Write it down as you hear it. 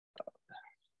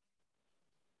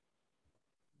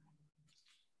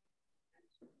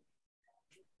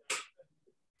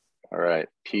All right,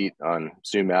 Pete on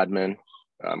Zoom admin.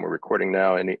 We're recording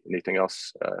now. Anything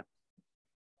else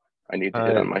I need to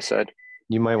hit on my side?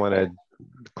 You might want to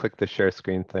click the share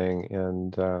screen thing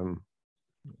and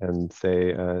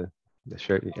say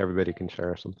share, everybody can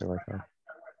share or something like that.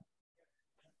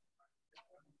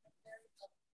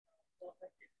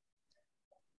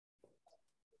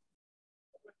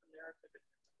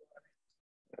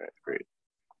 All right, great.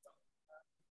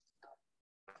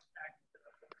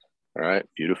 All right,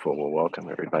 beautiful. Well, welcome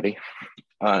everybody.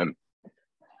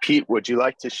 Pete, would you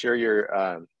like to share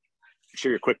your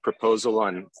quick proposal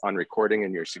on recording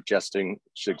and your suggestion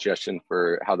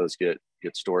for how those get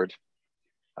stored?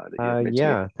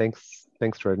 Yeah, thanks,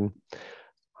 Jordan.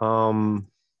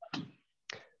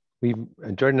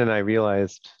 Jordan and I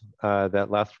realized that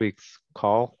last week's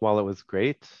call, while it was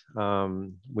great,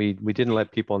 we didn't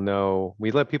let people know.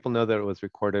 We let people know that it was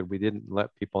recorded. We didn't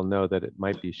let people know that it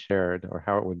might be shared or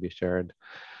how it would be shared.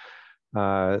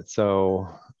 So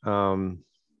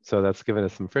that's given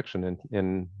us some friction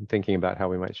in thinking about how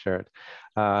we might share it.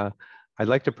 I'd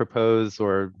like to propose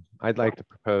that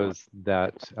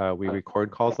we record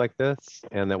calls like this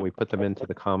and that we put them into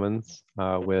the Commons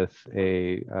with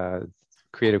a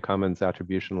Creative Commons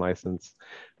attribution license,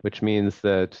 which means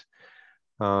that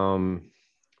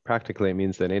practically it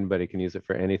means that anybody can use it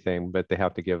for anything, but they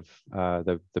have to give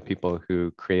the people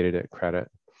who created it credit.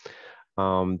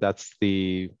 That's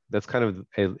kind of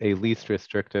a least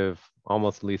restrictive,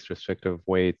 almost least restrictive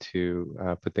way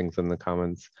to put things in the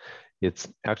Commons. It's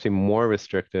actually more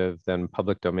restrictive than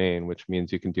public domain, which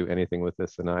means you can do anything with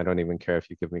this, and I don't even care if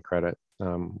you give me credit.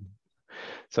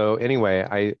 So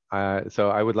anyway, so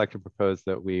I would like to propose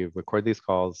that we record these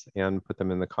calls and put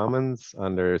them in the Commons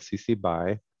under CC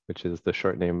BY, which is the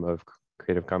short name of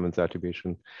Creative Commons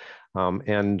Attribution,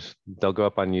 and they'll go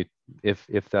up on YouTube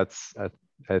if that's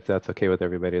okay with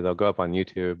everybody. They'll go up on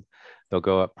YouTube. They'll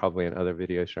go up probably in other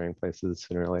video sharing places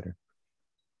sooner or later.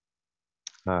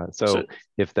 So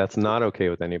if that's not okay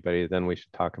with anybody, then we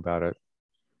should talk about it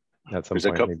at some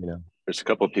point, maybe now. There's a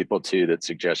couple of people too that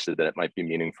suggested that it might be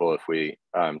meaningful if we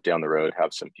down the road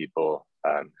have some people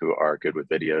who are good with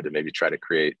video to maybe try to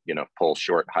create, pull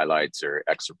short highlights or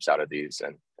excerpts out of these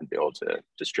and be able to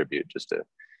distribute just to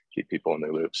keep people in the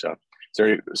loop. So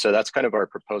that's kind of our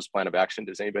proposed plan of action.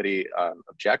 Does anybody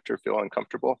object or feel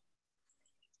uncomfortable?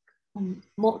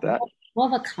 More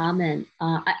of a comment.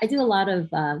 I do a lot of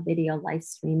video live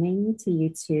streaming to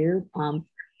YouTube. A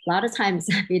lot of times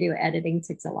video editing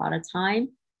takes a lot of time,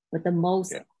 but the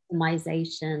most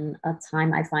optimization of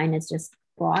time I find is just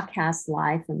broadcast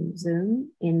live from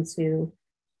Zoom into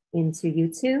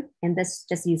YouTube, and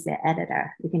just use the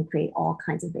editor. You can create all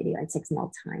kinds of video. It takes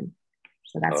no time.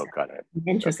 So that's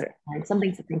interesting. Okay.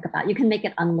 Something to think about. You can make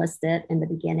it unlisted in the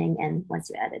beginning, and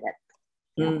once you edit it,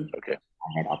 okay,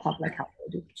 private or public, however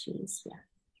you choose.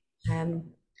 Yeah.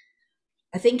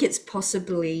 I think it's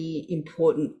possibly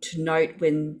important to note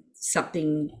when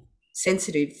something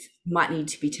sensitive might need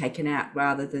to be taken out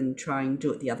rather than try and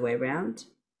do it the other way around.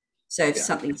 So if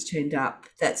something's turned up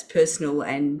that's personal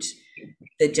and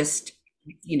they're just,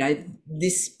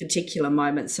 this particular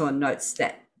moment, someone notes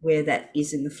that where that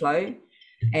is in the flow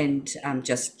and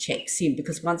just checks in,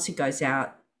 because once it goes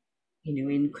out,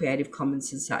 in Creative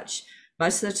Commons and such,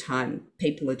 most of the time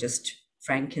people are just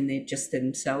frank and they're just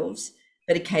themselves.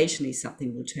 But occasionally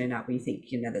something will turn up where you think,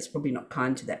 that's probably not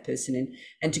kind to that person.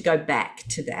 And to go back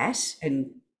to that,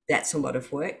 and that's a lot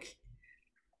of work.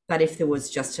 But if there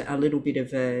was just a little bit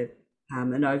of an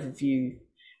overview,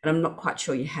 and I'm not quite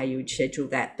sure how you would schedule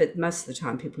that, but most of the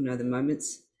time people know the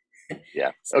moments.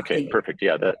 Yeah, okay, perfect.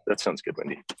 Yeah, that sounds good,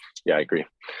 Wendy. Yeah, I agree.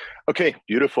 Okay,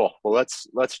 beautiful. Well,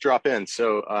 let's drop in.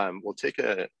 So we'll take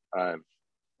I'm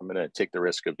gonna take the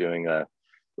risk of doing a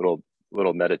little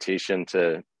meditation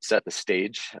to set the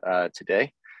stage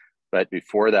today. But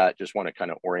before that, just want to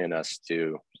kind of orient us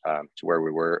to where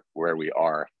we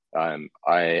are. I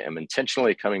am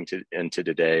intentionally coming into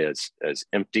today as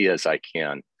empty as I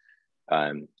can.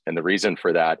 And the reason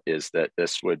for that is that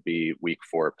this would be week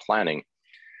 4 planning.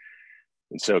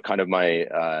 And so kind of my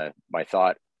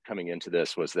thought coming into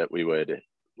this was that we would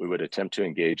attempt to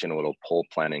engage in a little poll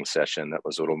planning session that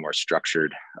was a little more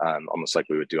structured, almost like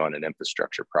we would do on an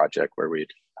infrastructure project, where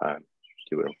we'd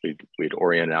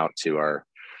orient out to our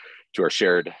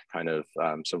shared kind of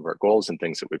some of our goals and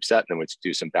things that we've set, and then we'd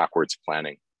do some backwards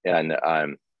planning. And I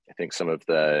think some of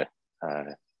the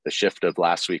shift of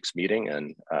last week's meeting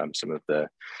and some of the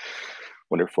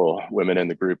wonderful women in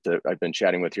the group that I've been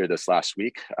chatting with here this last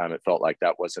week, it felt like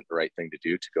that wasn't the right thing to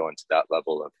do, to go into that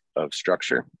level of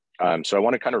structure. So I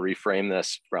want to kind of reframe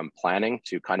this from planning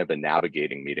to kind of a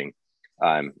navigating meeting.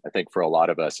 I think for a lot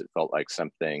of us, it felt like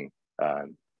something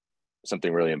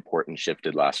something really important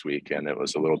shifted last week, and it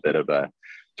was a little bit of a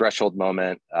threshold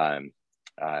moment.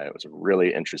 It was a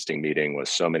really interesting meeting with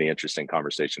so many interesting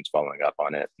conversations following up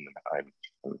on it, and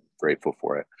I'm grateful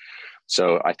for it.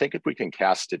 So I think if we can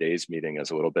cast today's meeting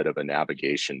as a little bit of a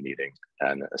navigation meeting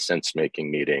and a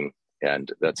sense-making meeting,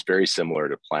 and that's very similar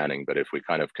to planning, but if we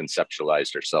kind of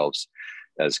conceptualized ourselves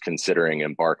as considering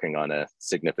embarking on a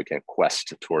significant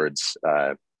quest towards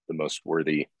the most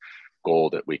worthy goal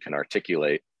that we can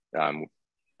articulate,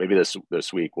 maybe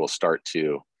this week we'll start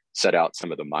to set out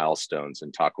some of the milestones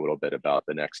and talk a little bit about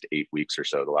the next 8 weeks or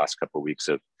so, the last couple of weeks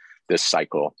of this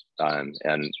cycle, and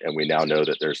we now know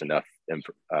that there's enough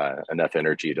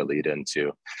energy to lead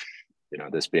into,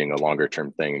 this being a longer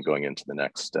term thing and going into the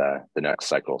next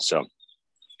cycle. So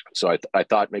I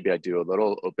thought maybe I'd do a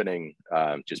little opening,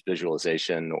 just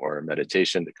visualization or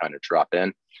meditation to kind of drop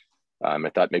in. I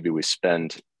thought maybe we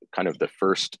spend kind of the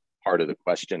first part of the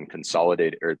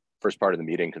first part of the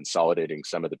meeting consolidating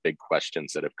some of the big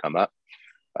questions that have come up.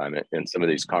 In some of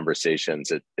these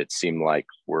conversations, it seemed like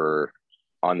we're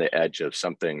on the edge of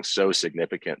something so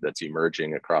significant that's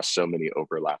emerging across so many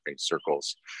overlapping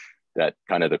circles that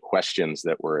kind of the questions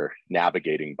that we're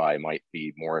navigating by might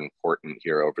be more important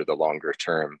here over the longer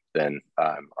term than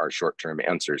our short-term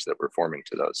answers that we're forming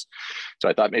to those. So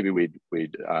I thought maybe we'd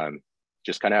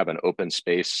just kind of have an open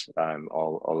space.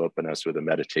 I'll open us with a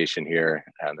meditation here,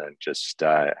 and then just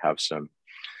have some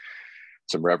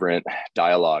reverent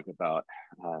dialogue about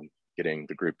getting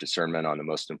the group discernment on the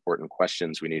most important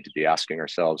questions we need to be asking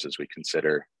ourselves as we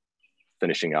consider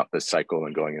finishing out this cycle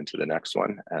and going into the next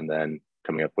one, and then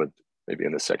coming up with, maybe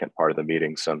in the second part of the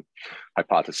meeting, some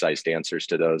hypothesized answers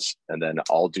to those. And then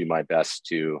I'll do my best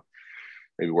to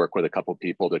maybe work with a couple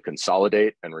people to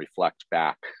consolidate and reflect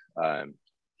back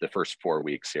the first 4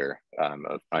 weeks here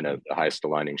of kind of the highest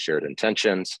aligning shared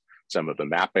intentions, some of the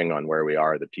mapping on where we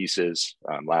are, the pieces.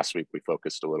 Last week, we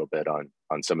focused a little bit on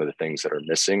some of the things that are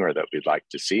missing or that we'd like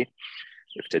to see.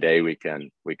 If today we can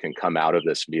come out of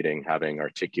this meeting having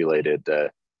articulated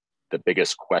the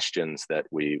biggest questions that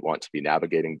we want to be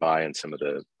navigating by, and some of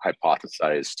the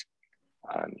hypothesized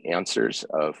answers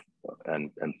of, and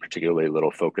particularly a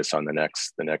little focus on the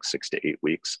next 6 to 8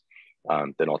 weeks,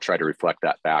 then I'll try to reflect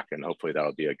that back, and hopefully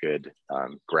that'll be a good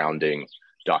grounding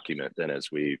document then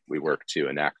as we work to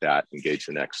enact that, engage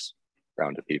the next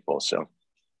round of people. So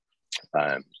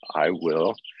I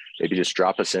will maybe just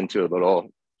drop us into a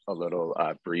little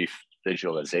brief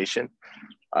visualization.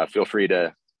 Feel free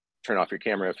to turn off your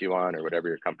camera if you want, or whatever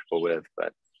you're comfortable with,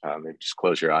 but maybe just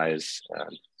close your eyes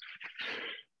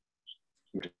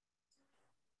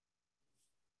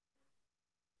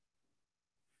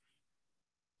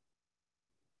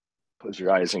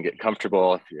and get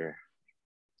comfortable. If you're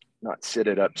not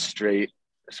seated up straight,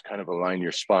 just kind of align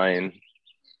your spine,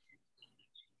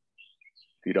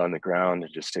 feet on the ground,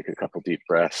 and just take a couple deep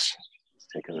breaths. Let's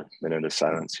take a minute of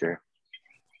silence here.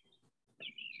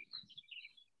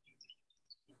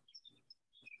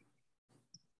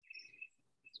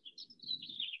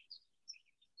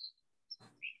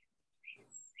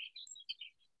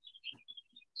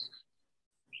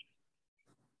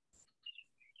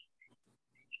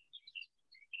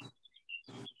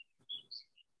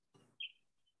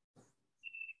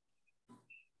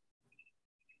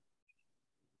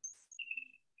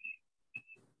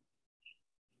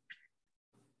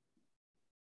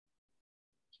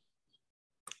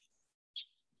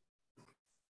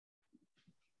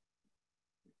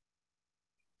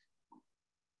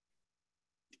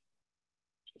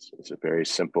 It's a very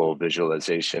simple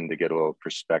visualization to get a little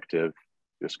perspective.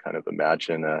 Just kind of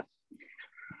imagine a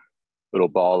little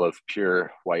ball of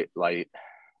pure white light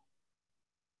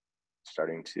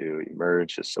starting to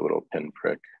emerge, just a little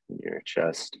pinprick in your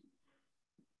chest.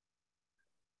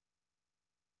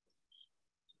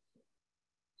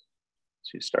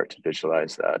 So you start to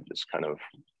visualize that, just kind of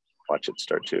watch it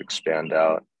start to expand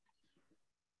out.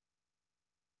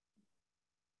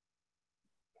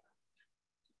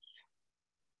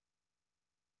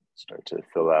 Start to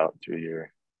fill out through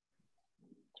your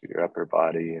upper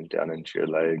body and down into your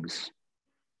legs.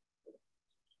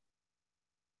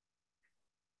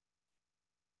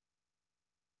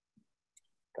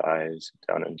 Thighs,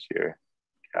 down into your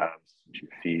calves, into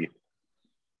your feet,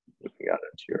 looking out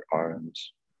into your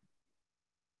arms.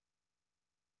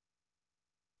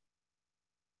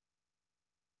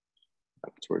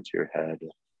 Up towards your head.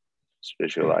 Just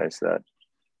visualize that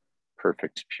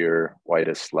perfect, pure,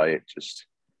 whitest light just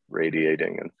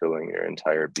radiating and filling your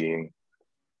entire being.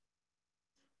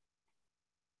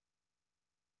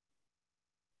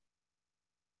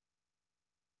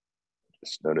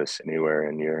 Just notice anywhere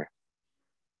in your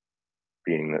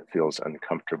being that feels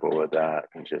uncomfortable with that,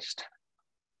 and just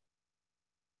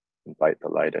invite the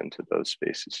light into those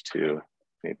spaces too,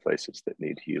 any places that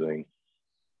need healing,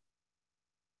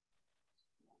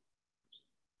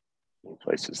 any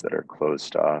places that are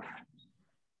closed off.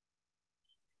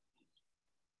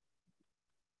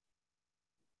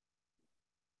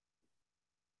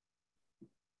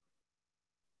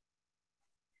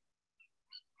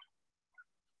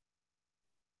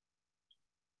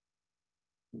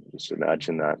 Just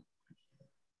imagine that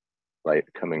light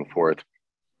coming forth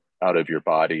out of your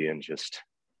body and just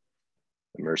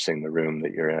immersing the room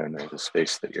that you're in, or the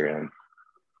space that you're in.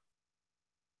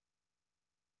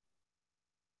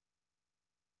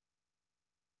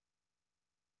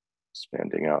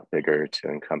 Expanding out bigger to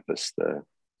encompass the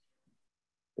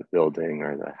building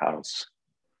or the house,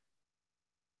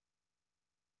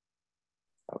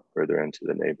 out further into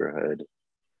the neighborhood.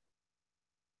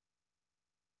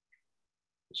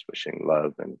 Just wishing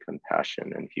love and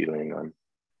compassion and healing on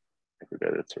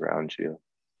everybody that's around you.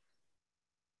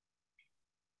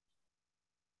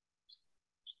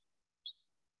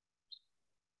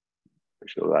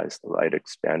 Visualize the light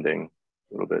expanding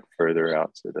a little bit further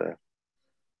out to the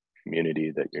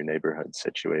community that your neighborhood's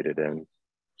situated in.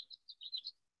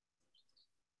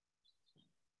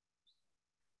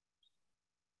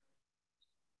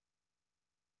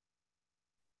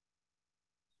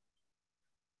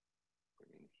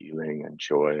 Bringing healing and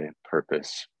joy,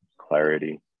 purpose,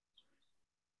 clarity.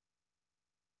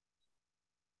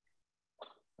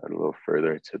 A little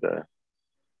further to the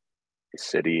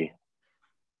city.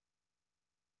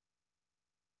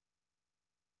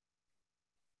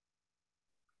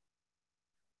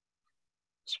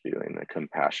 Just feeling the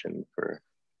compassion for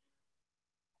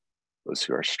those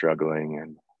who are struggling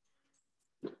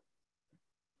and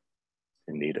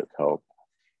in need of help.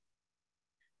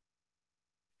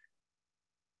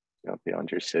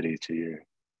 Beyond your city to your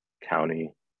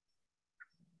county.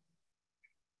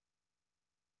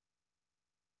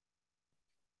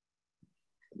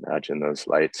 Imagine those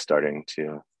lights starting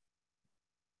to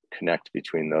connect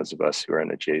between those of us who are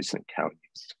in adjacent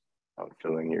counties,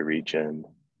 filling your region.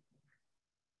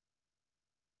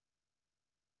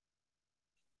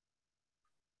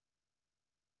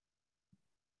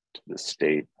 To the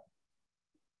state.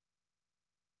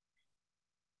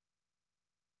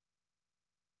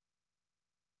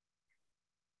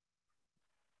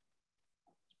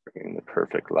 Bringing the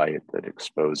perfect light that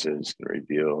exposes and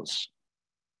reveals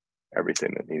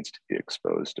everything that needs to be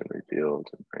exposed and revealed,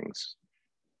 and brings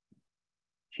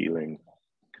healing,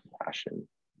 compassion.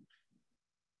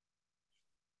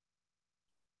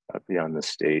 Up beyond the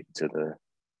state to the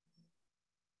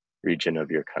region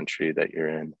of your country that you're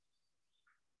in.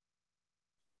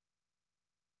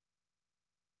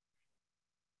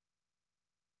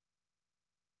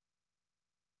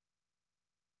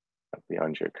 Up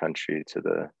beyond your country to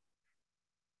the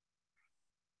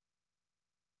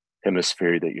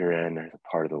hemisphere that you're in, or the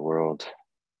part of the world.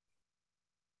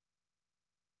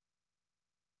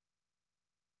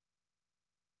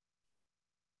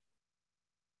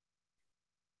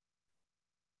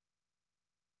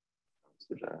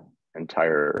 To the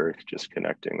entire earth, just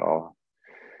connecting all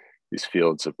these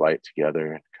fields of light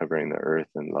together, covering the earth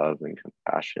in love and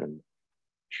compassion,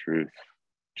 truth,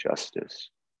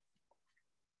 justice,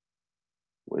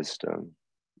 wisdom.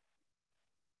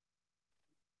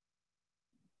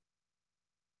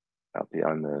 Out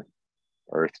beyond the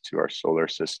earth to our solar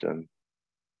system.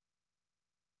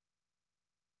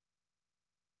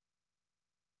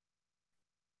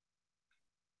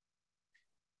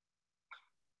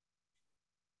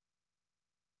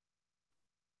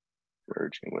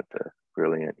 Merging with the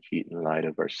brilliant heat and light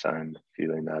of our sun,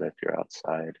 feeling that if you're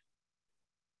outside.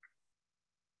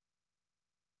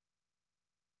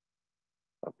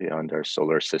 Up beyond our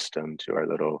solar system to our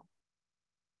little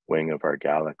wing of our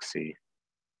galaxy.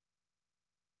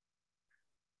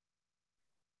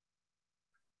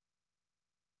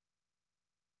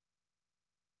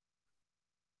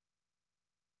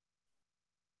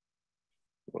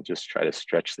 We'll just try to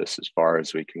stretch this as far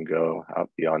as we can go, out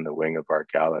beyond the wing of our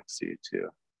galaxy to the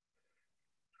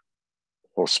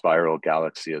whole spiral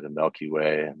galaxy of the Milky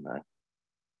Way and the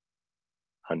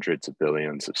hundreds of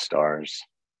billions of stars.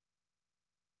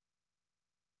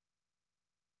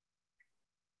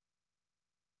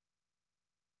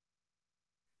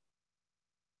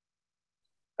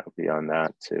 Out beyond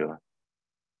that to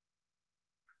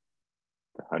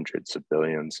the hundreds of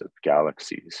billions of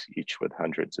galaxies, each with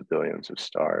hundreds of billions of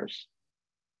stars.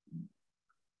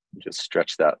 Just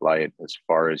stretch that light as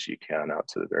far as you can out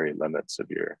to the very limits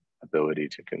of your ability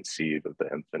to conceive of the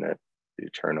infinite, the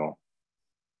eternal.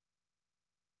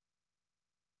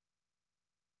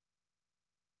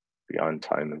 beyond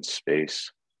time and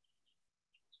space,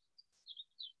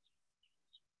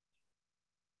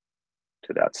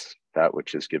 to that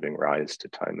which is giving rise to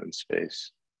time and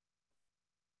space.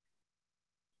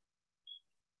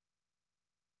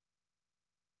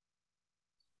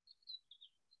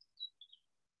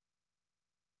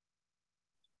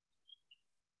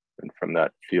 And from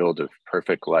that field of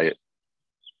perfect light,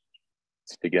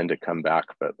 let's begin to come back,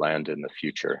 but land in the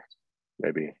future,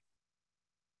 maybe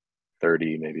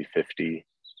 30, maybe 50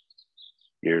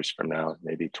 years from now,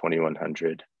 maybe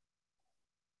 2100.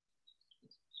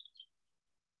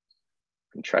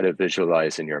 And try to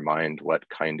visualize in your mind what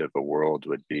kind of a world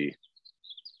would be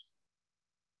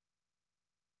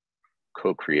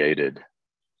co-created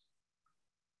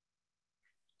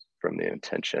from the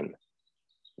intention,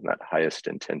 from that highest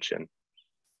intention.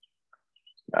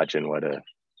 Imagine what a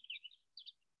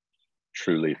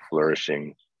truly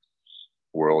flourishing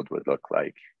world would look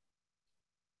like.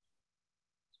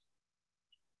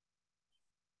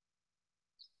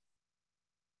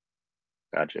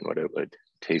 Imagine what it would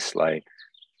taste like.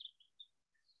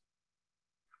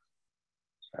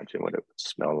 Imagine what it would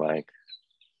smell like.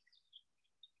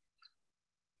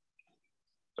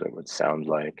 What it would sound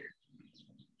like.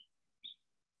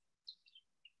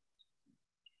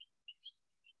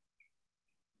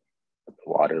 What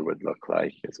the water would look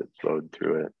like as it flowed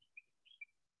through it.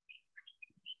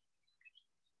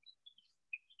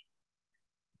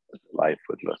 What life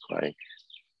would look like.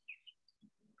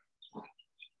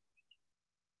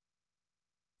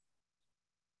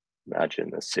 Imagine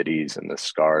the cities and the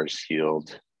scars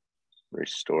healed,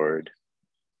 restored.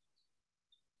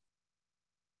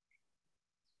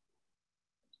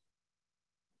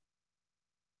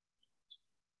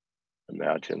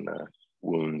 Imagine the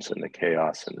wounds and the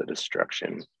chaos and the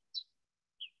destruction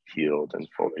healed and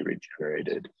fully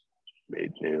regenerated,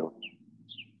 made new.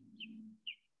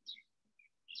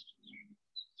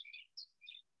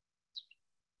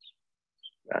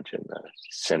 Imagine the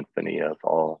symphony of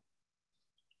all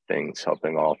things,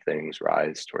 helping all things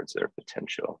rise towards their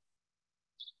potential.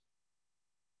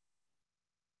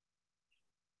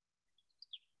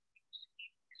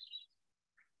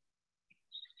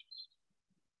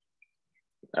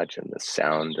 Imagine the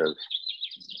sound of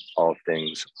all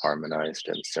things harmonized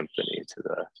in symphony to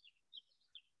the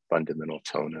fundamental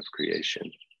tone of creation.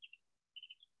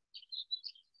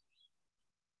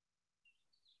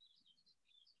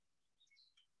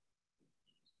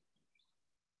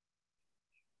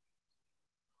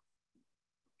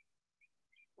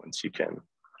 Once you can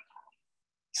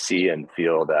see and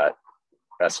feel that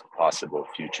best possible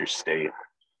future state,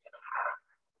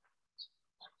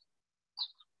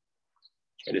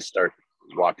 try to start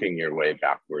walking your way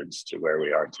backwards to where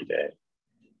we are today.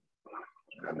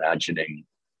 Imagining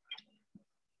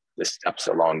the steps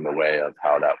along the way of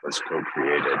how that was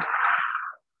co-created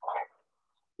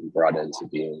and brought into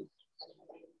being.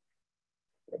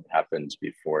 What happened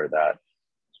before that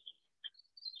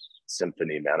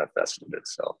symphony manifested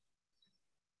itself.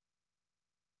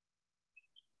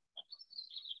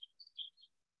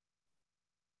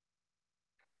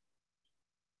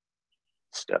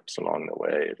 Steps along the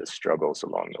way, the struggles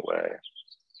along the way.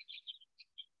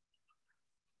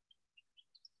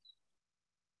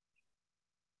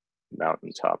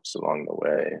 Mountaintops along the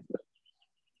way, the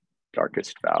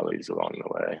darkest valleys along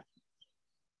the way.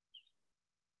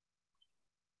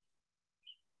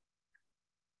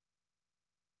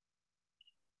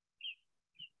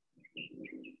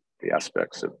 The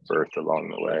aspects of birth along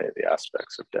the way, the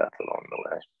aspects of death along the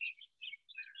way.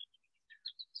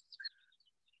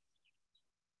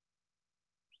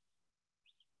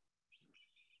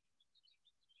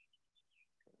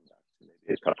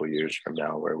 Maybe a couple years from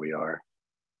now, where we are.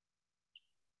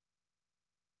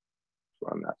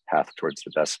 We're on that path towards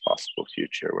the best possible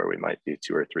future, where we might be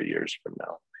 2 or 3 years from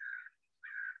now.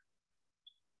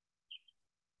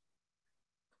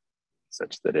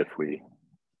 Such that if we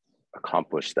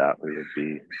accomplish that, we would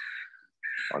be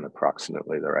on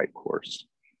approximately the right course.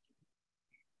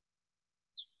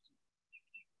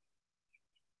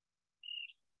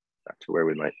 Back to where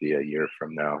we might be a year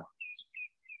from now.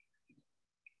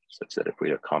 Such that if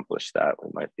we accomplish that, we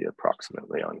might be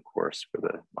approximately on course for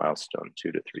the milestone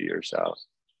 2 to 3 years out.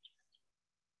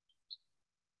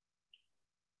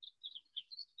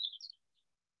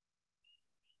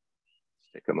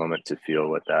 Take a moment to feel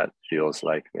what that feels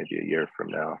like maybe a year from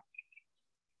now.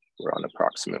 We're on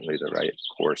approximately the right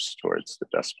course towards the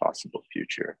best possible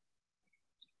future.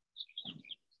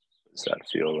 What does that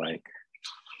feel like?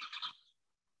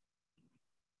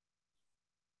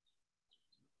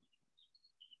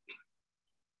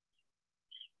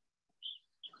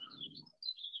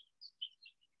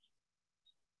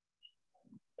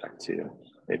 to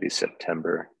maybe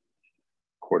September,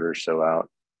 quarter or so out.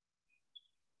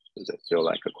 Does it feel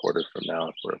like a quarter from now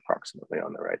if we're approximately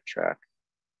on the right track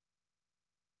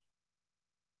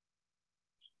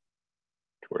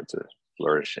towards a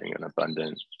flourishing and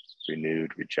abundant,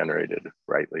 renewed, regenerated,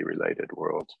 rightly related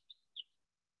world?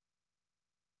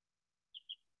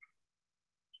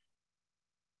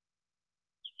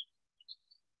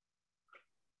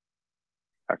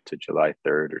 Back to July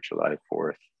 3rd or July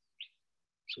 4th,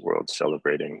 the world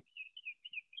celebrating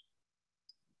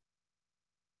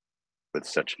with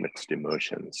such mixed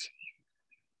emotions.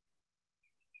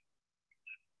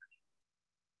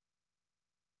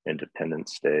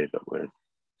 Independence Day, but with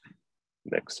a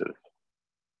mix of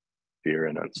fear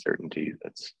and uncertainty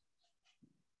that's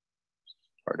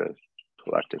part of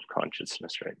collective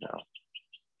consciousness right now.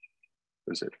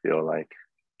 Does it feel like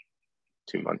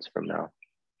 2 months from now,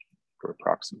 we're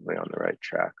approximately on the right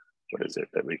track? What is it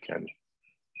that we can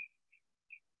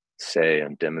say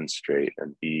and demonstrate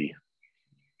and be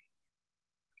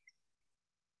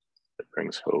that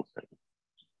brings hope and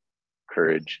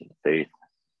courage and faith,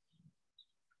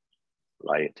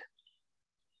 light?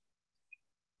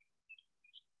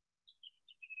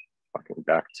 Walking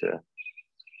back to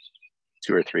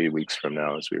 2 or 3 weeks from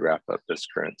now as we wrap up this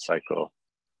current cycle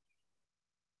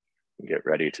and get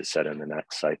ready to set in the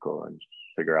next cycle and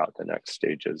figure out the next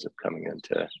stages of coming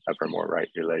into ever more right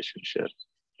relationship.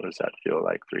 What does that feel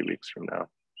like 3 weeks from now?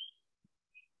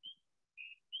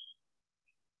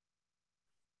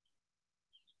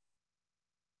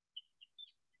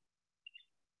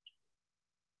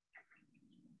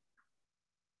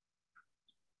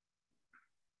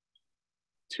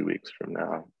 Two weeks from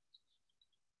now,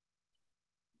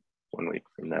 1 week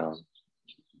from now?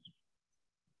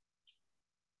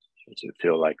 Does it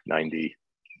feel like 90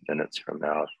 minutes from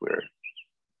now if we're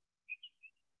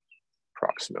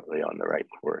approximately on the right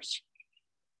course?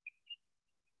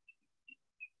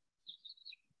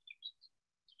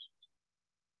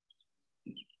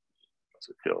 Does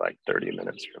it feel like 30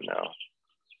 minutes from now?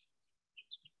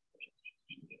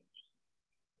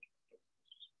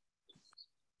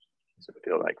 Does it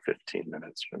feel like 15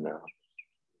 minutes from now?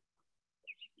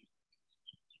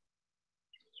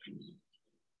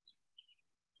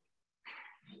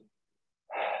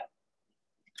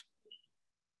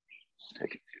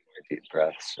 Take a few more deep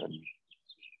breaths and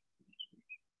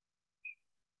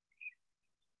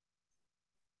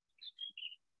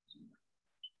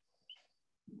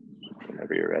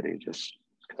whenever you're ready, just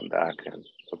come back and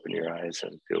open your eyes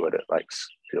and feel what it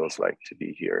feels like to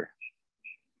be here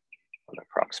on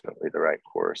approximately the right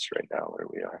course right now where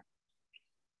we are.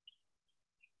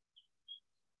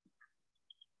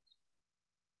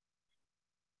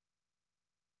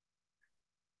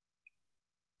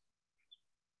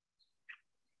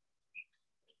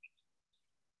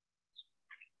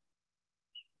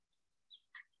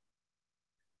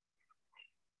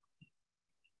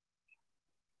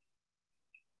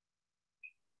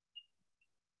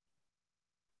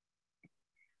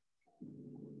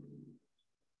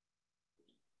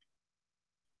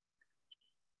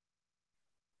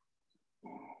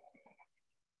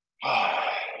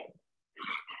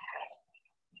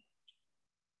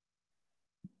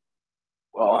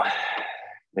 Well,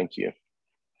 thank you.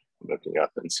 Looking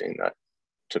up and seeing that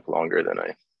took longer than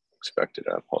I expected.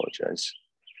 I apologize.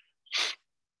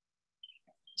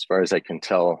 As far as I can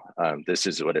tell, this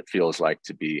is what it feels like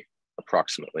to be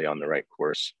approximately on the right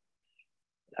course.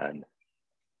 And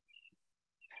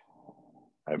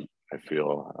I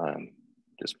feel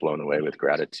just blown away with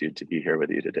gratitude to be here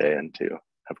with you today and to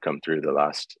have come through the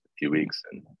last few weeks.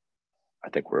 And I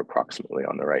think we're approximately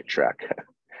on the right track.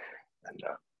 And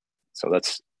so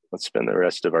let's spend the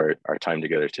rest of our time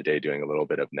together today doing a little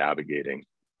bit of navigating.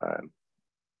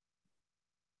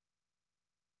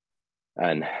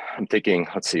 And I'm thinking,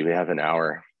 let's see, we have an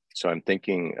hour. So I'm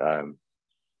thinking,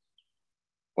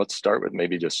 let's start with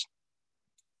maybe just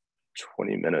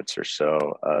 20 minutes or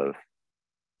so of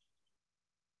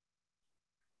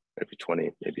maybe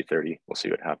 20, maybe 30, we'll see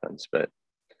what happens, but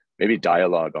maybe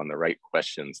dialogue on the right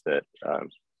questions that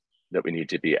that we need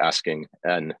to be asking.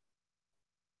 And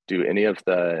do any of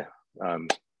the,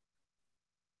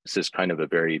 this is kind of a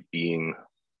very being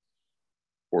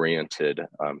oriented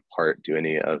part. Do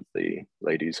any of the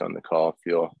ladies on the call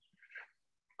feel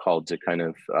called to kind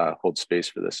of hold space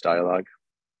for this dialogue?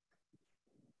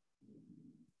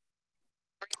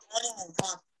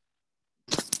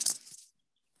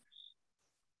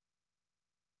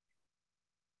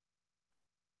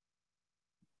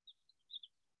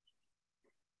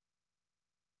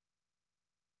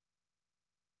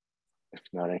 If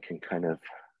not, I can kind of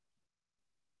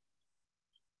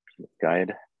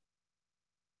guide.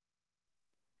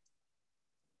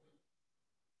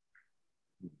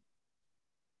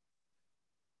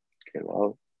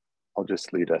 I'll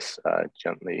just lead us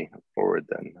gently forward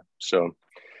then. So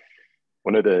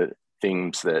one of the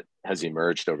themes that has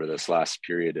emerged over this last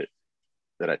period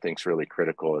that I think is really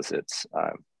critical is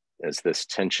this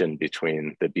tension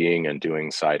between the being and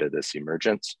doing side of this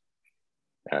emergence.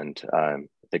 And I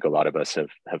think a lot of us have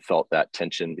felt that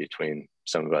tension between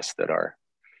some of us that are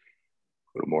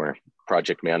a little more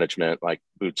project management, like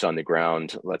boots on the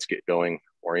ground, let's get going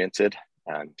oriented.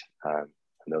 And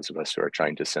those of us who are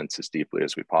trying to sense as deeply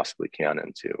as we possibly can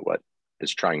into what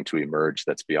is trying to emerge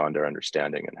that's beyond our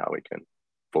understanding and how we can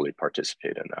fully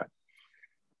participate in that.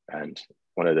 And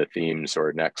one of the themes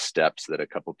or next steps that a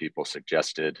couple people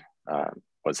suggested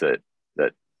was that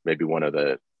maybe one of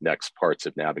the next parts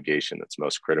of navigation that's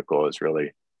most critical is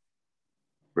really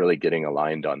getting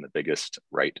aligned on the biggest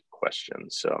right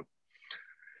questions. So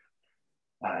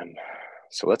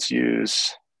let's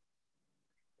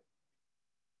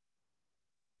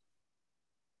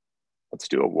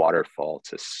do a waterfall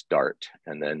to start,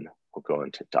 and then we'll go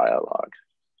into dialogue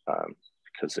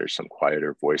because there's some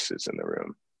quieter voices in the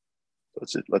room.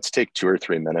 Let's take 2 or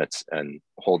 3 minutes and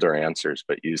hold our answers,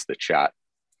 but use the chat.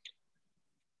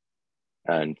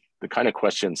 And the kind of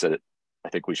questions that I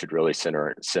think we should really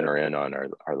center in on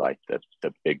are like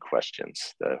the big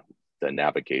questions, the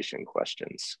navigation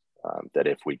questions that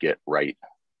if we get right,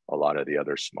 a lot of the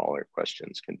other smaller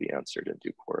questions can be answered in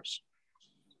due course.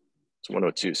 It's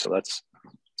 102, so let's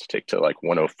take to like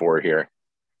 104 here.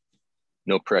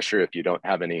 No pressure if you don't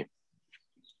have any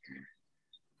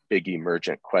big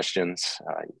emergent questions.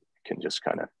 You can just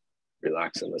kind of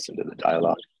relax and listen to the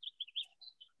dialogue.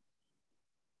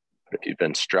 But if you've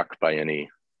been struck by any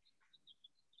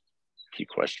key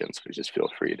questions, please just feel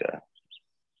free to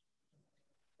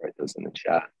write those in the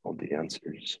chat, hold the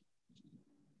answers.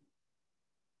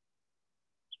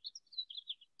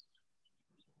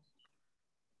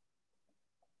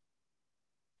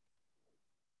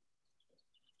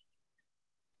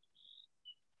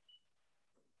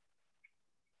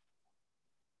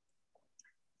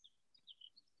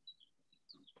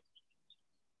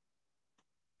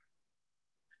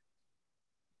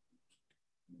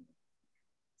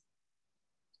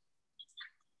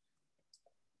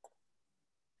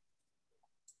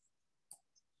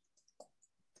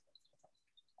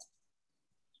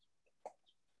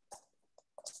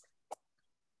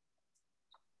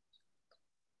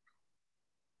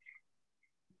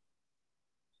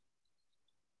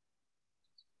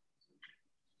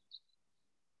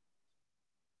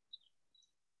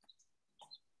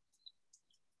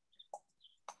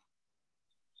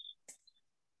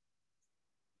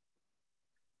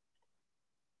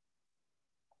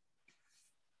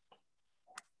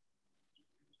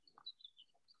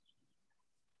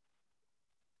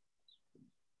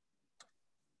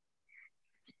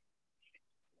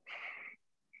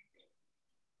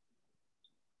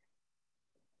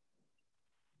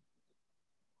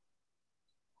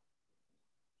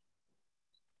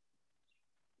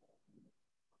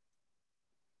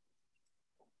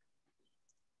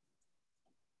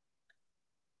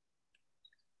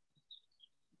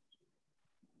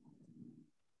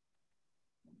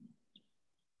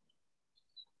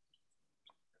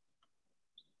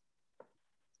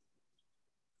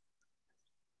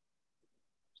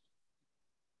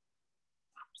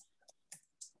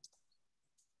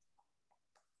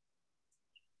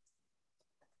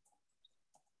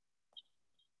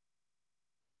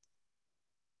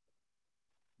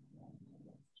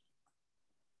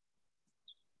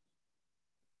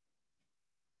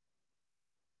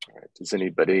 All right, does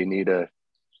anybody need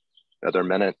another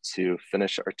minute to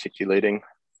finish articulating?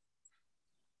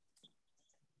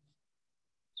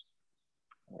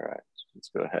 All right, let's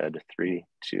go ahead. 3,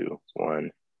 2,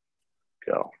 1,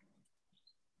 go.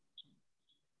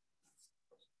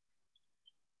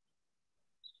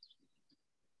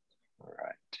 All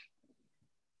right.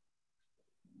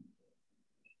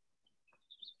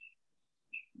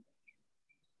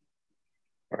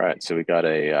 All right, so we got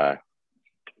a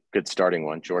good starting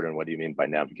one. Jordan, what do you mean by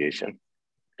navigation?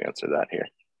 Answer that here.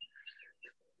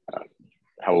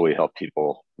 How will we help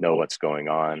people know what's going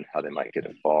on, how they might get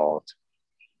involved?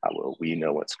 How will we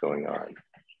know what's going on?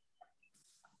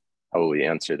 How will we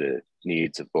answer the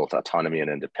needs of both autonomy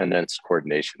and independence,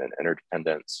 coordination and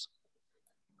interdependence?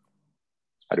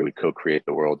 How do we co-create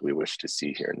the world we wish to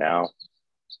see here now?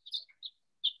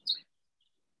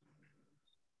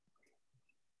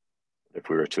 If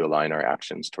we were to align our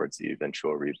actions towards the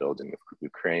eventual rebuilding of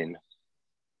Ukraine,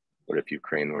 what if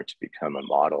Ukraine were to become a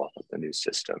model of the new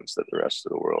systems that the rest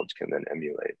of the world can then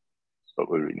emulate? What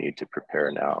would we need to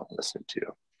prepare now, listen to,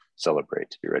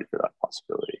 celebrate, to be ready for that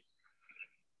possibility?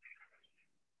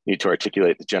 We need to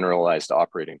articulate the generalized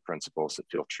operating principles that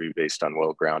feel true based on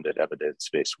well-grounded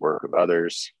evidence-based work of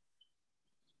others.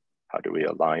 How do we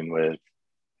align with?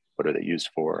 What are they used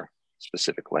for?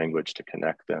 Specific language to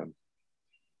connect them.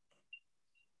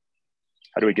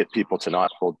 How do we get people to not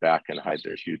hold back and hide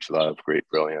their huge love, great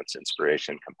brilliance,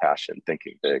 inspiration, compassion,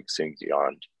 thinking big, seeing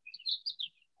beyond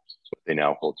what they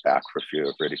now hold back for fear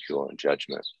of ridicule and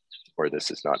judgment, or this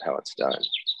is not how it's done.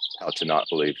 How to not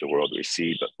believe the world we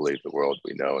see, but believe the world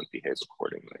we know and behave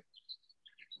accordingly.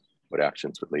 What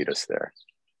actions would lead us there?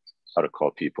 How to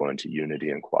call people into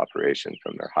unity and cooperation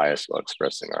from their highest while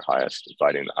expressing our highest,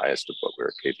 inviting the highest of what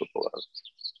we're capable of.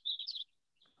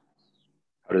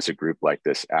 How does a group like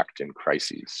this act in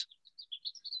crises?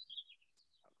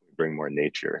 How can we bring more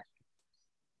nature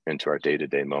into our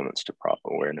day-to-day moments to prop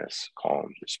awareness,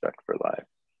 calm, respect for life?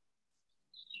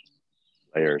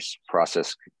 Layers,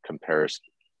 process,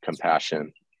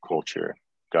 compassion, culture,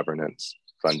 governance,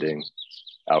 funding,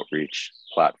 outreach,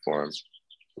 platform,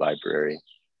 library,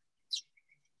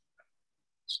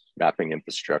 mapping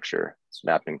infrastructure,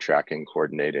 mapping, tracking,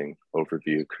 coordinating,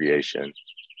 overview, creation,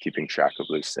 keeping track of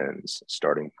loose ends,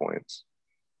 starting points.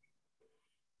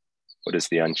 What is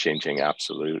the unchanging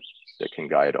absolute that can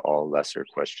guide all lesser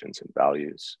questions and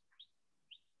values?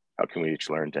 How can we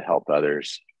each learn to help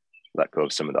others let go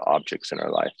of some of the objects in our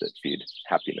life that feed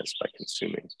happiness by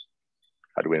consuming?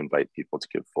 How do we invite people to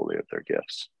give fully of their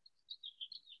gifts?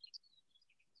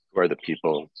 Who are the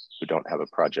people who don't have a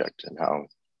project, and how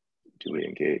do we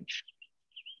engage?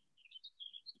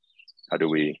 How do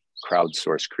we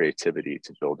crowdsource creativity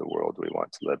to build a world we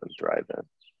want to live and thrive in?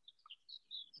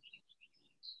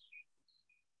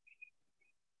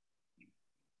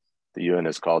 The UN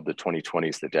has called the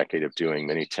 2020s the decade of doing.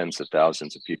 Many tens of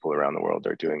thousands of people around the world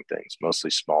are doing things, mostly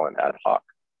small and ad hoc.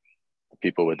 The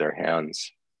people with their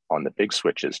hands on the big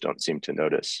switches don't seem to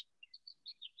notice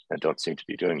and don't seem to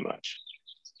be doing much.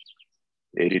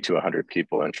 80 to 100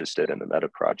 people interested in the Meta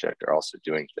project are also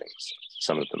doing things,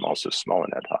 some of them also small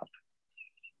and ad hoc.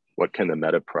 What can the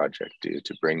Meta project do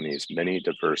to bring these many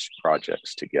diverse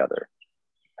projects together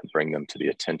and bring them to the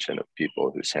attention of people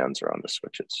whose hands are on the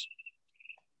switches?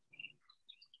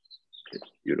 Okay,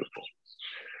 beautiful.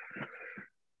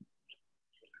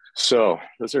 So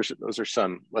those are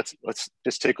some. Let's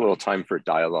just take a little time for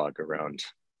dialogue around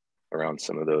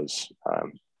some of those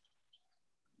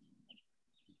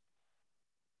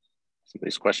some of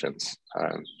these questions.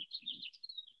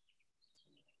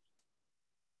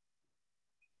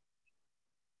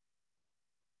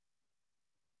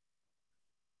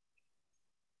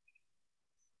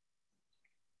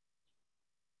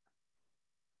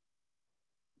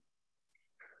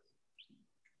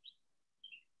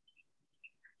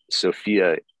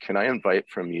 Sophia, can I invite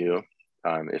from you,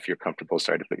 if you're comfortable,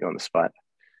 sorry to put you on the spot,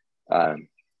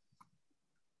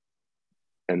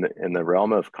 in the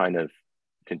realm of kind of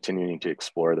continuing to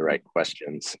explore the right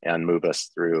questions and move us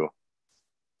through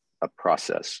a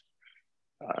process.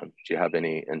 Do you have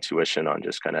any intuition on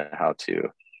just kind of how to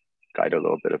guide a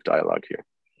little bit of dialogue here?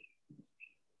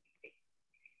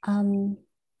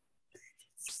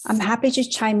 I'm happy to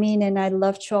chime in, and I'd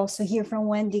love to also hear from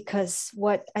Wendy, because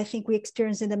what I think we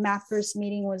experienced in the Mappers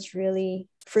meeting was really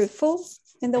fruitful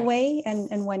in the way,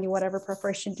 and Wendy, whatever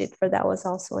preparation did for that was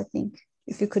also, I think,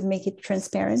 if you could make it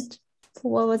transparent,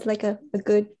 what was like a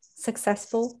good,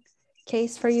 successful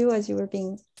case for you as you were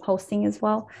being hosting as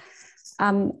well.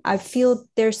 I feel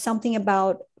there's something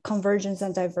about convergence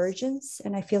and divergence,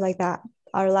 and I feel like that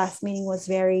our last meeting was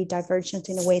very divergent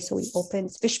in a way. So we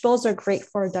opened, fish bowls are great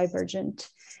for divergent,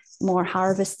 more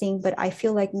harvesting, but I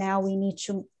feel like now we need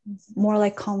to more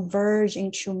like converge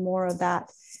into more of that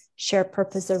shared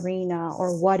purpose arena,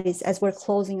 or what is, as we're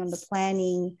closing on the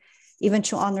planning, even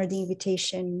to honor the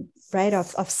invitation, right,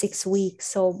 of 6 weeks.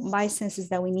 So my sense is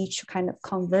that we need to kind of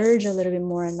converge a little bit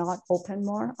more and not open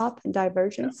more up in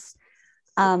divergence.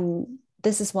 Yeah.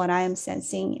 This is what I am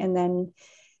sensing. And then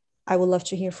I would love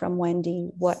to hear from Wendy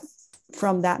what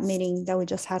from that meeting that we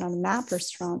just had on the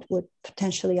Mappers front would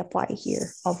potentially apply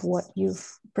here of what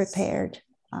you've prepared.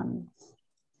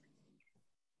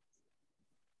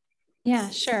 Yeah,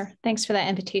 sure. Thanks for that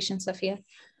invitation, Sophia.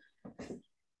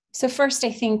 So first,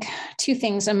 I think two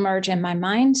things emerge in my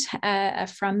mind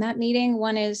from that meeting.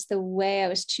 One is the way I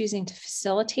was choosing to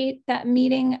facilitate that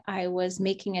meeting. I was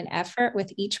making an effort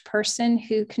with each person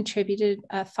who contributed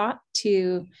a thought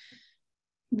to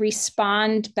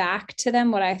respond back to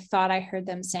them what I thought I heard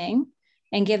them saying,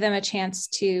 and give them a chance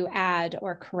to add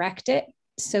or correct it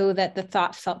so that the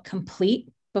thought felt complete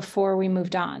before we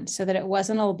moved on, so that it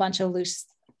wasn't a bunch of loose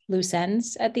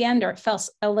ends at the end, or it felt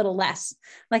a little less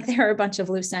like there were a bunch of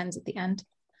loose ends at the end.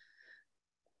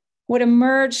 what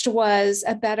emerged was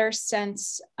a better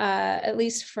sense, at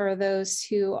least for those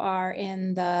who are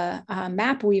in the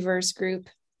map weavers group,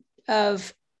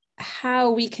 of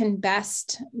how we can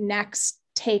best next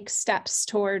take steps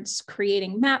towards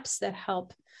creating maps that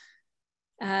help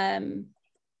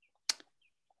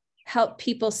help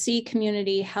people see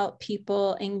community, help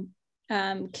people in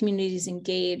communities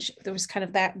engage. There was kind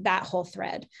of that whole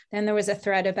thread. Then there was a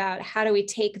thread about how do we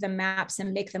take the maps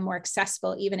and make them more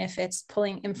accessible, even if it's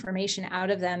pulling information out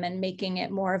of them and making it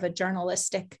more of a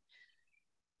journalistic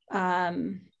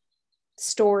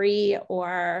story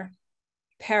or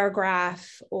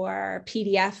paragraph or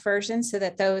PDF version, so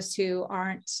that those who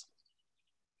aren't,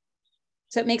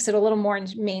 so it makes it a little more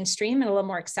mainstream and a little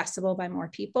more accessible by more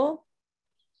people.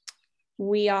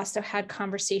 We also had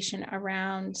conversation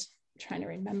around, I'm trying to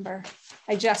remember,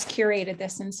 I just curated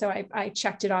this, and so I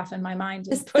checked it off in my mind.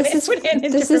 And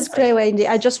this is great, Wendy.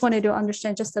 I just wanted to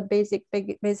understand just the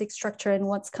basic structure, and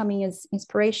what's coming as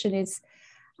inspiration is,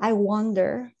 I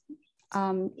wonder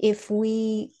if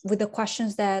we, with the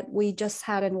questions that we just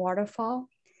had in Waterfall,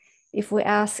 if we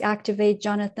activate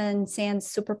Jonathan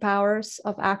Sand's superpowers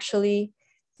of actually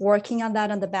working on that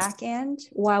on the back end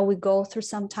while we go through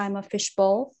some time of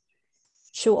fishbowl,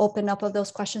 to open up of those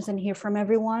questions and hear from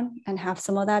everyone and have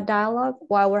some of that dialogue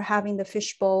while we're having the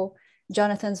fishbowl.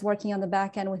 Jonathan's working on the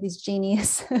back end with his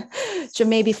genius to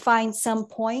maybe find some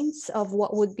points of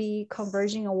what would be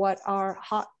converging or what are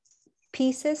hot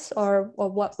pieces, or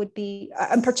what would be,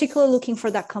 I'm particularly looking for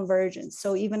that convergence.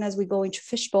 So even as we go into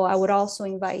fishbowl, I would also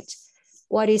invite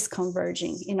what is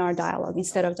converging in our dialogue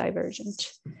instead of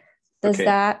divergent. Does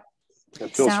that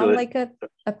sound really, like a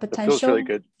potential? That feels really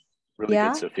good. Really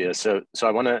good, Sophia. So I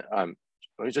want to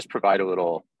let me just provide a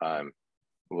little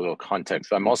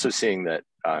context. I'm also seeing that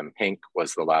Hank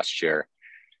was the last chair,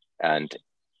 and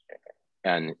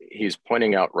he's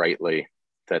pointing out rightly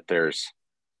that there's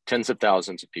tens of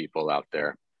thousands of people out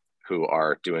there who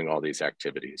are doing all these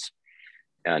activities.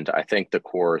 And I think the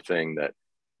core thing that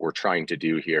we're trying to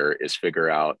do here is figure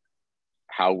out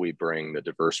how we bring the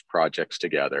diverse projects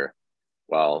together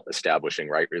while establishing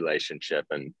right relationship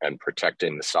and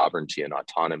protecting the sovereignty and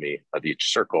autonomy of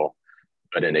each circle,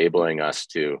 but enabling us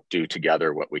to do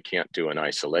together what we can't do in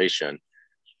isolation,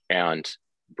 and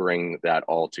bring that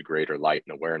all to greater light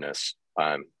and awareness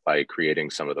by creating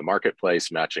some of the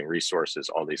marketplace, matching resources,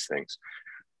 all these things.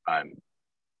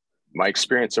 My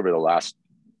experience over the last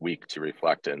week, to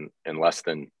reflect in less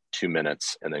than 2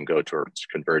 minutes and then go towards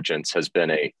convergence, has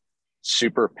been a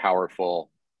super powerful,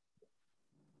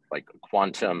 like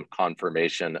quantum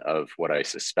confirmation of what I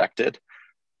suspected,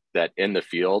 that in the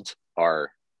field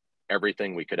are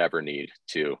everything we could ever need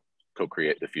to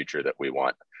co-create the future that we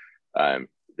want.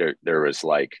 There was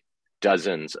like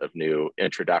dozens of new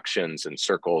introductions and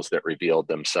circles that revealed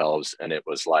themselves, and it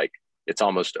was like, it's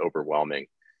almost overwhelming.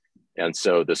 And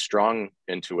so the strong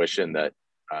intuition that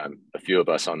a few of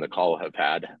us on the call have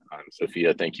had,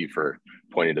 Sophia, thank you for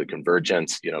pointing to the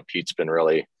convergence. You know, Pete's been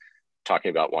really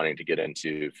talking about wanting to get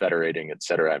into federating, et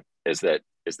cetera, is that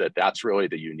that's really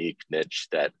the unique niche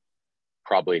that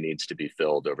probably needs to be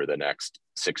filled over the next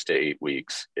 6 to 8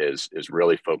 weeks, is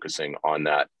really focusing on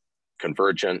that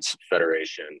convergence,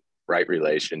 federation, right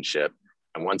relationship.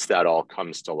 And once that all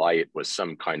comes to light with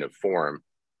some kind of form,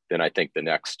 then I think the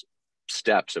next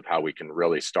steps of how we can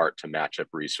really start to match up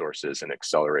resources and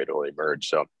accelerate will emerge.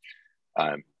 So,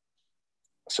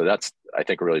 so that's, I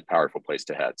think, a really powerful place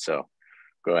to head. So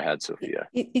go ahead, Sophia.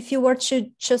 If you were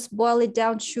to just boil it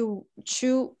down to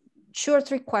two or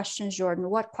three questions, Jordan,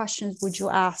 what questions would you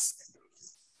ask?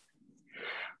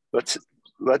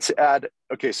 Let's add,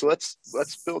 okay, so let's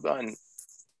build on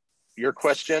your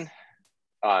question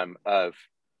of,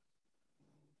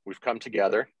 we've come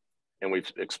together and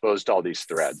we've exposed all these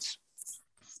threads.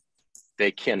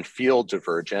 They can feel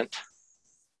divergent,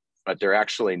 but they're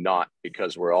actually not,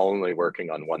 because we're only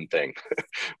working on one thing,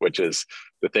 which is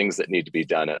the things that need to be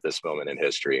done at this moment in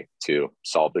history to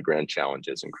solve the grand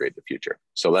challenges and create the future.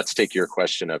 So let's take your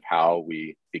question of how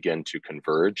we begin to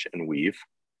converge and weave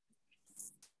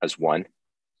as one.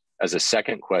 As a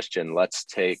second question, let's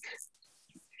take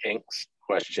Hank's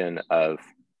question of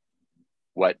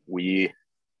what we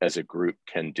as a group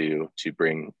can do to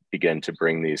begin to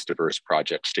bring these diverse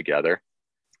projects together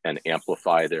and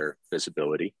amplify their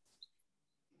visibility.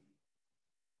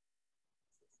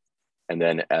 And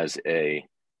then as a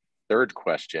third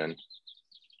question,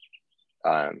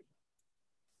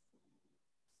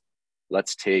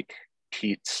 let's take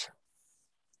Pete's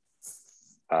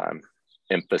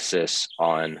emphasis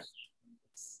on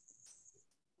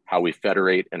how we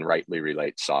federate and rightly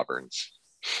relate sovereigns.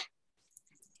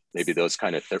 Maybe those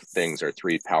kind of things are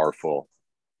three powerful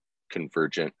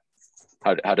convergent?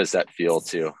 How does that feel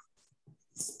to?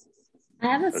 I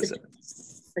have a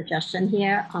suggestion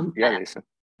here. Yeah, Lisa.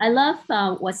 I love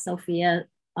what Sophia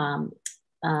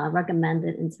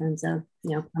recommended in terms of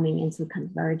coming into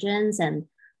convergence. And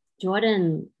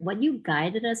Jordan, what you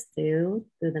guided us through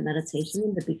the meditation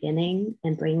in the beginning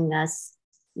and bringing us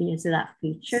to that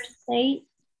future state,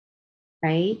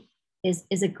 right,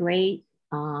 is a great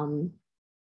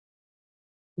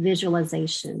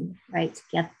visualization, right, to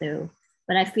get through.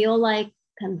 But I feel like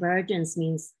convergence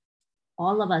means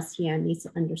all of us here need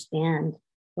to understand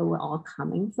where we're all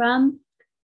coming from.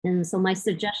 And so my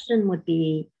suggestion would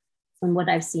be, from what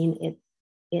I've seen,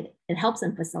 it helps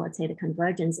and facilitate a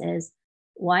convergence, is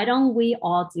why don't we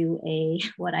all do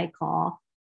what I call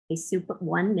a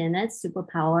 1 minute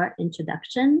superpower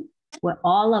introduction, where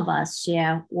all of us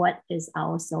share what is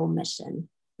our soul mission.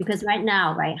 Because right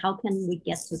now, right, how can we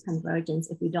get to convergence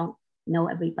if we don't know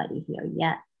everybody here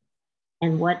yet?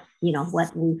 And what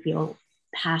we feel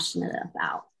passionate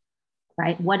about,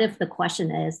 right? What if the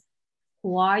question is,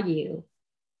 who are you?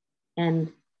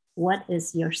 And what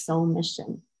is your soul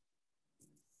mission?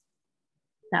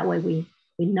 That way we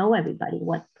know everybody,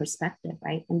 what perspective,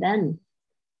 right? And then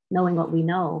knowing what we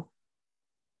know,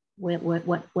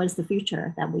 what is the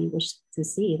future that we wish to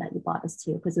see that you brought us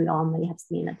to? Because we all may have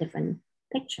seen a different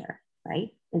picture,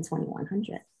 right, in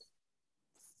 2100.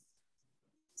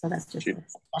 So that's just a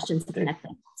suggestion to connect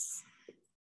them.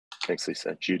 Thanks,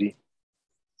 Lisa. Judy?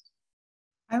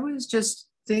 I was just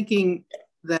thinking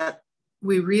that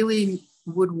we really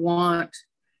would want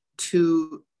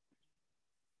to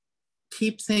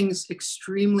keep things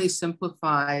extremely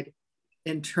simplified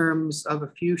in terms of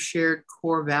a few shared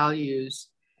core values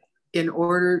in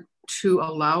order to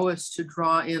allow us to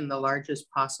draw in the largest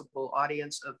possible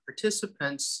audience of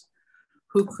participants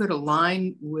who could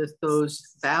align with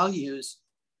those values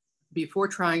before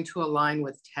trying to align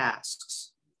with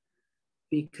tasks.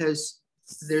 Because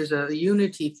there's a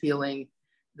unity feeling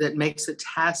that makes a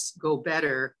task go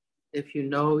better if you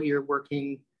know you're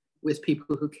working with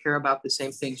people who care about the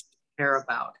same things you care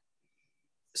about.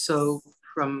 So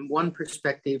from one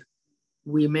perspective,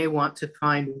 we may want to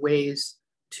find ways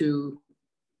to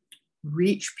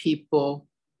reach people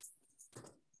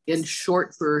in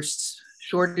short bursts,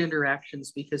 short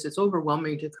interactions, because it's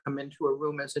overwhelming to come into a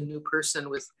room as a new person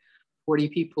with 40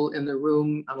 people in the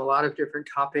room on a lot of different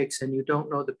topics, and you don't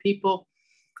know the people.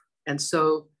 And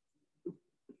so,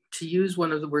 to use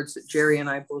one of the words that Jerry and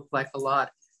I both like a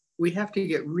lot, we have to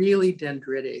get really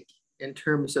dendritic in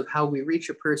terms of how we reach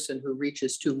a person who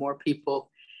reaches 2 more people,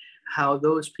 how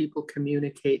those people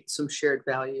communicate some shared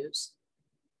values.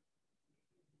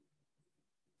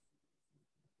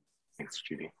 Thanks,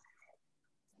 Judy.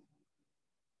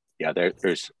 Yeah,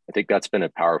 there's, I think that's been a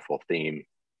powerful theme,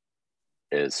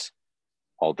 is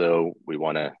although we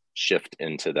want to shift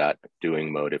into that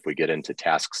doing mode, if we get into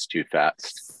tasks too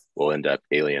fast, we'll end up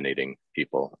alienating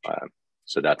people.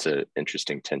 So that's an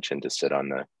interesting tension to sit on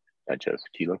the edge of.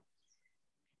 Tilo?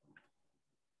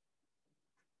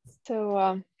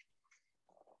 So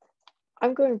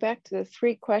I'm going back to the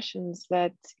 3 questions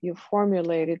that you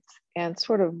formulated and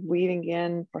sort of weaving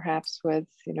in perhaps with,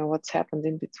 what's happened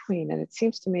in between. And it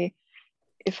seems to me,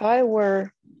 if I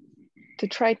were to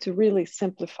try to really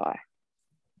simplify,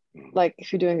 like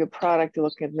if you're doing a product, you're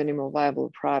looking at minimal viable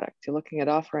product, you're looking at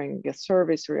offering a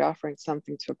service, or you're offering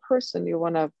something to a person, you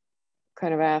want to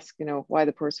kind of ask, why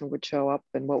the person would show up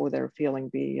and what would their feeling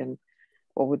be and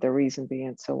what would their reason be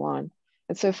and so on.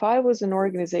 And so if I was an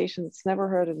organization that's never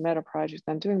heard of Meta Project,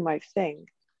 I'm doing my thing,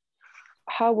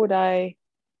 how would I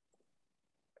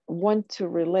want to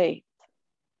relate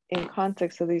in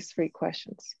context of these 3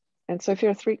 questions? And so if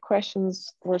your 3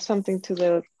 questions were something to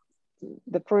the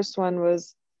first one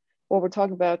was, what we're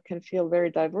talking about can feel very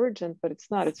divergent, but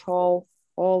it's not. It's all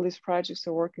these projects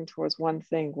are working towards one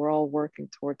thing. We're all working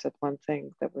towards that one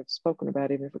thing that we've spoken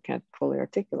about, even if we can't fully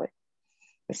articulate.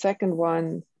 The second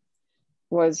one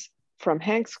was from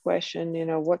Hank's question,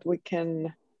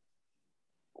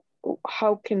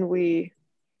 how can we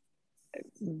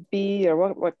be, or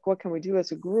what can we do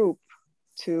as a group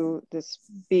to this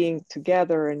being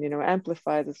together and,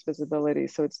 amplify this visibility.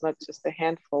 So it's not just a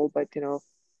handful, but,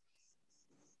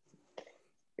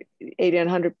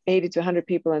 80 to 100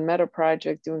 people in Meta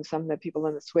Project doing something that people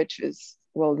on the switches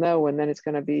will know, and then it's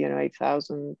going to be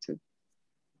 8,000 to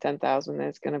 10,000, and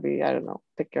it's going to be, I don't know,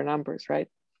 pick your numbers, right?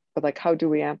 But like, how do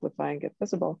we amplify and get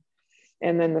visible?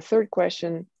 And then the third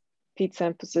question, Pete's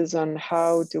emphasis on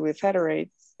how do we federate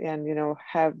and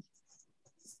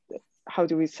how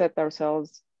do we set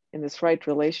ourselves in this right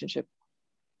relationship?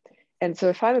 And so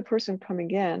if I'm a person coming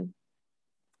in,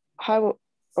 how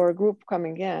or a group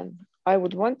coming in, I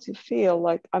would want to feel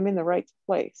like I'm in the right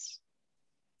place.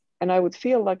 And I would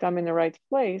feel like I'm in the right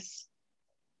place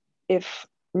if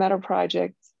Meta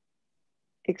Project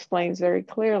explains very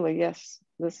clearly, yes,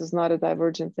 this is not a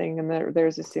divergent thing, and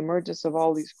there's this emergence of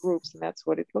all these groups, and that's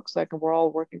what it looks like, and we're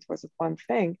all working towards a fun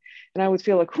thing. And I would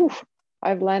feel like, whew,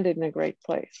 I've landed in a great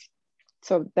place.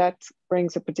 So that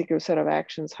brings a particular set of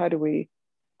actions. How do we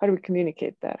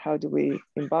communicate that? How do we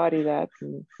embody that?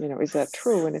 And, you know, is that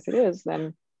true? And if it is,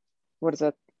 then what does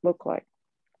that look like?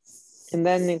 And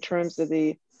then in terms of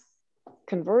the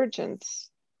convergence,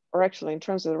 or actually in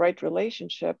terms of the right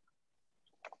relationship,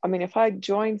 I mean, if I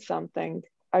join something,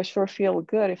 I sure feel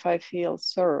good if I feel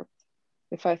served,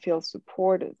 if I feel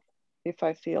supported, if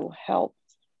I feel helped.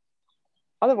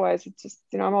 Otherwise, it's just,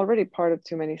 you know, I'm already part of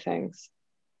too many things.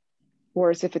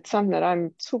 Whereas if it's something that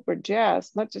I'm super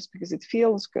jazzed, not just because it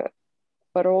feels good,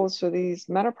 but also these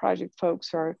Meta Project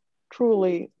folks are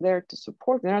truly there to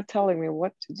support me. They're not telling me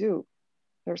what to do.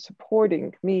 They're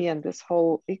supporting me and this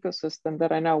whole ecosystem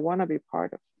that I now want to be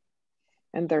part of.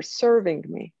 And they're serving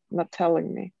me, not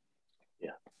telling me.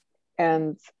 Yeah.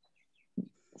 And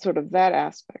sort of that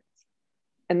aspect.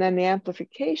 And then the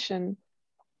amplification,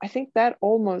 I think that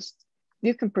almost,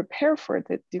 you can prepare for it,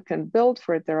 that you can build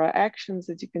for it. There are actions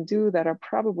that you can do that are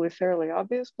probably fairly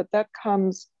obvious, but that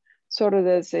comes sort of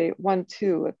as a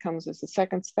 1-2, it comes as a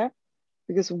second step.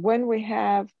 Because when we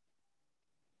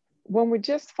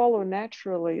just follow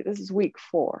naturally, this is week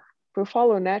 4, if we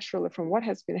follow naturally from what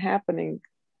has been happening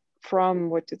from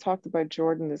what you talked about,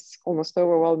 Jordan, this almost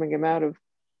overwhelming amount of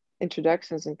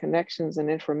introductions and connections and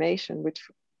information, which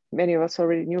many of us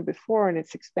already knew before, and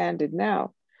it's expanded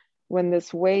now. When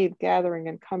this wave gathering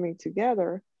and coming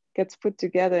together gets put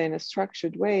together in a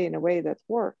structured way, in a way that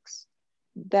works,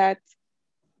 that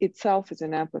itself is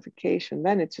an amplification.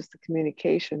 Then it's just a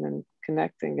communication and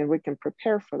connecting, and we can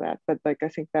prepare for that. But like, I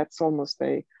think that's almost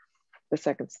the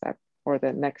second step or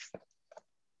the next step.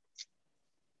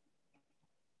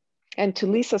 And to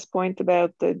Lisa's point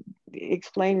about the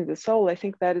explaining the soul, I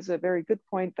think that is a very good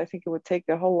point. I think it would take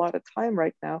a whole lot of time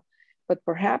right now, but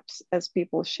perhaps as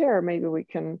people share, maybe we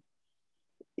can,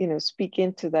 you know, speak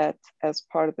into that as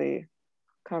part of the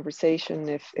conversation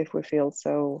if we feel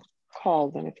so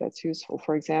called and if that's useful.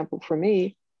 For example, for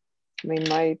me, I mean,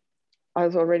 I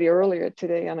was already earlier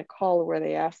today on a call where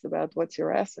they asked about what's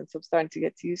your essence. I'm starting to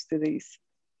get used to these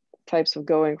types of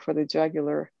going for the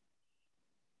jugular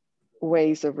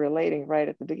ways of relating right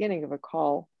at the beginning of a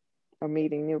call or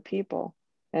meeting new people.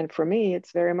 And for me,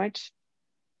 it's very much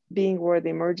being where the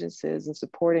emergence is and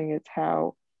supporting it,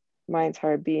 how my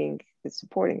entire being is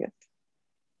supporting it.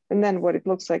 And then what it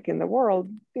looks like in the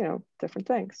world, you know, different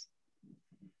things.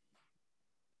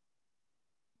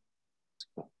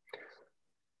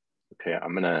 Okay,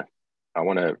 I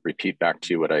want to repeat back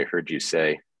to you what I heard you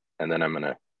say, and then I'm going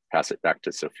to pass it back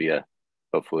to Sophia,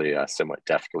 hopefully somewhat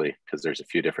deftly, because there's a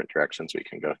few different directions we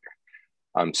can go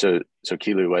here. So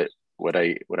Kilu, what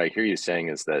I hear you saying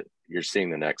is that you're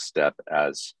seeing the next step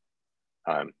as,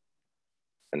 and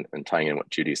tying in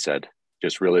what Judy said,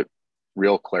 just really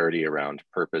real clarity around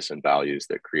purpose and values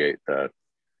that create the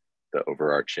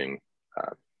overarching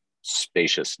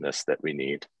spaciousness that we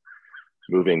need,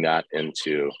 moving that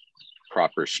into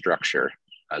proper structure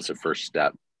as a first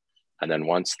step. And then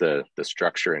once the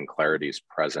structure and clarity is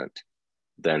present,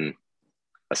 then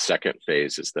a second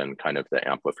phase is then kind of the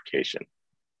amplification.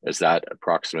 Is that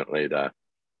approximately the?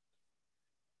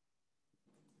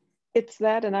 It's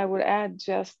that, and I would add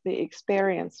just the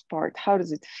experience part. How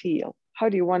does it feel? How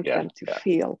do you want them to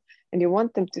feel? And you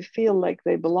want them to feel like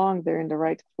they belong, they're in the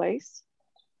right place.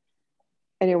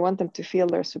 And you want them to feel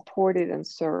they're supported and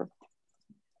served.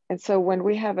 And so when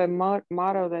we have a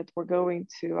motto that we're going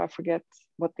to, I forget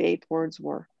what the 8 words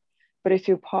were, but if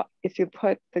you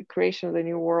put the creation of the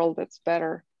new world that's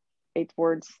better, 8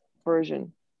 words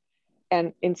version,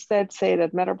 and instead say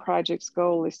that Meta Project's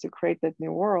goal is to create that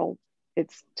new world,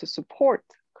 it's to support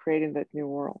creating that new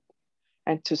world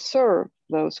and to serve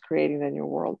those creating the new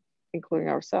world, including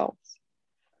ourselves.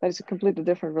 That is a completely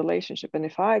different relationship. And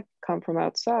if I come from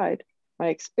outside, my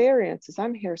experience is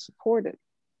I'm here supported,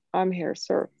 I'm here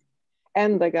served.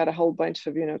 And I got a whole bunch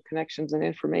of, you know, connections and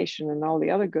information and all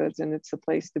the other goods, and it's a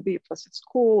place to be. Plus it's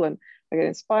cool and I get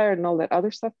inspired and all that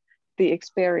other stuff. The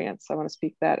experience, I want to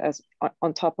speak that as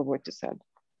on top of what you said.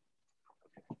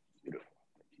 Beautiful,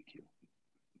 thank you.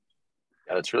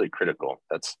 Yeah, that's really critical.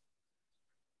 That's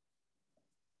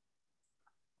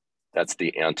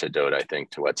the antidote, I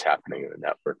think, to what's happening in the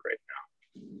network right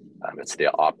now. It's the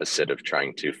opposite of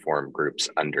trying to form groups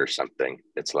under something.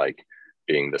 It's like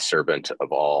being the servant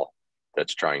of all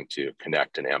that's trying to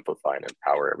connect and amplify and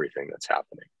empower everything that's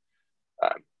happening.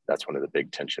 That's one of the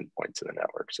big tension points in the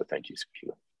network. So thank you,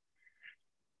 Sophia.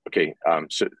 Okay,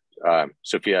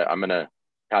 Sophia, I'm gonna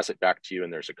pass it back to you,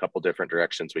 and there's a couple different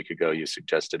directions we could go. You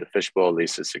suggested a fishbowl.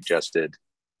 Lisa suggested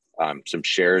some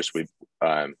shares. We've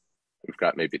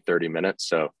got maybe 30 minutes,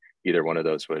 so either one of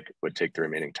those would take the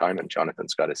remaining time. And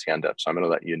Jonathan's got his hand up, so I'm going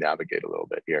to let you navigate a little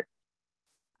bit here.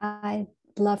 I'd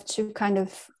love to kind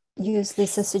of use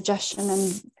Lisa's suggestion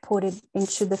and put it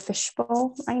into the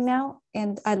fishbowl right now.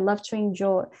 And I'd love to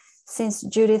enjoy, since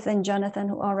Judith and Jonathan,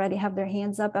 who already have their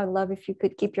hands up, I'd love if you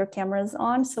could keep your cameras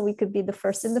on so we could be the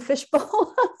first in the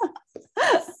fishbowl.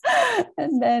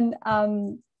 And then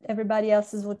everybody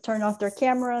else's would turn off their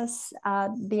cameras.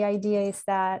 The idea is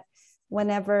that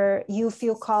whenever you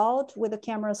feel called with the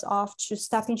cameras off to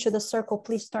step into the circle,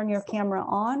 please turn your camera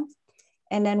on.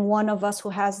 And then one of us who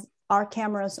has our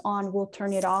cameras on will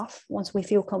turn it off once we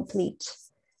feel complete.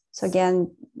 So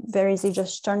again, very easy,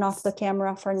 just turn off the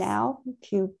camera for now.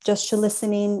 If you just to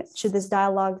listening to this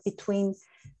dialogue between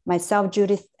myself,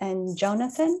 Judith, and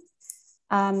Jonathan.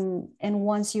 And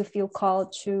once you feel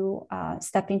called to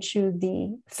step into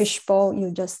the fishbowl,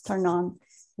 you just turn on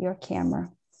your camera.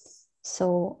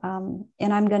 So,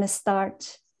 and I'm going to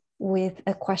start with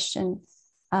a question.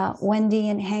 Wendy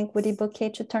and Hank, would it be okay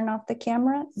to turn off the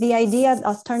camera? The idea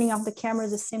of turning off the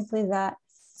cameras is simply that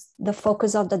the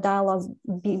focus of the dialogue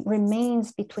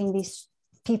remains between these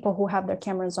people who have their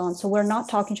cameras on. So we're not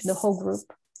talking to the whole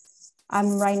group.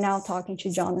 I'm right now talking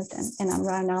to Jonathan, and I'm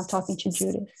right now talking to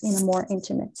Judith in a more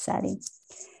intimate setting.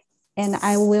 And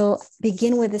I will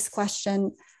begin with this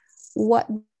question. What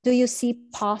do you see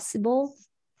possible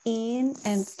in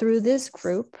and through this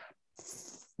group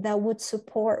that would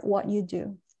support what you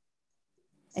do?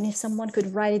 And if someone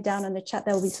could write it down in the chat,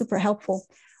 that would be super helpful.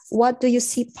 What do you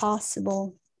see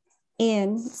possible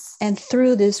in and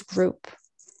through this group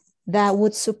that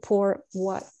would support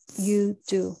what you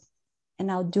do?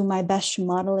 And I'll do my best to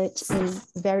model it in a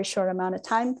very short amount of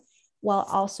time, while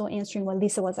also answering what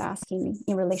Lisa was asking me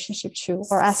in relationship to,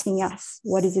 or asking us,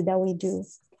 what is it that we do?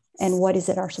 And what is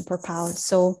it our superpower?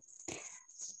 So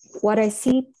what I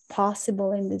see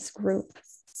possible in this group,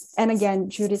 and again,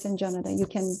 Judith and Jonathan, you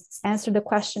can answer the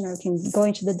question or you can go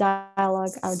into the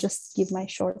dialogue. I'll just give my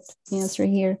short answer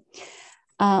here.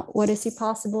 What I see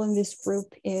possible in this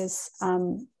group is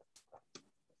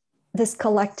this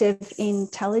collective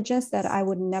intelligence that I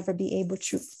would never be able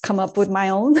to come up with my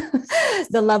own.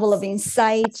 The level of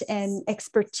insight and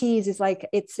expertise is like,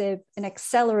 it's an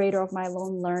accelerator of my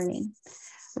own learning,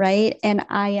 right? And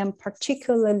I am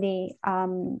particularly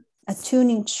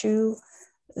attuning to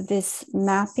this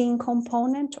mapping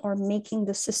component, or making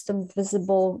the system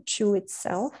visible to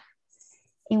itself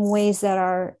in ways that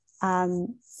are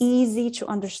easy to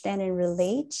understand and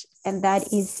relate. And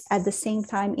that is at the same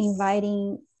time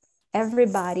inviting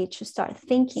everybody to start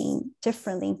thinking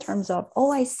differently in terms of,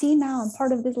 oh, I see now I'm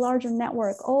part of this larger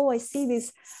network. Oh, I see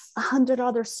these 100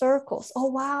 other circles. Oh,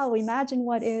 wow, imagine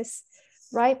what is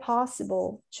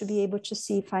possible to be able to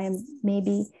see if I am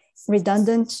maybe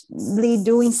redundantly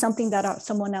doing something that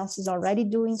someone else is already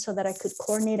doing, so that I could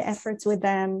coordinate efforts with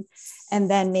them and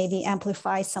then maybe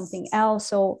amplify something else.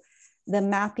 So the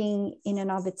mapping in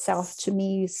and of itself, to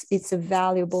me, it's a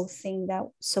valuable thing that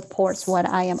supports what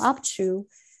I am up to,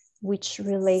 which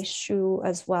relates to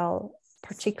as well,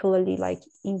 particularly like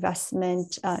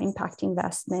investment, impact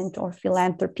investment, or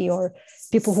philanthropy, or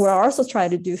people who are also trying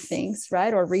to do things,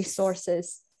 right? Or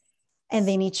resources. And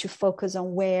they need to focus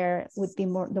on where would be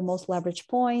the most leverage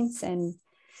points,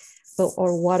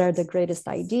 or what are the greatest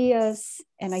ideas.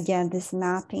 And again, this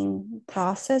mapping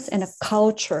process and a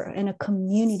culture and a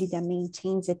community that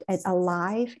maintains it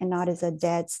alive and not as a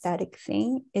dead static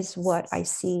thing is what I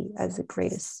see as the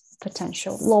greatest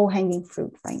potential, low-hanging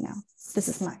fruit right now. This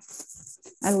is mine.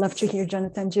 I'd love to hear,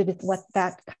 Jonathan, Judith, what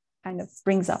that kind of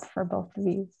brings up for both of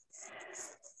you.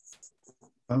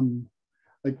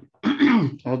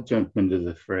 I'll jump into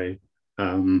the fray.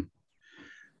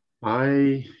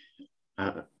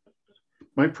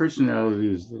 My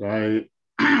personality is that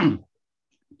I'm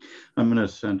an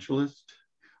essentialist.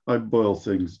 I boil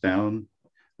things down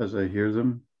as I hear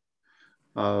them.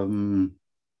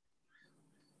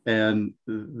 And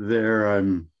there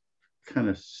I'm kind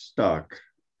of stuck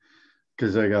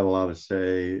because I got a lot to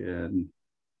say, and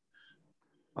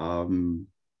I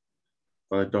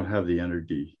don't have the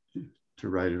energy to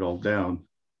write it all down.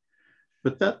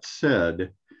 But that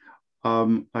said,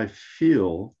 I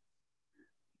feel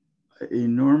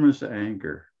enormous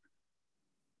anger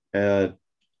at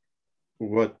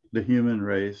what the human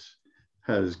race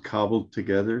has cobbled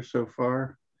together so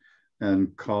far,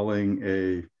 and calling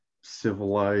a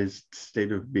civilized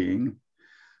state of being.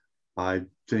 I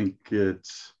think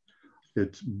it's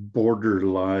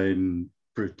borderline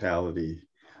brutality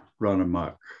run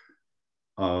amok.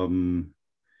 And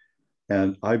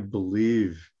I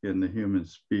believe in the human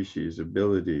species'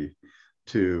 ability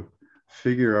to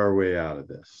figure our way out of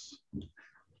this.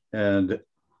 And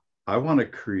I want to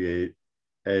create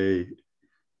a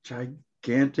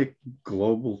gigantic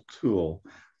global tool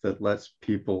that lets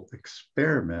people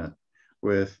experiment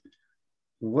with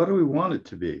what do we want it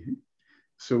to be,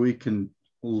 so we can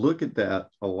look at that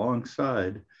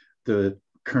alongside the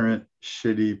current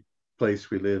shitty place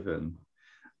we live in.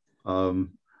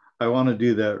 I want to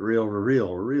do that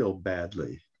real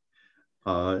badly.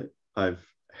 I've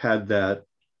had that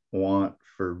want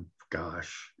for,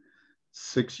 gosh,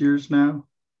 6 years now.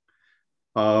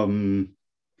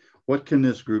 What can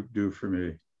this group do for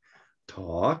me?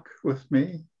 Talk with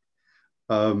me?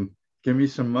 Give me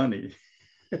some money,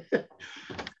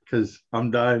 because I'm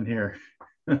dying here.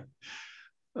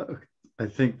 I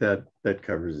think that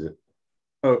covers it.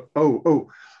 Oh,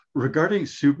 regarding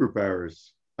superpowers,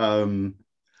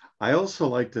 I also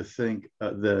like to think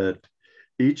that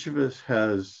each of us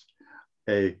has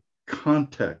a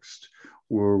context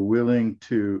we're willing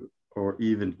to, or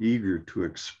even eager to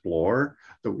explore,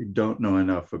 that we don't know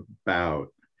enough about.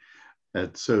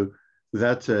 And so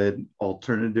that's an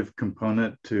alternative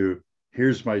component to,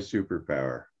 here's my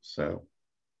superpower. So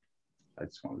I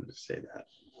just wanted to say that.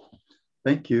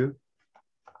 Thank you.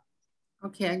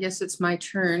 Okay, I guess it's my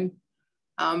turn.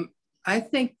 I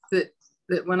think that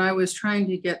when I was trying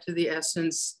to get to the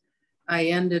essence, I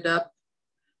ended up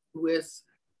with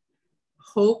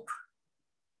hope,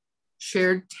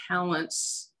 shared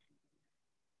talents,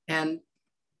 and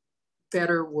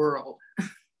better world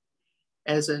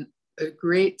as a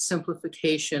great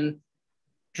simplification.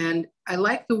 And I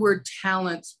like the word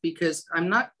talents because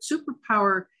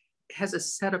superpower has a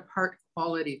set apart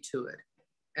quality to it.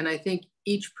 And I think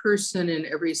each person in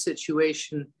every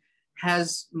situation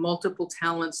has multiple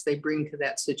talents they bring to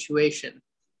that situation.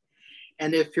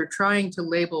 And if you're trying to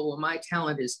label, well, my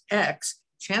talent is X,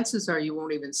 chances are you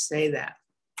won't even say that.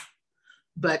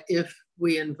 But if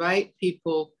we invite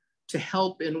people to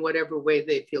help in whatever way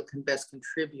they feel can best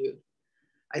contribute,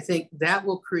 I think that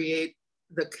will create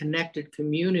the connected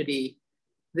community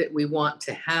that we want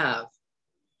to have.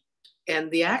 And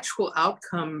the actual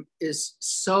outcome is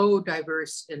so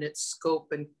diverse in its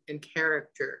scope and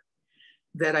character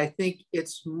that I think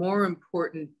it's more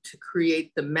important to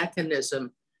create the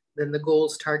mechanism than the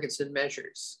goals, targets, and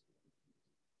measures.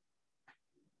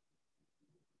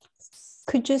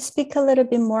 Could you speak a little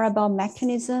bit more about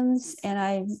mechanisms?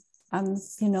 And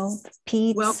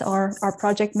Pete, or our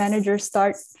project managers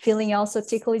start feeling also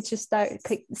tickled to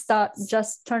start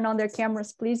just turn on their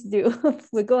cameras, please do.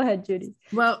 Well, go ahead, Judy.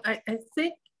 Well, I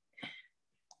think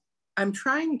I'm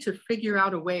trying to figure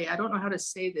out a way, I don't know how to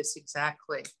say this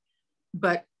exactly,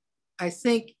 but I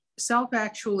think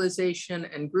self-actualization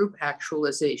and group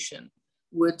actualization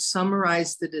would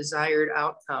summarize the desired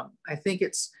outcome. I think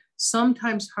it's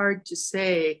sometimes hard to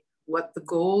say what the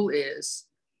goal is.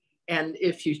 And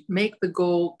if you make the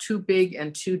goal too big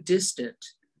and too distant,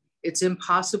 it's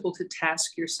impossible to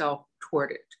task yourself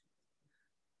toward it.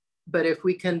 But if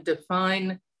we can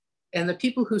define, and the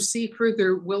people who see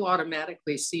further will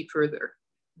automatically see further.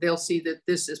 They'll see that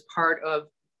this is part of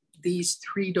these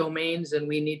 3 domains and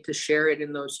we need to share it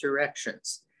in those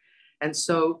directions. And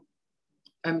so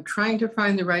I'm trying to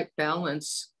find the right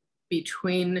balance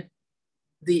between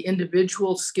the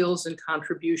individual skills and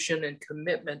contribution and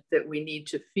commitment that we need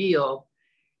to feel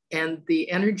and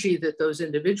the energy that those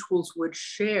individuals would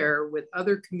share with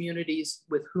other communities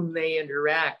with whom they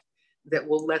interact that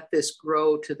will let this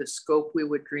grow to the scope we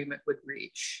would dream it would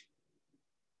reach.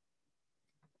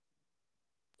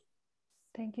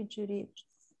 Thank you, Judy.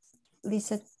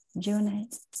 Lisa, do you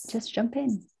want to just jump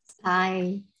in?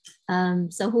 Hi.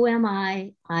 So who am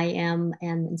I? I am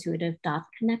an intuitive dot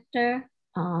connector.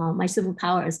 My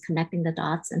superpower is connecting the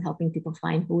dots and helping people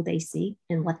find who they seek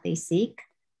and what they seek.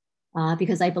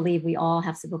 Because I believe we all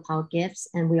have superpower gifts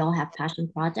and we all have passion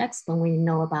projects. When we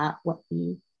know about what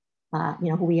we,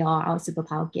 who we are, our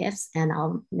superpower gifts and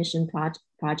our mission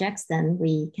projects, then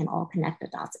we can all connect the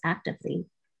dots actively.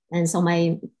 And so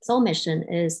my soul mission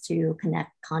is to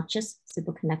connect conscious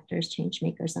super connectors, change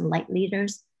makers, and light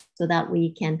leaders so that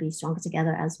we can be stronger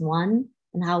together as one.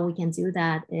 And how we can do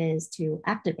that is to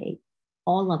activate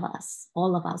all of us,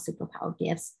 all of our superpower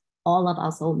gifts, all of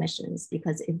our soul missions,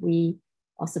 because if we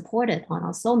are supported on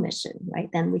our soul mission, right,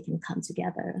 then we can come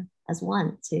together as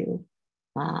one to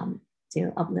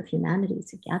uplift humanity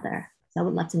together. So I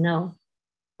would love to know,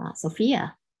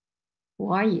 Sophia,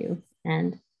 who are you?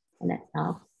 And that,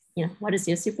 you know, what is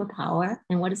your superpower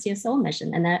and what is your soul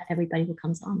mission? And that everybody who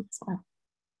comes on as well.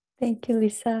 Thank you,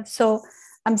 Lisa. So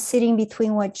I'm sitting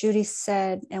between what Judy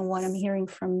said and what I'm hearing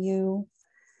from you,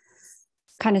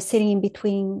 kind of sitting in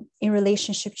between in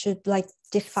relationship to like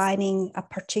defining a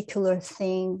particular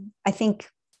thing. I think,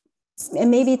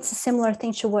 and maybe it's a similar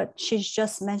thing to what she's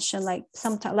just mentioned, like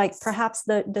sometimes, like perhaps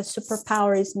the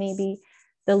superpower is maybe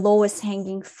the lowest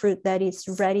hanging fruit that is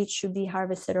ready to be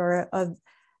harvested, or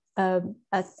a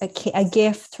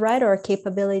gift, right? Or a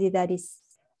capability that is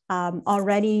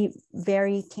already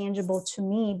very tangible to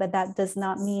me, but that does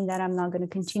not mean that I'm not going to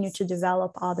continue to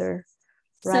develop other,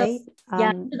 right? So,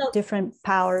 yeah, different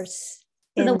powers.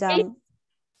 So and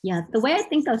the way I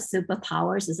think of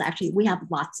superpowers is actually we have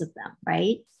lots of them,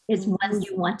 right? It's when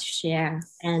you want to share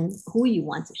and who you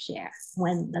want to share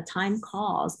when the time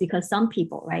calls, because some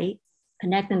people, right,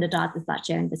 connecting the dots is about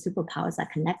sharing the superpowers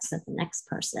that connects with the next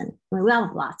person. I mean, we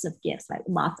have lots of gifts, right?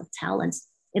 Lots of talents.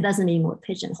 It doesn't mean we're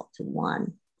pigeonholed to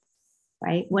one,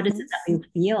 right? What is it that we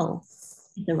feel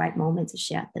is the right moment to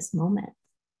share at this moment,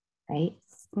 right?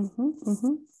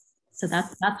 So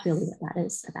that's really what that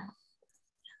is about.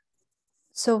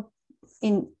 So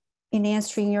in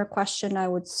answering your question, I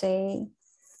would say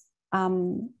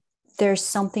there's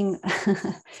something,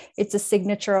 it's a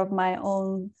signature of my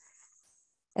own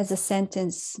as a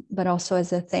sentence, but also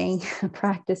as a thing,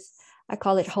 practice. I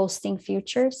call it hosting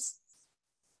futures.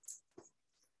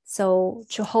 So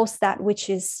to host that which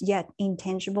is yet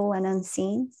intangible and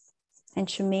unseen, and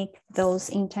to make those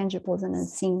intangibles and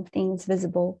unseen things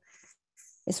visible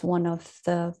is one of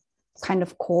the kind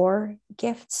of core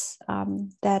gifts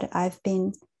that I've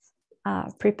been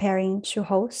preparing to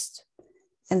host.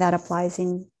 And that applies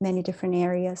in many different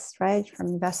areas, right? From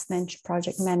investment to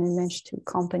project management to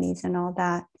companies and all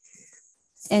that.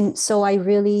 And so I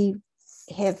really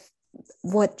have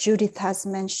what Judith has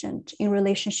mentioned in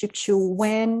relationship to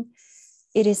when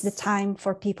it is the time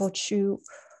for people to,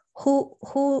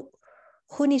 who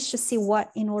needs to see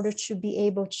what in order to be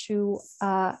able to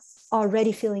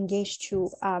already feel engaged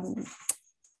into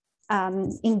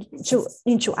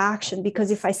action.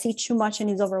 Because if I see too much and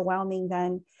it's overwhelming,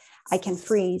 then I can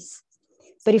freeze.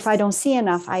 But if I don't see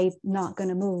enough, I'm not going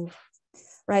to move,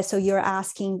 right? So you're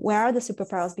asking, where are the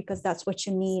superpowers? Because that's what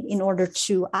you need in order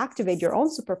to activate your own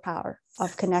superpower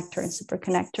of connector and super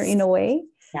connector in a way.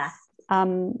 Yeah.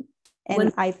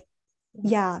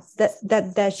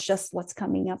 That's just what's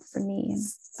coming up for me. And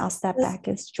I'll step back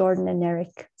as Jordan and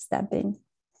Eric step in.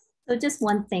 So just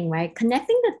one thing, right?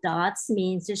 Connecting the dots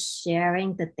means just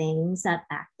sharing the things that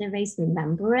activates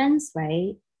remembrance,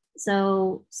 right?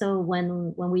 So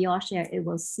when we all share, it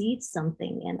will seed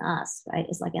something in us, right?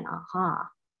 It's like an aha.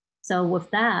 So with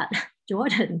that,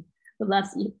 Jordan would love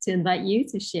to invite you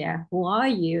to share. Who are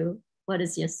you? What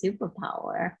is your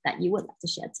superpower that you would like to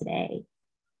share today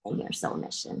in your soul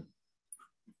mission?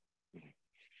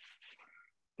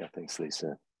 Yeah, thanks,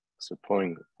 Lisa. So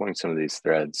pulling some of these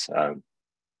threads, I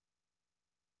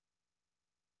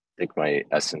think my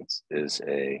essence is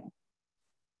a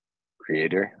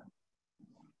creator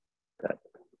that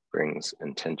brings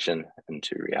intention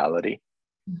into reality.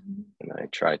 And I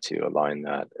try to align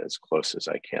that as close as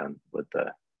I can with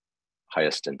the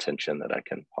highest intention that I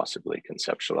can possibly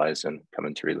conceptualize and come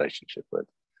into relationship with.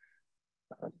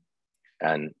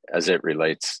 And as it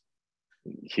relates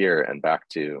here and back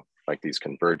to like these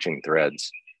converging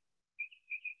threads,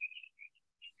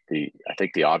 I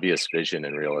think the obvious vision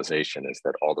and realization is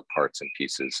that all the parts and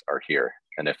pieces are here.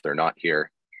 And if they're not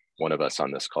here, one of us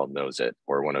on this call knows it,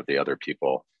 or one of the other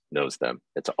people knows them.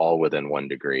 It's all within 1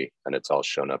 degree and it's all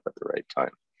shown up at the right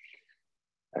time.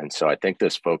 And so I think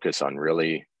this focus on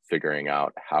really figuring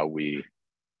out how we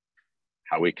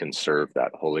can serve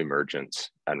that whole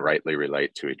emergence and rightly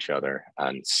relate to each other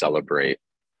and celebrate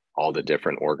all the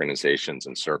different organizations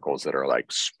and circles that are like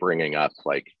springing up,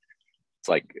 like it's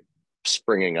like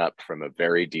springing up from a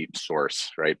very deep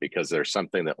source, right? Because there's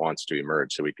something that wants to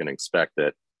emerge. So we can expect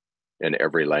that in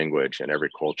every language and every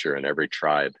culture and every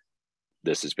tribe,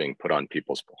 this is being put on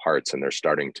people's hearts and they're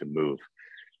starting to move.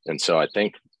 And so I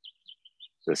think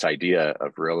this idea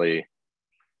of really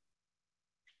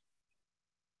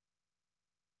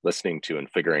listening to and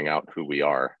figuring out who we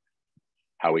are,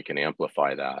 how we can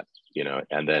amplify that, you know,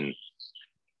 and then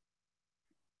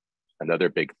another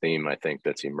big theme I think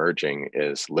that's emerging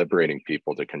is liberating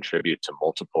people to contribute to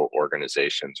multiple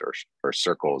organizations or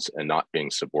circles and not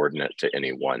being subordinate to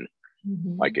any one.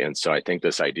 Like, and so I think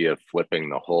this idea of flipping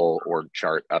the whole org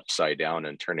chart upside down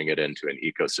and turning it into an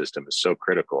ecosystem is so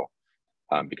critical.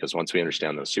 because once we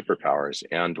understand those superpowers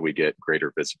and we get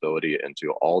greater visibility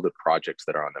into all the projects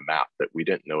that are on the map that we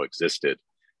didn't know existed,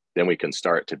 then we can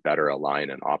start to better align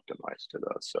and optimize to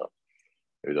those. So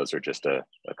maybe those are just a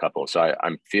couple. So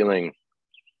I'm feeling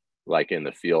like in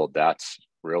the field, that's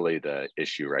really the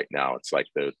issue right now. It's like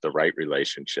the right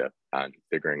relationship and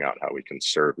figuring out how we can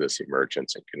serve this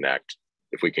emergence and connect.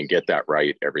 If we can get that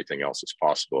right, everything else is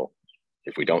possible.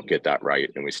 If we don't get that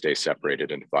right and we stay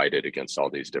separated and divided against all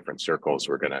these different circles,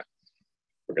 we're gonna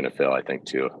fail, I think,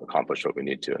 to accomplish what we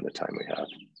need to in the time we have.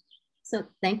 So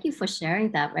thank you for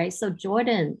sharing that, right? So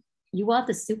Jordan, you are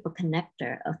the super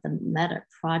connector of the Meta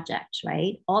project,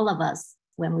 right? All of us,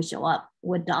 when we show up,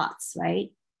 we're dots,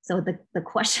 right? So the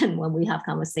question when we have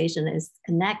conversation is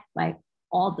connect, right?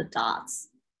 All the dots,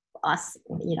 us,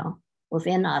 you know,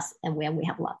 within us, and when we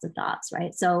have lots of dots,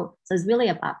 right? So it's really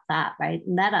about that, right?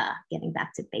 Meta, getting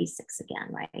back to basics again,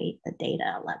 right? The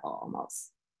data level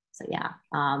almost. So yeah.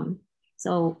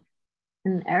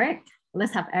 And Eric,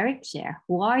 let's have Eric share.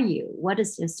 Who are you? What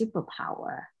is your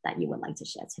superpower that you would like to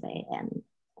share today? And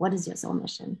what is your soul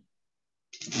mission?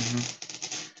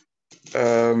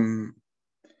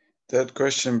 That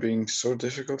question being so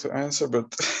difficult to answer,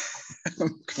 but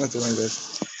I'm gonna do my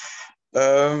best.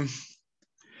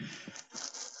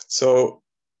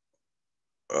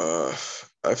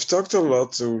 I've talked a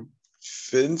lot to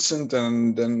Vincent,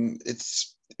 and then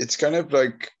it's kind of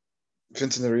like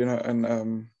Vincent Arena and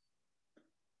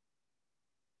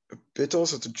a bit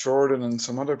also to Jordan and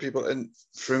some other people. And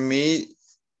for me,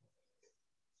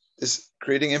 is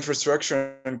creating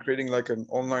infrastructure and creating like an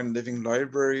online living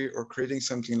library or creating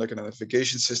something like a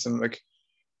navigation system. Like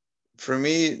for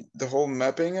me, the whole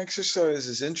mapping exercise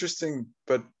is interesting,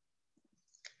 but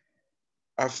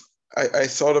I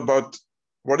thought about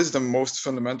what is the most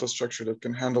fundamental structure that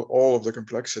can handle all of the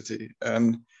complexity.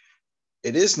 And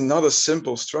it is not a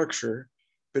simple structure,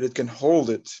 but it can hold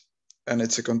it, and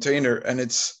it's a container, and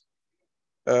it's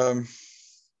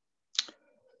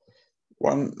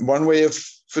one way of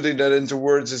putting that into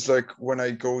words is like when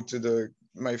I go to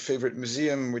my favorite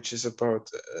museum, which is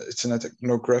about, it's an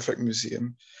ethnographic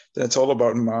museum, then it's all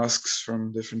about masks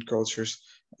from different cultures.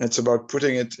 And it's about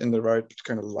putting it in the right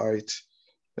kind of light.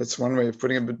 That's one way of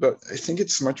putting it, but I think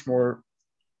it's much more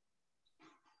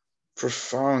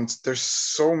profound. There's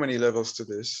so many levels to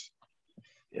this.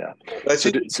 Yeah. I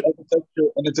think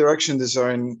architecture and interaction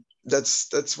design,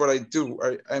 that's what I do.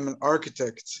 I'm an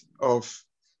architect of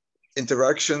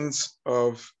interactions,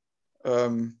 of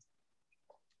and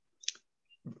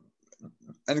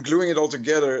gluing it all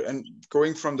together and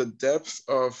going from the depth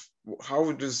of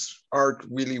how does art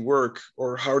really work,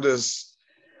 or how does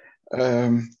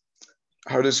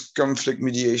conflict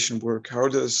mediation work, how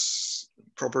does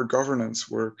proper governance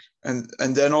work, and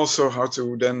then also how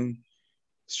to then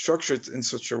structure it in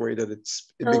such a way that it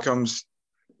becomes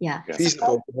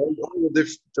feasible for all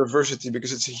the diversity,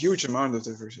 because it's a huge amount of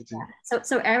diversity.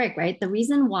 So Eric, right, the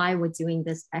reason why we're doing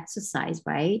this exercise,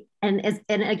 right, and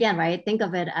again, right, think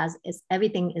of it as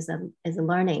everything is a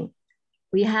learning.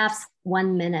 We have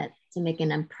 1 minute to make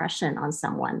an impression on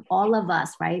someone. All of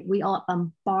us, right, we are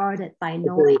bombarded by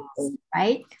noise,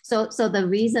 right? So the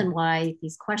reason why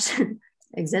these questions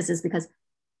exist is because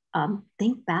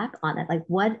think back on it. Like,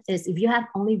 what is, if you have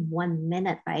only 1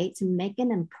 minute, right, to make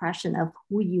an impression of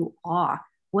who you are,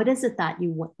 what is it that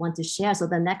you want to share? So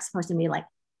the next person may be like,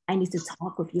 I need to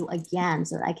talk with you again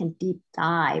so that I can deep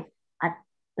dive at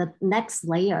the next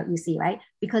layer, you see, right?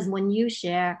 Because when you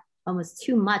share almost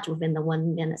too much within the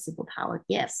 1 minute superpower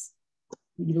gifts,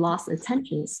 you lost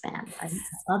attention span, right?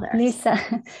 Others.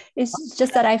 Lisa, it's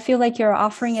just that I feel like you're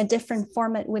offering a different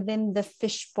format within the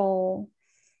fishbowl.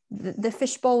 The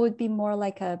fishbowl would be more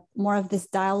like more of this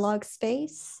dialogue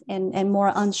space and more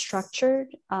unstructured.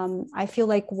 I feel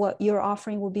like what you're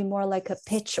offering would be more like a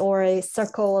pitch or a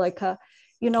circle, like a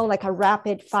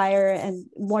rapid fire and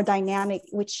more dynamic,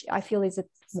 which I feel is a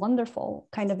wonderful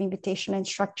kind of invitation and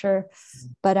structure.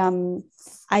 But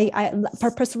I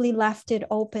purposely left it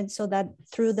open so that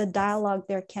through the dialogue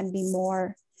there can be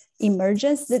more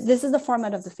emergence. This is the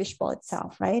format of the fishbowl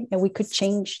itself, right? And we could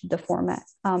change the format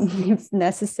if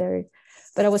necessary.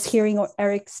 But I was hearing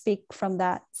Eric speak from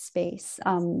that space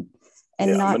to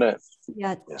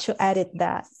edit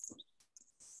that.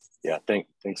 Yeah,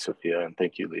 thanks, Sophia, and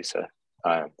thank you, Lisa.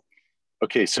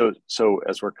 Okay, so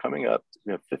as we're coming up,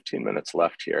 we have 15 minutes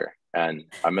left here, and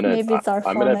I'm gonna maybe it's our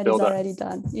format is already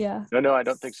done. Yeah. No, I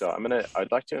don't think so.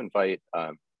 I'd like to invite.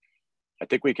 I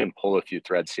think we can pull a few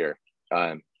threads here.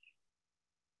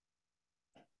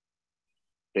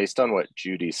 Based on what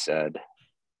Judy said,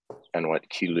 and what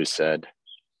Kilu said,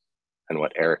 and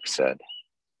what Eric said,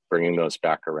 bringing those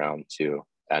back around to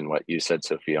and what you said,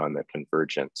 Sophia, on the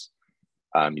convergence.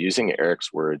 Using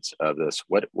Eric's words of this,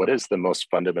 what is the most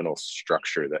fundamental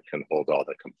structure that can hold all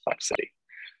the complexity?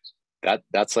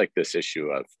 That's like this issue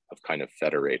of kind of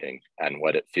federating, and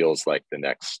what it feels like the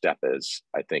next step is.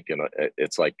 I think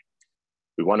it's like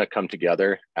we want to come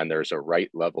together, and there's a right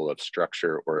level of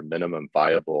structure or a minimum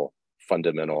viable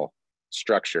fundamental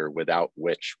structure without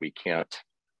which we can't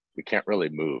really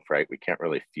move, right? We can't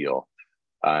really feel.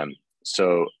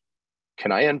 So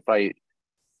can I invite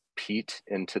Pete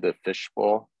into the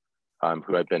fishbowl,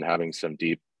 who I've been having some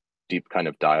deep kind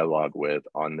of dialogue with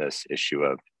on this issue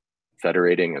of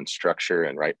federating and structure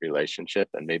and right relationship,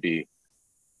 and maybe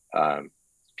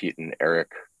Pete and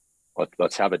Eric,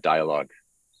 let's have a dialogue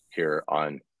here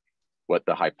on what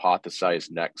the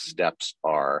hypothesized next steps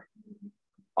are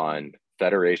on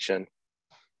federation,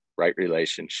 right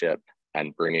relationship,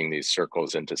 and bringing these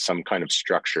circles into some kind of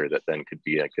structure that then could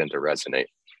begin to resonate.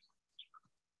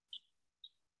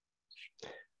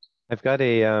 I've got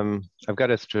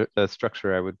a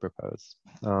structure I would propose,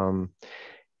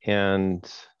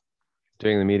 and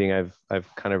during the meeting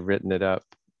I've kind of written it up,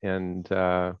 and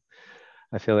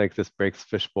I feel like this breaks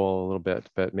fishbowl a little bit,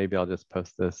 but maybe I'll just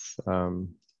post this into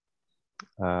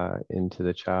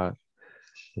the chat.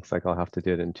 Looks like I'll have to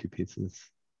do it in 2 pieces.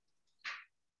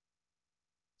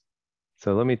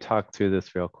 So let me talk through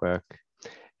this real quick.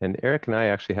 And Eric and I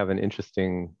actually have an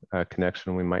interesting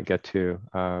connection we might get to.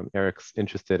 Eric's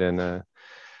interested in a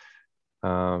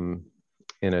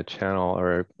channel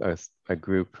or a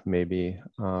group maybe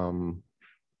on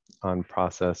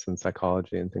process and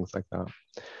psychology and things like that.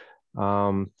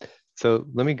 So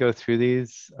let me go through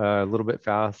these a little bit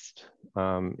fast.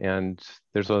 And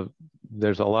there's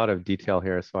a lot of detail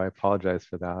here, so I apologize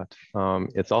for that.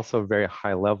 It's also very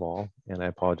high level, and I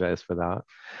apologize for that.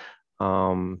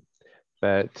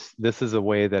 But this is a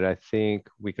way that I think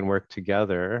we can work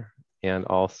together and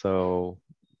also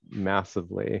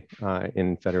massively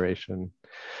in federation.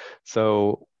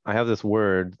 So I have this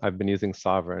word, I've been using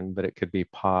sovereign, but it could be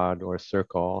pod or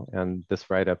circle, and this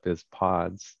write-up is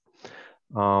pods.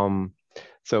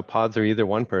 So pods are either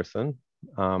one person,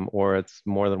 or it's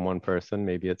more than one person.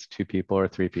 Maybe it's 2 people or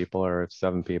 3 people or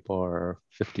 7 people or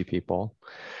 50 people.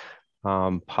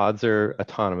 Pods are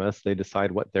autonomous. They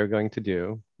decide what they're going to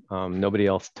do. Nobody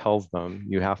else tells them,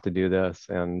 you have to do this.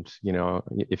 And, you know,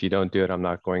 if you don't do it, I'm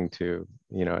not going to,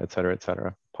 you know, et cetera, et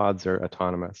cetera. Pods are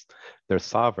autonomous. They're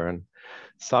sovereign.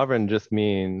 Sovereign just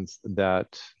means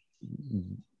that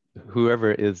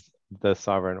whoever is the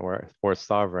sovereign or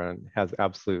sovereign has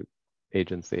absolute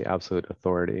agency, absolute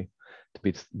authority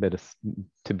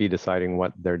to be deciding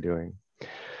what they're doing.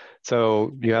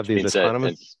 So you have these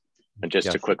autonomous. And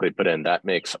just to quickly put in, that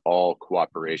makes all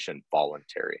cooperation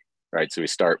voluntary, right? So we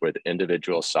start with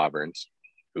individual sovereigns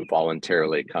who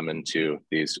voluntarily come into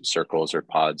these circles or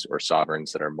pods or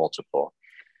sovereigns that are multiple,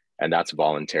 and that's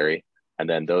voluntary. And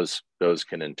then those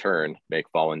can in turn make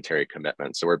voluntary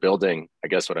commitments. So we're building, I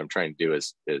guess what I'm trying to do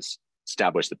is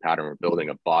establish the pattern. We're building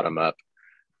a bottom-up,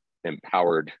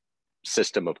 empowered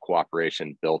system of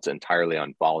cooperation built entirely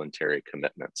on voluntary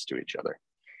commitments to each other.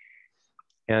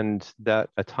 And that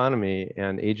autonomy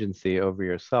and agency over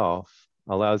yourself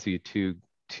allows you to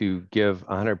give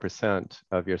 100%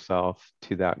 of yourself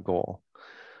to that goal.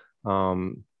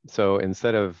 So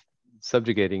instead of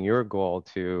subjugating your goal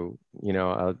to, you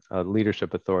know, a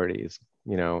leadership authorities,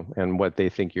 you know, and what they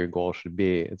think your goal should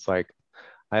be, it's like,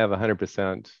 I have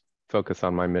 100% focus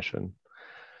on my mission.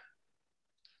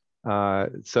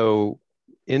 So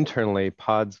internally,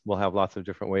 pods will have lots of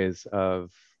different ways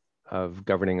of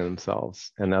governing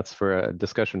themselves, and that's for a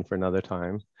discussion for another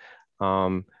time.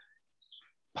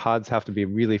 Pods have to be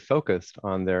really focused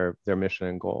on their mission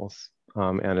and goals,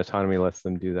 and autonomy lets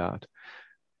them do that.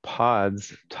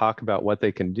 Pods talk about what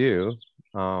they can do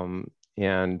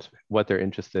and what they're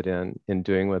interested in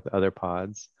doing with other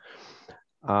pods.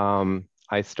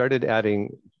 I started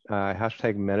adding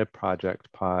hashtag meta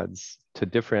project pods to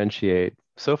differentiate.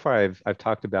 So far, I've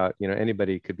talked about, you know,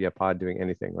 anybody could be a pod doing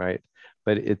anything, right?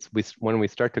 But when we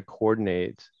start to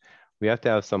coordinate, we have to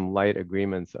have some light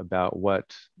agreements about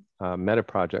what meta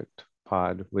project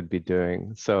pod would be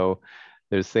doing. So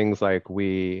there's things like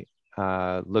we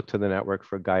look to the network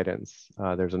for guidance.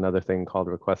 There's another thing called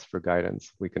request for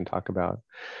guidance we can talk about.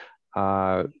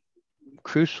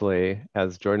 Crucially,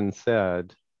 as Jordan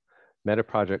said, meta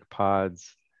project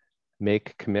pods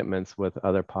make commitments with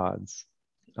other pods.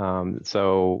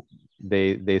 So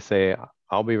they say,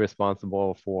 I'll be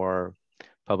responsible for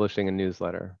publishing a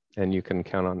newsletter, and you can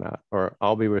count on that. Or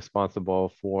I'll be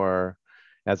responsible for,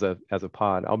 as a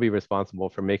pod, I'll be responsible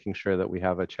for making sure that we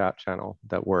have a chat channel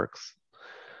that works.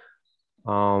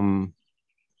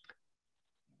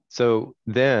 So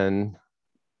then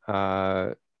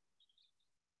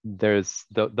there's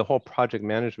the whole project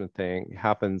management thing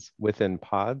happens within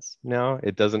pods now.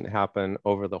 It doesn't happen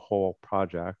over the whole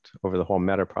project, over the whole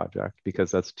meta project,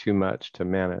 because that's too much to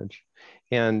manage.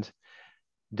 And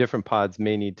different pods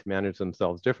may need to manage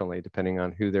themselves differently depending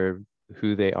on who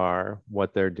they are,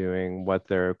 what they're doing, what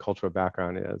their cultural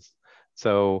background is.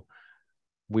 So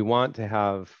we want to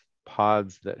have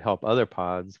pods that help other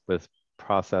pods with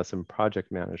process and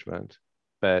project management,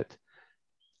 but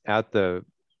at the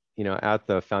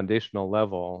foundational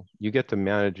level, you get to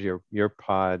manage your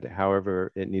pod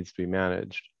however it needs to be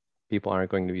managed. People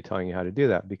aren't going to be telling you how to do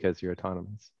that because you're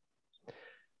autonomous.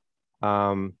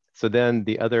 So then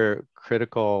the other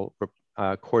critical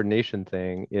coordination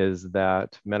thing is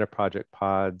that meta project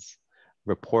pods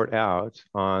report out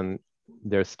on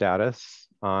their status,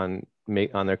 on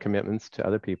their commitments to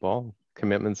other people.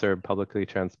 Commitments are publicly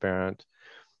transparent.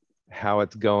 How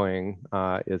it's going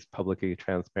is publicly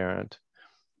transparent.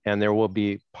 And there will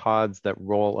be pods that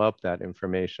roll up that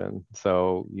information.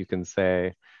 So you can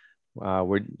say,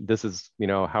 this is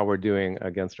how we're doing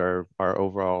against our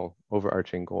overall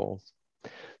overarching goals.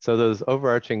 So those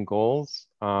overarching goals,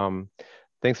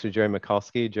 thanks to Jerry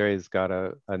Mikulski, Jerry's got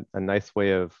a nice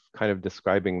way of kind of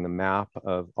describing the map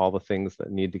of all the things that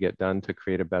need to get done to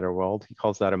create a better world. He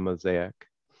calls that a mosaic.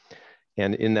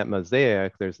 And in that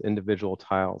mosaic, there's individual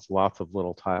tiles, lots of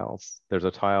little tiles. There's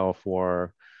a tile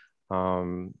for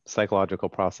psychological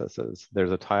processes.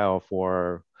 There's a tile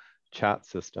for chat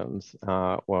systems,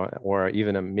 or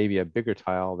even maybe a bigger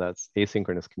tile that's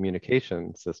asynchronous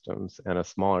communication systems, and a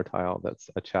smaller tile that's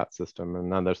a chat system, and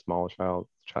another smaller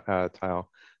tile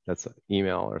that's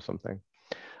email or something.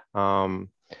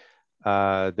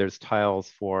 There's tiles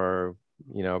for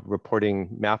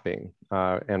reporting mapping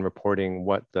and reporting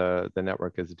what the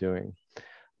network is doing.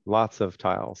 Lots of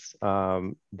tiles.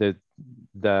 I've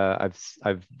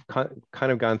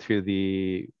kind of gone through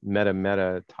the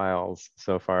meta tiles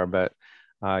so far, but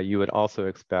you would also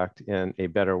expect in a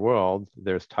better world,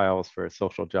 there's tiles for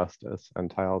social justice, and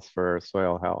tiles for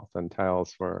soil health, and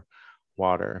tiles for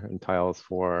water, and tiles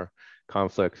for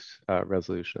conflict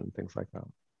resolution, things like that.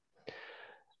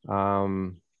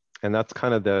 And that's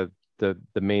kind of the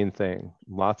main thing.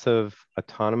 Lots of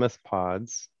autonomous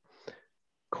pods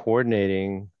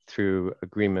coordinating through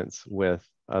agreements with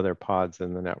other pods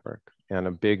in the network, and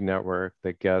a big network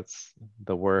that gets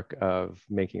the work of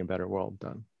making a better world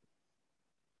done.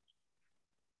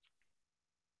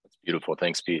 That's beautiful.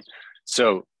 Thanks, Pete.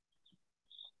 So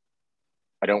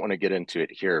I don't want to get into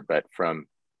it here, but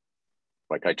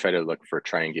I try to look for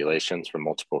triangulations from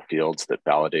multiple fields that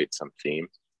validate some theme.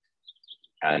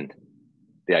 And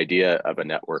the idea of a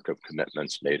network of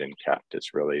commitments made and kept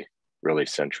is really, really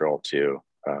central to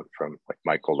from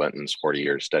Michael Linton's 40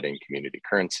 years studying community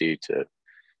currency to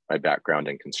my background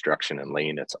in construction and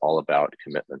lean. It's all about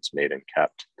commitments made and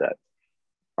kept that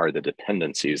are the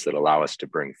dependencies that allow us to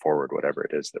bring forward whatever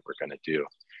it is that we're going to do.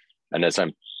 And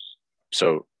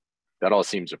so that all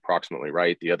seems approximately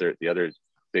right. The other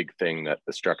big thing that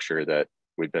the structure that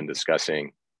we've been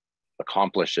discussing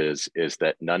accomplishes is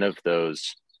that none of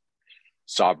those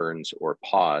sovereigns or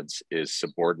pods is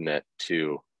subordinate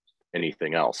to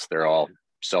anything else. They're all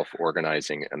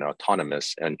self-organizing and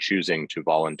autonomous and choosing to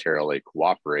voluntarily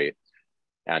cooperate.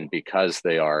 And because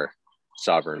they are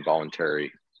sovereign,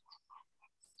 voluntary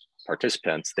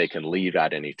participants, they can leave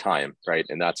at any time, right?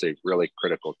 And that's a really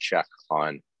critical check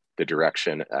on the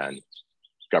direction and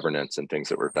governance and things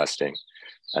that we're vesting.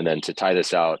 And then to tie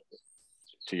this out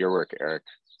to your work, Eric,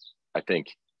 I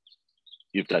think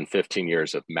you've done 15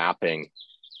 years of mapping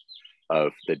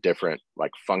of the different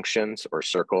functions or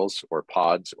circles or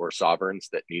pods or sovereigns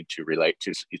that need to relate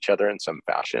to each other in some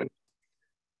fashion.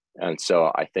 And so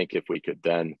I think if we could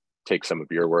then take some of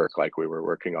your work like we were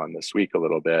working on this week a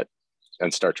little bit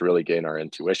and start to really gain our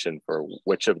intuition for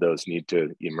which of those need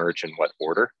to emerge in what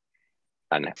order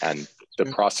and the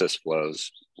process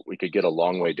flows, we could get a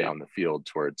long way down the field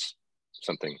towards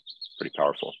something pretty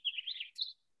powerful.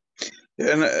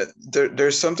 Yeah, and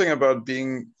there's something about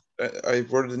being, I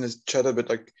wrote it in this chat a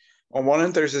bit, on one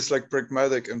end, there's this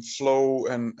pragmatic and flow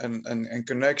and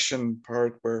connection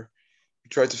part where we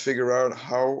try to figure out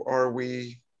how are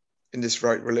we in this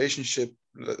right relationship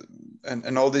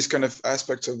and all these kind of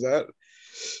aspects of that.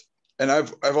 And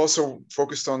I've also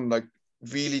focused on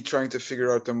really trying to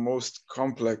figure out the most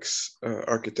complex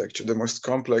architecture, the most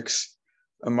complex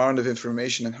amount of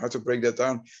information and how to break that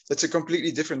down. That's a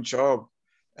completely different job.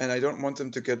 And I don't want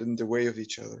them to get in the way of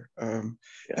each other.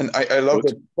 And I love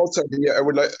that pods idea. I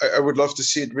would love to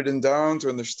see it written down to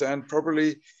understand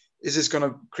properly. Is this going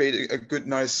to create a good,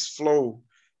 nice flow?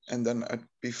 and then I'd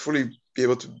be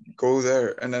able to go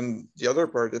there. And then the other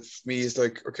part of me is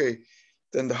like, okay,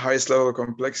 then the highest level of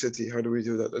complexity, how do we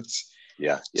do that? That's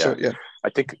So, yeah. I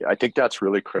think that's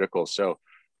really critical. So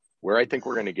where I think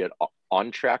we're going to get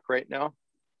on track right now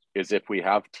is if we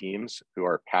have teams who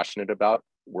are passionate about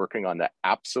working on the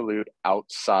absolute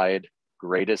outside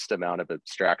greatest amount of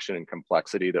abstraction and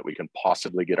complexity that we can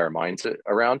possibly get our minds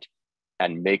around,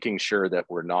 and making sure that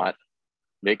whatever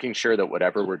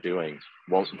we're doing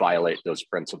won't violate those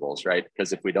principles, right?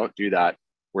 Because if we don't do that,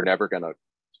 we're never going to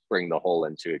bring the whole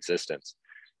into existence.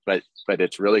 But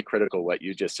it's really critical what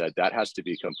you just said. That has to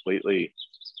be completely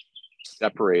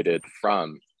separated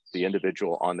from the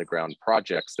individual on the ground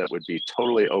projects that would be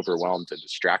totally overwhelmed and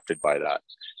distracted by that.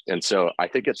 And so I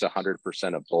think it's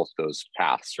 100% of both those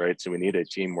paths, right? So we need a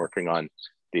team working on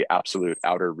the absolute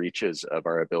outer reaches of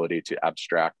our ability to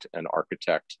abstract and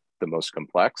architect the most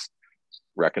complex,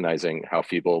 recognizing how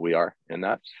feeble we are in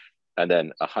that. And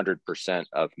then 100%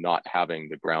 of not having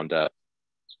the ground up,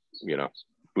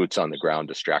 boots on the ground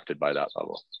distracted by that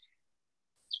level.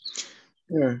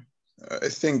 Yeah, I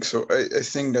think so. I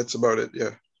think that's about it.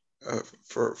 Yeah,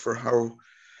 for how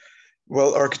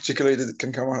well articulated it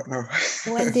can come out now.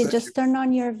 Wendy, just turn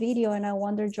on your video, and I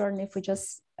wonder, Jordan, if we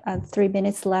just 3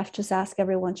 minutes left, just ask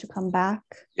everyone to come back.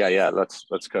 Yeah. Let's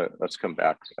come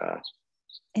back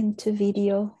into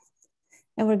video,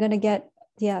 and we're gonna get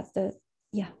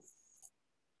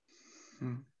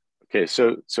Okay,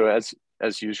 so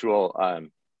as usual, I'm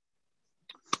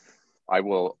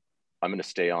going to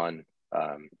stay on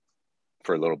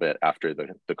for a little bit after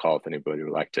the call if anybody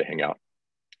would like to hang out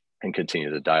and continue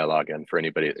the dialogue. And for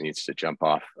anybody that needs to jump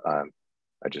off,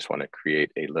 I just want to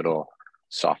create a little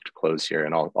soft close here,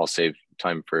 and I'll save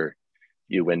time for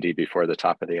you, Wendy, before the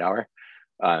top of the hour.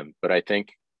 But I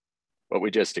think what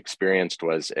we just experienced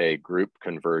was a group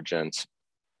convergence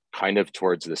kind of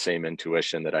towards the same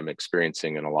intuition that I'm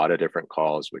experiencing in a lot of different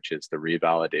calls, which is the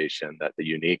revalidation that the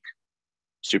unique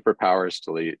superpowers,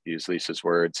 to use Lisa's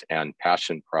words, and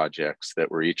passion projects that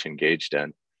we're each engaged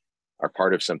in are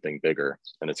part of something bigger.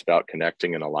 And it's about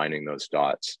connecting and aligning those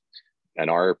dots. And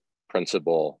our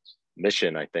principal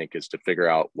mission, I think, is to figure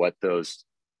out what those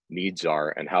needs are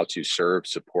and how to serve,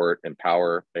 support,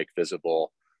 empower, make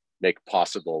visible, make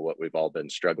possible what we've all been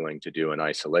struggling to do in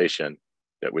isolation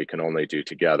that we can only do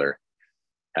together.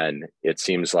 And it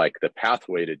seems like the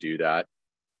pathway to do that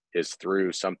is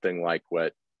through something like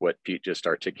what Pete just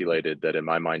articulated, that in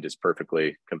my mind is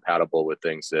perfectly compatible with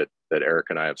things that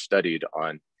Eric and I have studied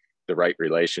on the right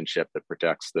relationship that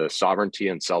protects the sovereignty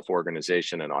and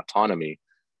self-organization and autonomy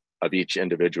of each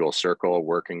individual circle,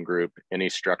 working group, any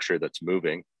structure that's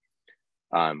moving,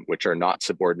 which are not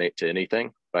subordinate to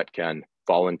anything, but can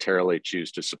voluntarily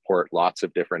choose to support lots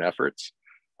of different efforts.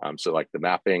 So like the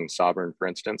mapping sovereign, for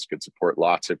instance, could support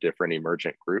lots of different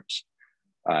emergent groups.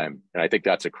 And I think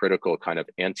that's a critical kind of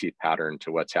anti-pattern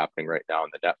to what's happening right now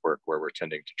in the network, where we're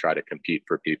tending to try to compete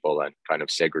for people and kind of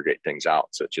segregate things out.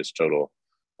 So it's just total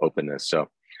openness. So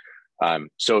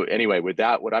anyway, with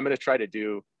that, what I'm going to try to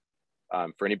do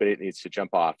for anybody that needs to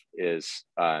jump off is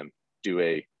do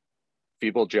a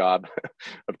feeble job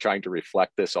of trying to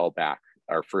reflect this all back,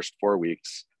 our first 4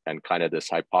 weeks, and kind of this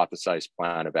hypothesized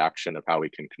plan of action of how we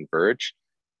can converge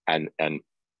and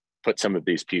put some of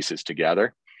these pieces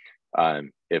together.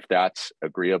 If that's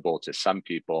agreeable to some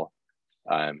people,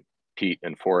 Pete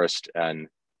and Forrest and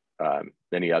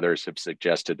many others have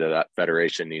suggested that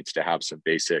federation needs to have some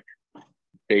basic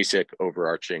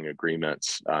overarching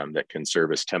agreements that can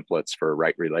serve as templates for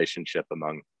right relationship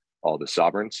among all the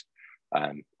sovereigns,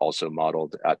 also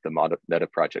modeled at the meta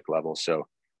project level. So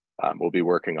we'll be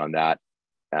working on that,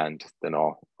 and then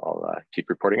I'll keep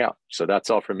reporting out. So that's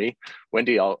all from me.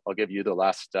 Wendy, I'll give you the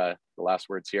last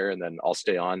words here, and then I'll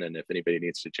stay on. And if anybody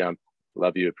needs to jump,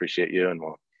 love you, appreciate you, and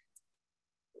we'll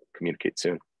communicate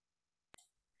soon.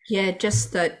 Yeah,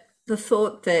 just the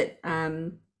thought that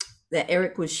that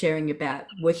Eric was sharing about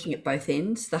working at both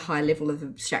ends, the high level of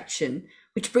abstraction,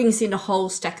 which brings in a whole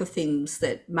stack of things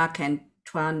that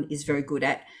Marc-Antoine is very good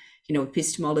at,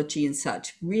 epistemology and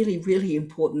such, really, really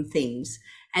important things,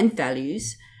 and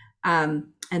values,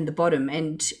 and the bottom.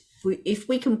 And if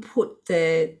we can put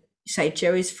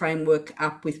Jerry's framework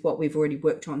up with what we've already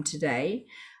worked on today,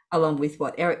 along with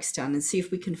what Eric's done, and see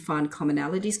if we can find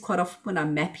commonalities. Quite often when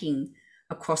I'm mapping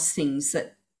across things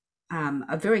that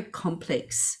are very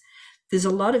complex, there's a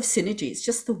lot of synergy. It's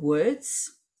just the words,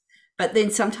 but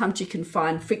then sometimes you can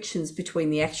find frictions between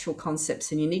the actual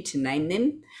concepts, and you need to name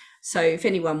them. So if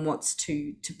anyone wants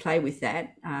to play with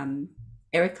that,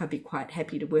 Eric, I'd be quite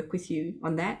happy to work with you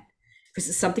on that. because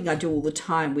it's something I do all the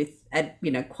time with,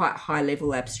 you know, quite high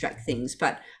level abstract things,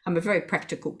 but I'm a very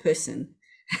practical person.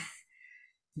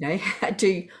 You know, I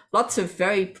do lots of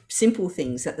very simple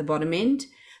things at the bottom end.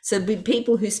 So with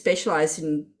people who specialize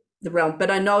in the realm,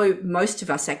 but I know most of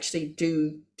us actually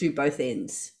do both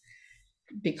ends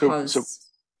because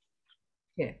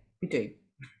yeah, we do.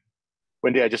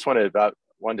 Wendy, I just wanted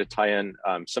to tie in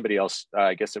somebody else,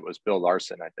 I guess it was Bill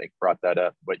Larson, I think, brought that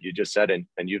up, what you just said, and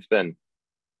you've been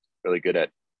really good at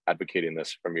advocating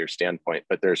this from your standpoint,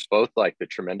 but there's both like the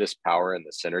tremendous power and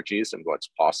the synergies and what's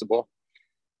possible.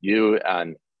 You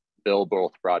and Bill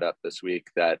both brought up this week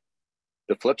that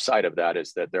the flip side of that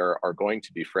is that there are going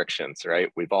to be frictions,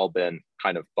 right? We've all been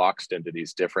kind of boxed into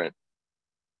these different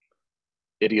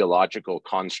ideological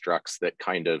constructs that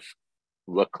kind of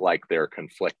look like they're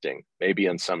conflicting. Maybe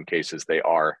in some cases they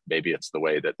are, maybe it's the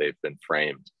way that they've been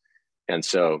framed. And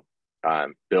so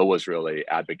Bill was really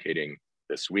advocating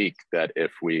this week that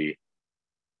if we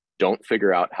don't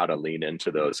figure out how to lean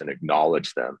into those and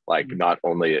acknowledge them, like not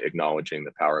only acknowledging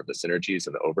the power of the synergies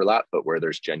and the overlap, but where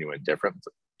there's genuine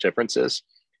differences,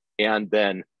 and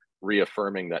then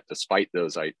reaffirming that despite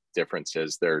those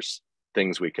differences, there's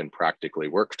things we can practically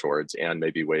work towards and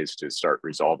maybe ways to start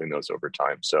resolving those over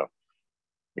time. So I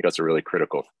think that's a really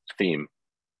critical theme.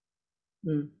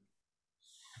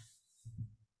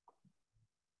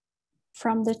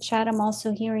 From the chat, I'm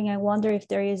also hearing, I wonder if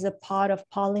there is a pod of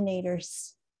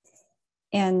pollinators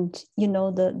and, you know,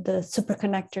 the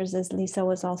superconnectors, as Lisa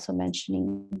was also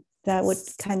mentioning, that would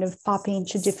kind of pop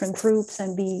into different groups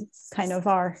and be kind of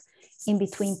our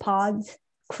in-between pod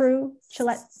crew to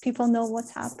let people know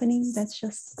what's happening. That's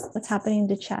just what's happening in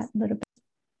the chat a little bit.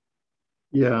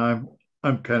 Yeah,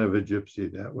 I'm kind of a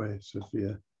gypsy that way,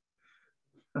 Sophia.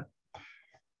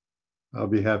 I'll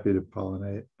be happy to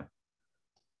pollinate.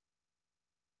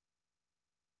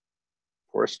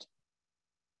 Forrest?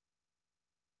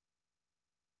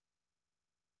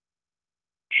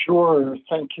 Sure,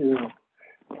 thank you.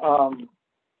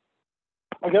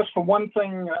 I guess the one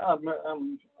thing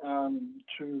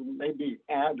to maybe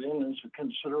add in as a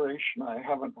consideration, I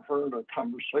haven't heard a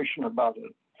conversation about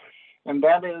it, and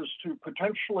that is to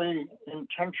potentially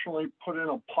intentionally put in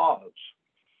a pause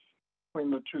between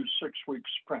the 2 6-week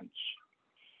sprints.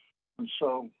 And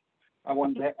so I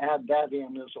wanted to add that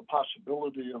in as a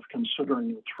possibility of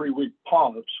considering a 3-week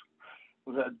pause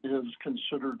that is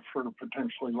considered for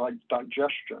potentially like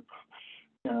digestion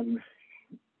and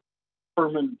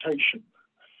fermentation,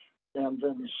 and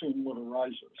then seeing what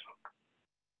arises.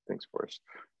 Thanks, Forrest.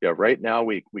 Yeah, right now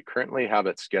we currently have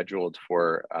it scheduled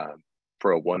for a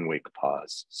 1-week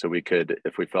pause. So we could,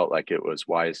 if we felt like it was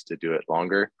wise to do it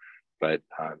longer, but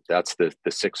that's the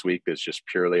 6 week is just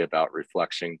purely about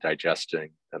reflection,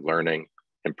 digesting, and learning,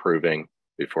 improving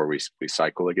before we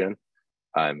cycle again.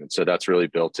 And so that's really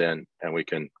built in, and we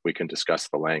can discuss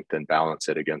the length and balance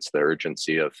it against the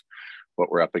urgency of what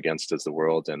we're up against as the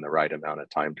world and the right amount of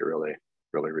time to really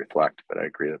reflect. But I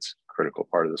agree, that's a critical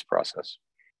part of this process.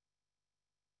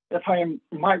 If I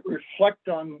might reflect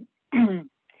on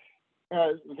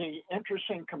the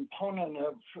interesting component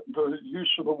of the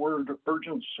use of the word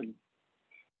urgency.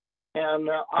 And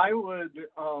I would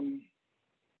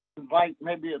invite,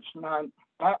 maybe it's not,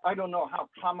 I don't know how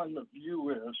common the view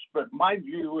is, but my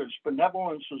view is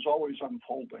benevolence is always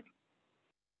unfolding.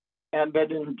 And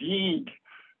that indeed,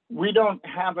 we don't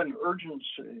have an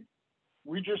urgency.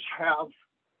 We just have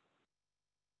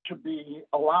to be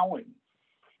allowing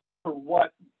for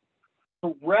what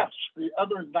the rest, the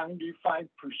other 95%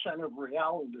 of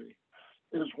reality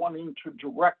is wanting to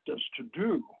direct us to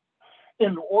do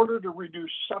in order to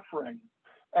reduce suffering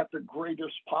at the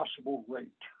greatest possible rate.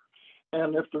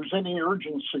 And if there's any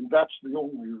urgency, that's the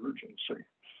only urgency,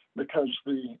 because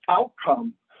the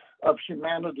outcome of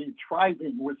humanity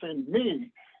thriving within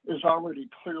me is already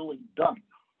clearly done.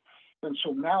 And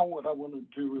so now what I want to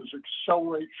do is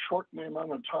accelerate, shorten the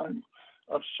amount of time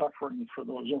of suffering for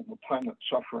those on the planet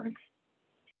suffering.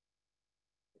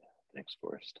 Thanks,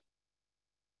 Forrest.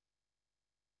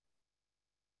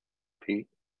 Pete?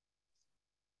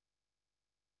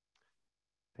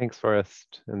 Thanks,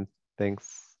 Forrest, and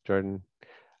thanks, Jordan.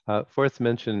 Forrest's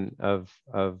mention of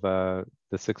the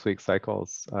 6-week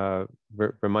cycles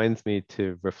reminds me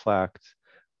to reflect.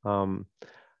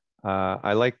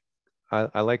 I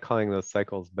like calling those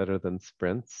cycles better than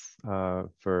sprints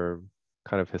for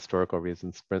kind of historical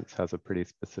reasons. Sprints has a pretty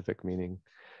specific meaning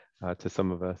to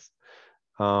some of us.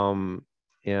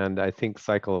 And I think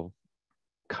cycle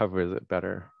covers it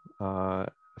better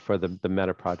for the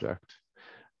meta project.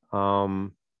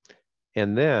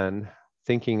 And then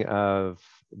thinking of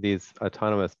these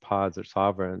autonomous pods or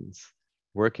sovereigns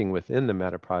working within the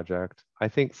meta project, I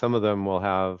think some of them will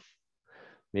have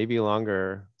maybe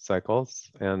longer cycles,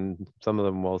 and some of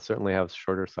them will certainly have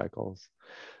shorter cycles.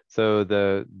 So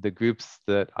the groups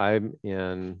that I'm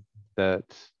in, that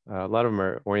a lot of them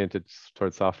are oriented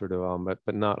towards software development,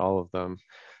 but not all of them.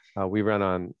 We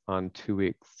run on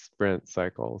 2-week sprint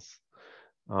cycles.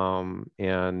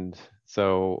 And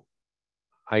so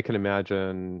I can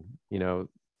imagine, you know,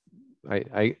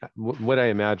 what I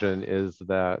imagine is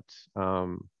that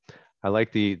I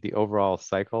like the overall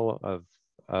cycle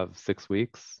of 6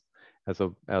 weeks and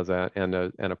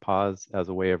a pause as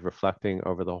a way of reflecting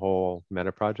over the whole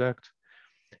meta project.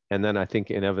 And then I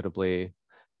think inevitably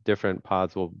different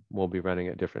pods will be running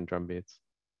at different drum beats.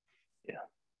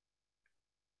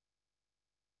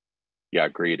 Yeah,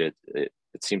 agreed. It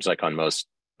seems like on most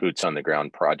boots on the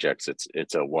ground projects,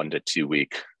 it's a 1 to 2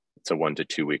 week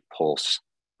pulse.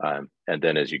 And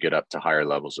then as you get up to higher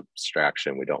levels of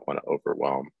abstraction, we don't want to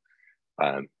overwhelm.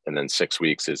 And then 6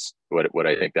 weeks is what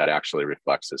I think that actually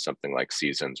reflects is something like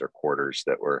seasons or quarters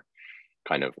that we're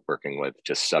kind of working with,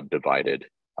 just subdivided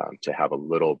to have a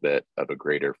little bit of a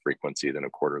greater frequency than a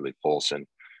quarterly pulse. And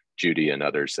Judy and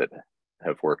others that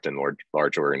have worked in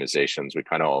large organizations, we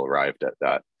kind of all arrived at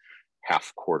that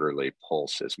half quarterly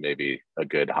pulse as maybe a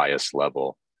good highest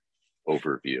level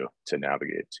overview to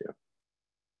navigate to.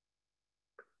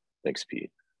 Thanks,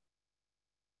 Pete.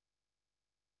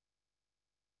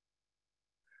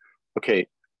 Okay,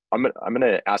 I'm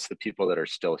gonna ask the people that are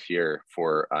still here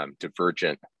for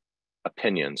divergent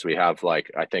opinions. We have, like,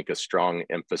 I think, a strong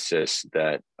emphasis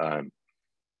that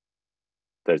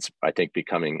that's, I think,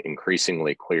 becoming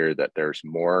increasingly clear that there's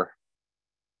more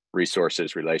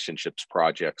resources, relationships,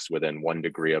 projects within 1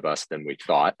 degree of us than we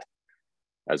thought.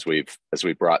 As we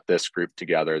brought this group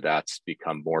together, that's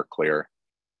become more clear.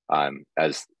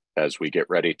 As we get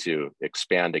ready to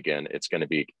expand again, it's going to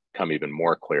become even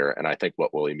more clear. And I think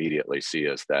what we'll immediately see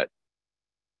is that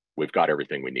we've got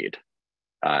everything we need.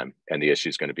 And the issue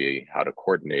is going to be how to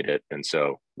coordinate it. And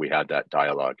so we had that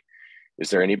dialogue. Is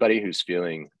there anybody who's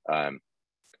feeling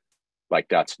like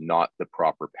that's not the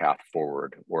proper path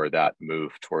forward, or that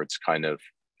move towards kind of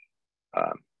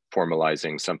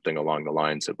formalizing something along the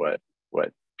lines of what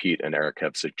Pete and Eric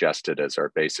have suggested as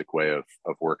our basic way of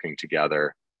working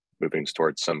together, moving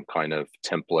towards some kind of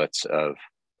templates of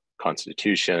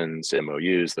constitutions,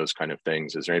 MOUs, those kind of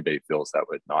things? Is there anybody who feels that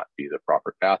would not be the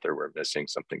proper path, or we're missing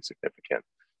something significant?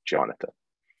 Jonathan.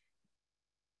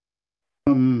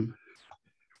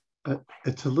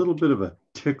 It's a little bit of a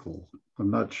tickle. I'm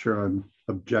not sure I'm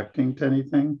objecting to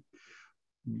anything,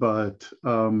 but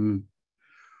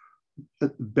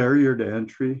barrier to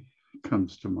entry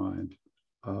comes to mind.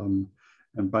 And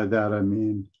by that, I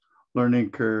mean learning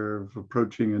curve,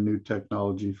 approaching a new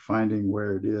technology, finding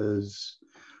where it is.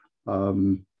 That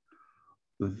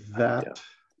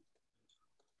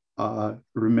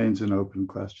remains an open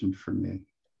question for me.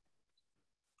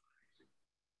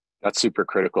 That's super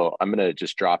critical. I'm going to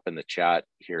just drop in the chat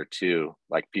here too,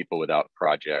 like people without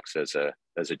projects as a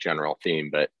general theme,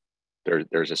 but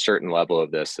there's a certain level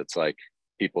of this that's like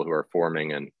people who are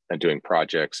forming and doing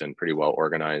projects and pretty well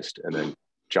organized. And then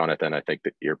Jonathan, I think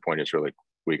that your point is really,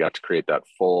 we got to create that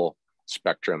full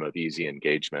spectrum of easy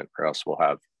engagement, or else we'll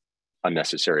have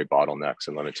unnecessary bottlenecks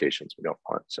and limitations we don't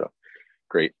want. So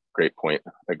great point.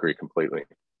 I agree completely.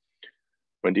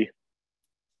 Wendy?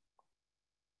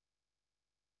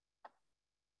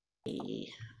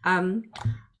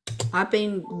 I've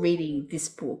been reading this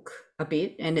book a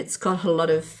bit, and it's got a lot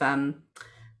of,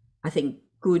 I think,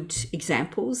 good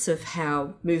examples of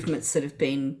how movements that have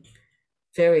been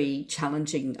very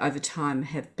challenging over time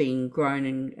have been grown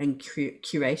and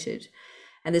curated.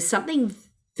 And there's something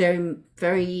very,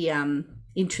 very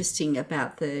interesting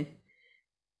about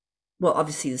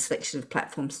obviously the selection of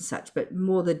platforms and such, but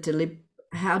more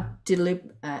how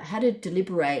to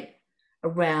deliberate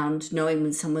around knowing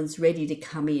when someone's ready to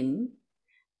come in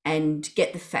and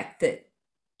get the fact that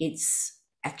it's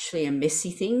actually a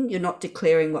messy thing. You're not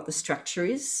declaring what the structure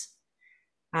is.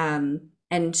 And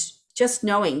just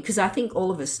knowing, because I think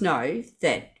all of us know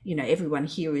that, everyone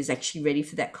here is actually ready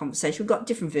for that conversation. We've got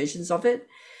different versions of it.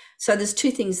 So there's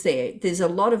two things there. There's a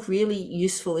lot of really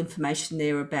useful information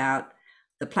there about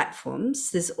the platforms.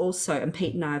 There's also, and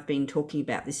Pete and I have been talking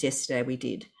about this yesterday, we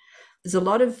did. There's a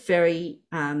lot of very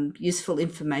useful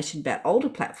information about older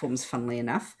platforms, funnily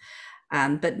enough,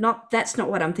 but that's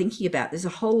not what I'm thinking about. There's a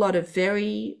whole lot of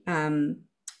very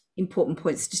important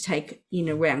points to take in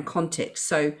around context.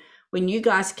 So when you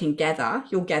guys can gather,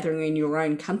 you're gathering in your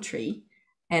own country,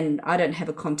 and I don't have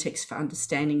a context for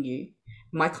understanding you.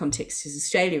 My context is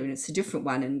Australia, and it's a different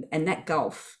one, and that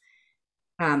gulf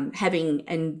having,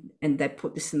 and they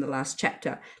put this in the last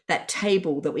chapter, that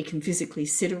table that we can physically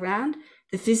sit around.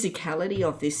 The physicality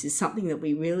of this is something that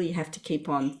we really have to keep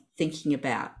on thinking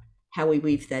about, how we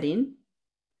weave that in.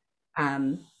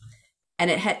 And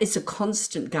it's a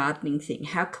constant gardening thing.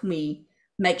 How can we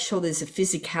make sure there's a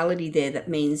physicality there that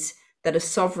means that a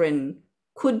sovereign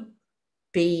could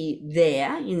be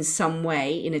there in some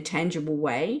way, in a tangible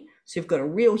way? So you've got a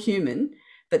real human,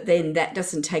 but then that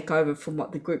doesn't take over from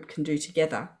what the group can do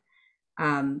together.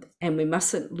 And we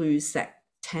mustn't lose that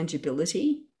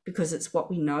tangibility, because it's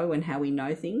what we know and how we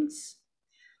know things.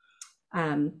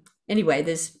 Anyway,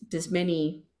 there's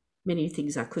many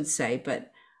things I could say,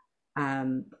 but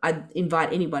I'd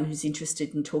invite anyone who's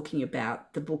interested in talking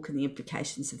about the book and the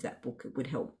implications of that book. It would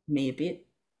help me a bit,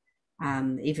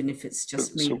 even if it's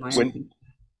just me.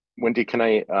 Wendy, can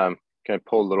I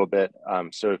pull a little bit?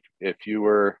 So if you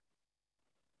were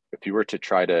to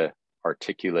try to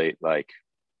articulate like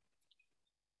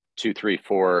 2, 3,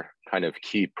 4 kind of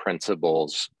key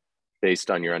principles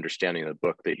based on your understanding of the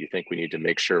book that you think we need to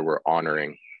make sure we're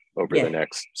honoring over the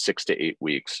next 6 to 8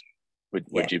 weeks,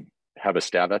 would you have a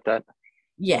stab at that?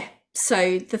 Yeah.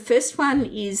 So the first one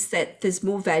is that there's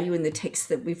more value in the text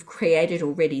that we've created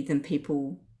already than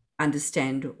people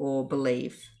understand or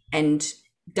believe. And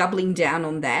doubling down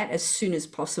on that as soon as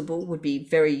possible would be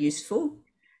very useful.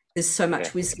 There's so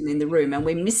much wisdom in the room, and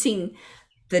we're missing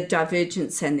the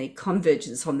divergence and the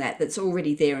convergence on that's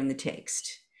already there in the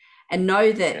text. And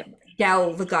know that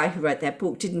Gal, the guy who wrote that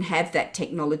book, didn't have that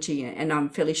technology, and I'm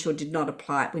fairly sure did not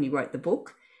apply it when he wrote the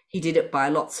book. He did it by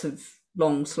lots of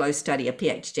long, slow study, a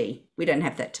PhD. We don't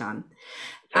have that time.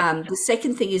 The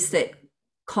second thing is that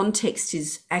context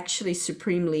is actually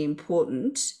supremely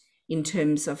important in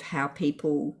terms of how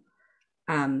people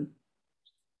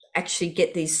actually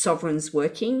get these sovereigns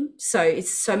working. So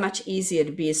it's so much easier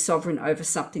to be a sovereign over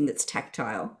something that's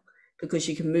tactile, because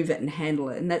you can move it and handle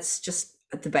it. And that's just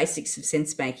the basics of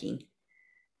sense making,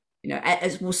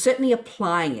 as we're certainly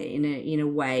applying it in a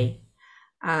way.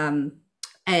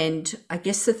 And I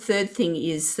guess the third thing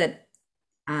is that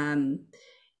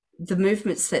the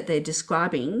movements that they're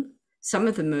describing, some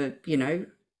of them are,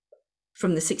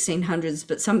 from the 1600s,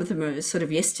 but some of them are sort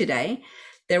of yesterday.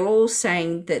 They're all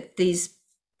saying that these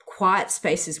quiet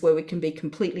spaces where we can be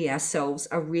completely ourselves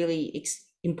are really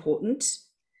important,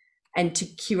 and to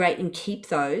curate and keep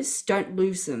those, don't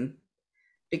lose them,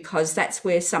 because that's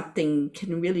where something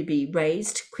can really be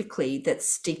raised quickly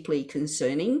that's deeply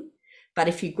concerning. But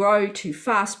if you grow too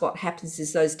fast, what happens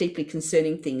is those deeply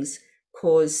concerning things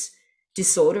cause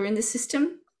disorder in the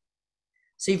system.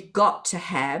 So you've got to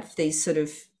have these sort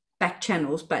of back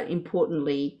channels, but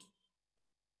importantly,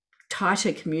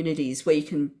 tighter communities where you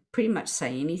can pretty much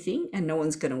say anything and no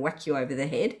one's going to whack you over the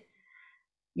head.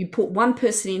 You put one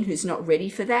person in who's not ready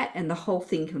for that and the whole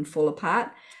thing can fall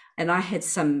apart. And I had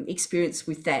some experience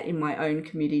with that in my own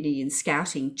community in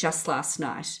scouting just last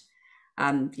night.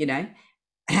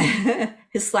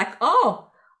 It's like,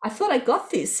 oh, I thought I got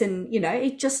this. And,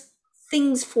 it just,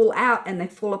 things fall out and they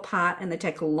fall apart and they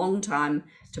take a long time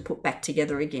to put back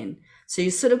together again. So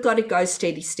you sort of got to go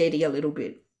steady a little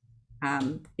bit.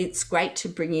 It's great to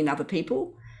bring in other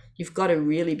people. You've got to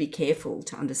really be careful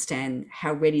to understand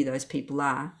how ready those people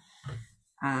are,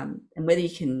 and whether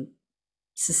you can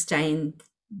sustain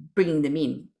bringing them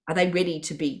in. Are they ready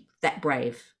to be that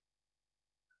brave?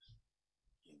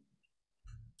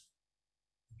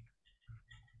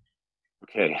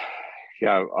 Okay.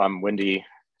 Yeah, Wendy,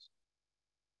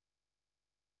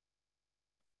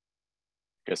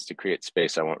 I guess to create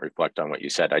space, I won't reflect on what you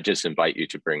said. I just invite you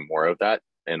to bring more of that.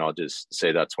 And I'll just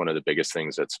say that's one of the biggest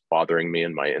things that's bothering me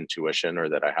in my intuition, or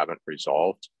that I haven't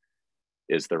resolved,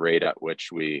 is the rate at which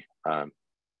we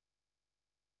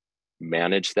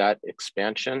manage that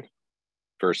expansion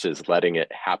versus letting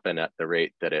it happen at the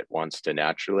rate that it wants to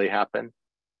naturally happen,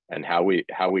 and how we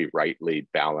rightly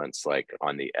balance like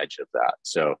on the edge of that.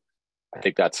 So I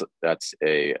think that's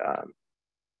a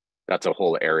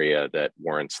whole area that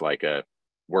warrants like a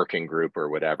working group or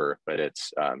whatever, but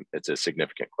it's a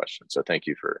significant question. So thank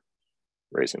you for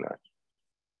raising that.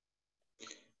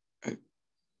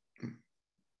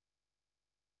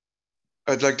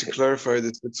 I'd like to clarify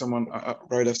this with someone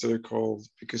right after the call,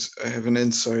 because I have an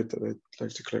insight that I'd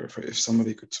like to clarify, if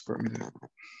somebody could support me there.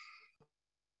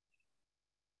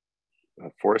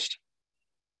 Forrest?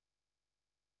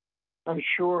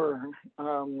 Sure.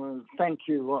 Thank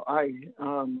you. I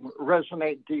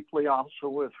resonate deeply also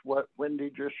with what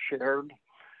Wendy just shared.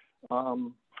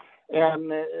 I'm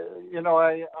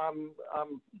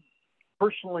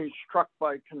personally struck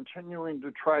by continuing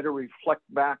to try to reflect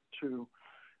back to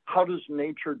how does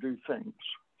nature do things?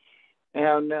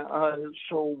 And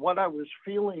so what I was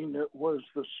feeling was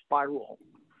the spiral,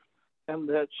 and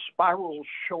that spirals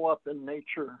show up in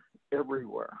nature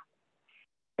everywhere.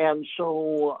 And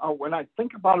so when I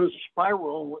think about a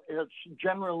spiral, it's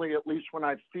generally, at least when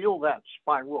I feel that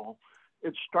spiral,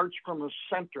 it starts from a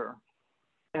center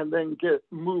and then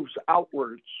moves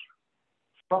outwards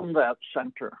from that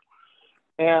center.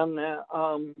 And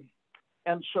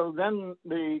so then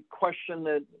the question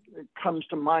that comes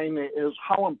to mind is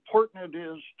how important it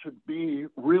is to be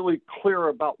really clear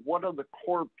about what are the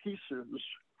core pieces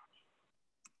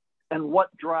and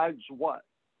what drives what,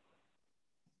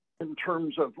 in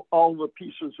terms of all the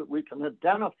pieces that we can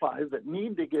identify that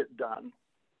need to get done,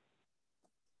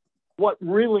 what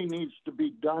really needs to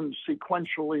be done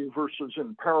sequentially versus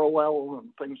in parallel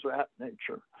and things of that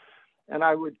nature. And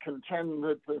I would contend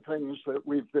that the things that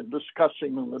we've been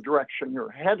discussing in the direction you're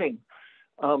heading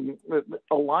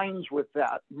aligns with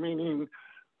that, meaning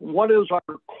what is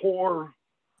our core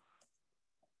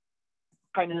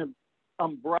kind of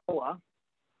umbrella,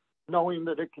 knowing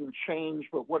that it can change,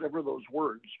 but whatever those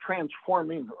words,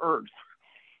 transforming the earth,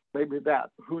 maybe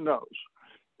that, who knows?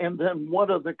 And then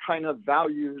what are the kind of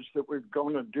values that we're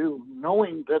going to do,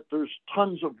 knowing that there's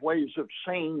tons of ways of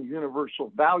saying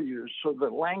universal values, so the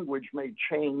language may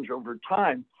change over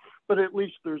time, but at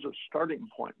least there's a starting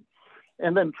point.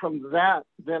 And then from that,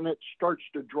 then it starts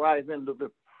to drive into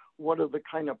what are the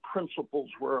kind of principles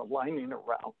we're aligning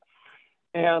around.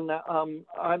 And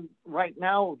right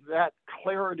now, that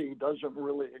clarity doesn't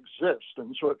really exist.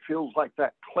 And so it feels like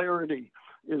that clarity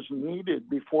is needed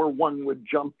before one would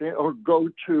jump in or go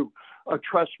to a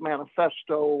trust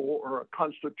manifesto or a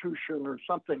constitution or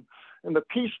something. And the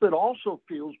piece that also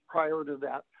feels prior to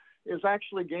that is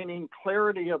actually gaining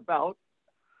clarity about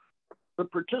the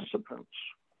participants,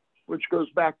 which goes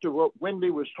back to what Wendy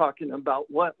was talking about,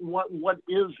 what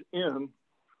is in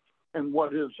and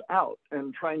what is out,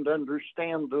 and trying to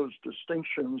understand those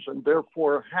distinctions, and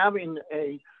therefore having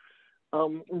a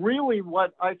really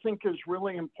what I think is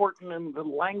really important in the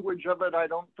language of it, I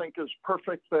don't think is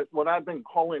perfect, but what I've been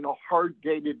calling a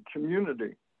hard-gated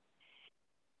community.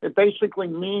 It basically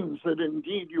means that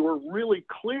indeed you are really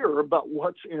clear about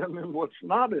what's in and what's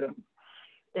not in.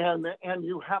 And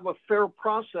you have a fair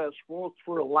process both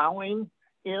for allowing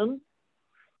in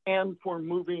and for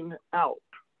moving out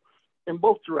in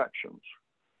both directions.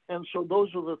 And so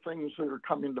those are the things that are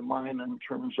coming to mind in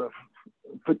terms of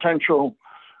potential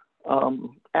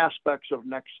aspects of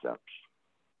next steps.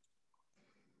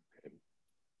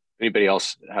 Anybody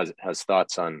else has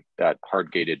thoughts on that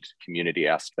hard-gated community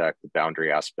aspect, the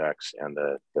boundary aspects, and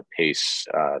the pace?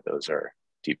 Those are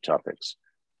deep topics.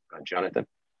 Jonathan?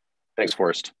 Thanks,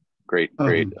 Forrest. Great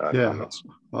comments.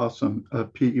 Awesome.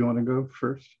 Pete, you want to go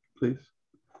first, please?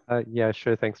 Yeah,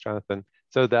 sure. Thanks, Jonathan.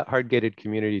 So that hard-gated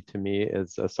community to me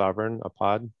is a sovereign, a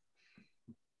pod.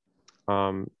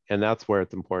 And that's where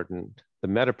it's important. The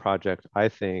Meta Project, I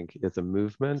think, is a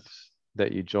movement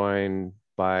that you join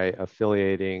by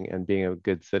affiliating and being a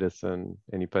good citizen,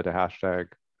 and you put a hashtag.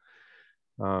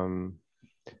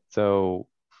 So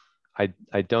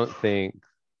I don't think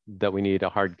that we need a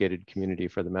hard-gated community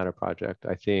for the Meta Project.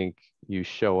 I think you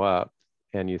show up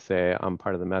and you say, I'm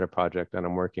part of the Meta Project and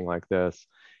I'm working like this.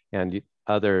 And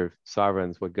other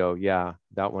sovereigns would go, yeah,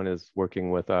 that one is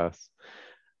working with us.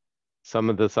 Some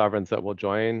of the sovereigns that will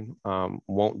join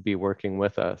won't be working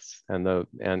with us, and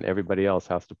everybody else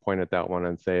has to point at that one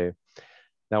and say,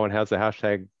 that one has the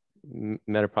hashtag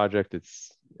Meta Project.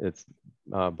 It's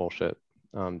bullshit.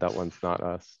 That one's not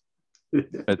us.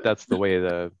 But that's the way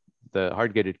the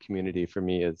hard-gated community for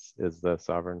me is the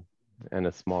sovereign and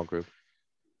a small group.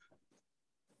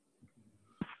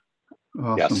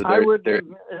 Awesome. Yeah, so I would,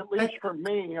 at least for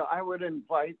me, I would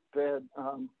invite that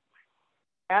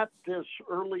at this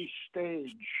early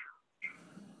stage,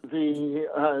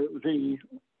 the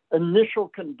initial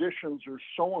conditions are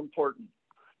so important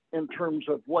in terms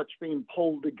of what's being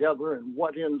pulled together and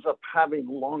what ends up having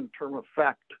long-term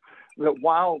effect, that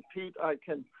while, Pete, I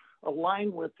can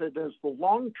align with it as the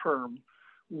long-term,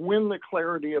 when the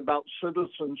clarity about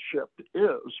citizenship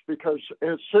is, because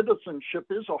citizenship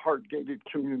is a hard-gated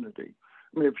community.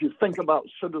 I mean, if you think about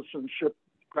citizenship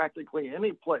practically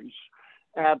any place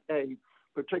at a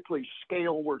particularly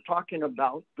scale we're talking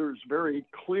about, there's very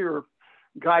clear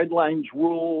guidelines,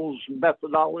 rules,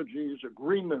 methodologies,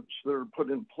 agreements that are put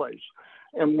in place.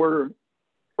 And we're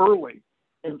early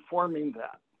in forming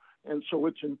that. And so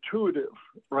it's intuitive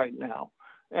right now.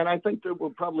 And I think that we'll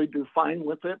probably do fine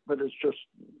with it, but it's just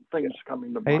things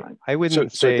coming to mind. I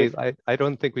wouldn't say, I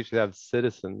don't think we should have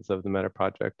citizens of the Meta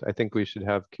Project. I think we should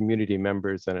have community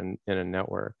members in a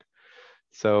network.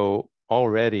 So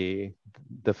already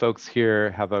the folks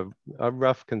here have a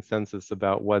rough consensus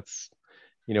about what's,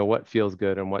 you know, what feels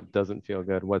good and what doesn't feel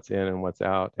good, what's in and what's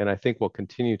out. And I think we'll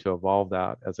continue to evolve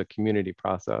that as a community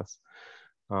process,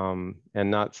 and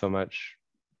not so much,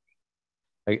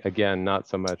 again, not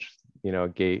so much, you know, a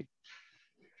gate.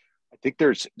 I think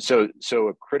there's, so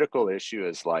a critical issue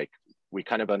is like, we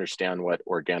kind of understand what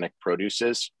organic produce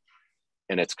is.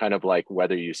 And it's kind of like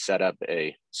whether you set up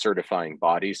a certifying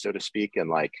body, so to speak, and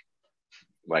like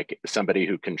somebody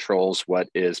who controls what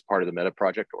is part of the meta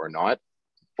project or not,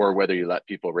 or whether you let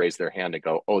people raise their hand and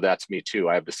go, oh, that's me too.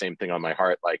 I have the same thing on my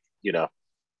heart, like, you know,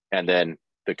 and then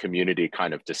the community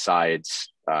kind of decides.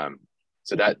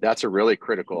 So that's a really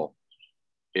critical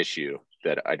issue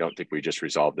that I don't think we just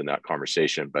resolved in that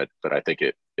conversation, but I think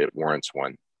it warrants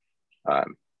one.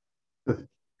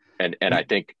 And I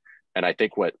think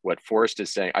what Forrest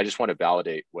is saying, I just want to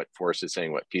validate what Forrest is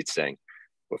saying, what Pete's saying.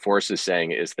 What Forrest is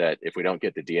saying is that if we don't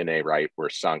get the DNA right, we're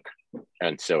sunk.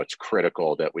 And so it's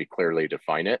critical that we clearly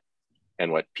define it.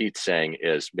 And what Pete's saying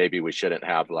is maybe we shouldn't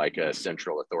have like a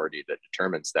central authority that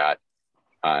determines that.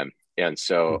 And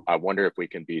so I wonder if we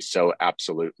can be so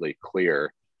absolutely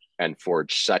clear and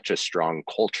forge such a strong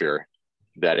culture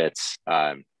that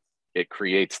it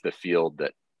creates the field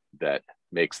that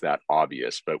makes that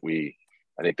obvious. But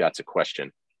I think that's a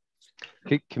question.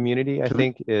 Community, I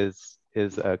think, is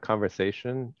a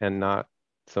conversation and not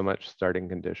so much starting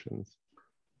conditions.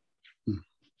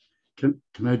 Can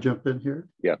I jump in here?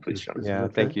 Yeah, please, Jonathan. Yeah,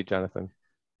 okay? Thank you, Jonathan.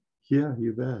 Yeah,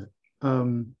 you bet.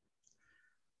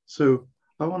 So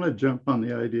I want to jump on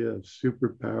the idea of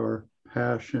superpower,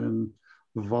 passion,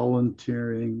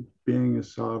 volunteering, being a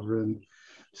sovereign,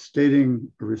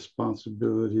 stating a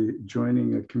responsibility,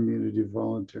 joining a community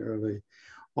voluntarily,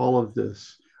 all of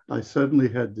this. I suddenly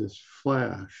had this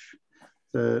flash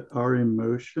that our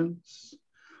emotions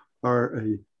are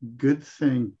a good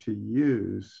thing to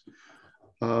use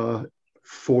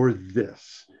for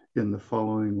this in the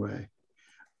following way.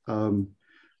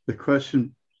 The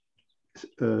question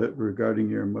regarding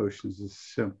your emotions is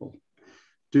simple.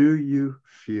 Do you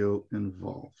feel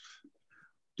involved?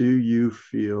 Do you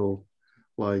feel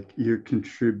like you're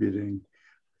contributing?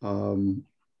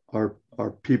 Are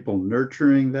people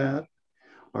nurturing that?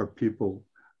 Are people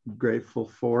grateful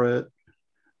for it?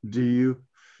 Do you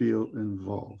feel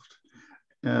involved?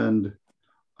 And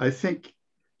I think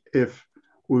if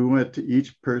we went to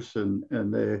each person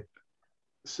and they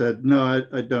said, no,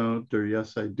 I don't, or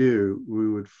yes, I do, we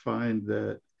would find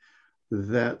that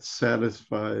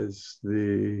satisfies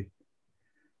the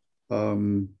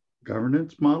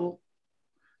governance model.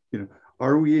 You know,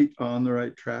 are we on the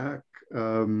right track?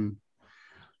 You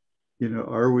know,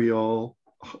 are we all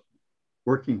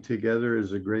working together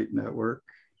as a great network?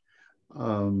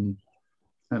 And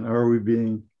are we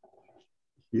being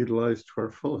utilized to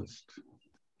our fullest?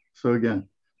 So again,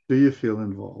 do you feel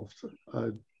involved?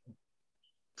 I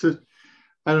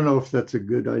don't know if that's a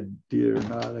good idea or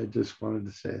not. I just wanted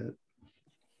to say it.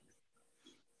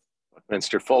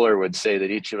 Mr. Fuller would say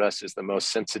that each of us is the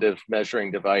most sensitive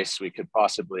measuring device we could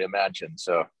possibly imagine.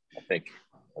 So I think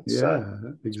that's,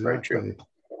 exactly. very true.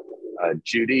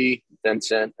 Judy,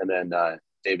 Vincent, and then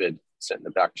David sent in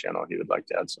the back channel. He would like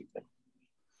to add something.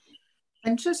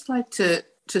 I'd just like to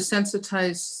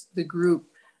sensitize the group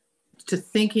to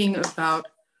thinking about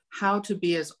how to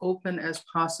be as open as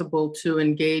possible to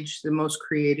engage the most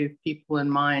creative people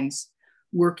and minds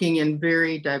working in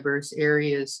very diverse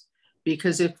areas.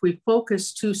 Because if we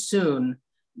focus too soon,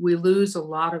 we lose a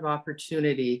lot of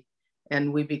opportunity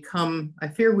and I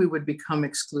fear we would become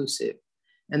exclusive.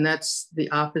 And that's the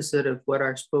opposite of what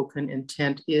our spoken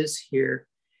intent is here.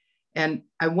 And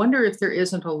I wonder if there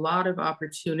isn't a lot of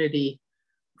opportunity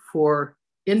for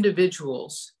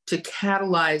individuals to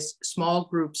catalyze small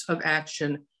groups of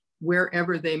action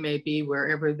wherever they may be,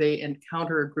 wherever they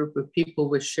encounter a group of people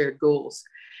with shared goals.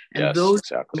 And yes, those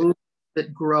exactly. movements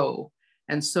that grow.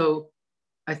 And so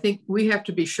I think we have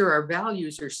to be sure our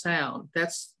values are sound.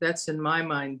 That's in my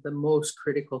mind the most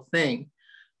critical thing.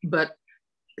 But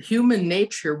human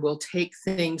nature will take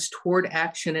things toward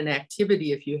action and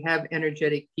activity if you have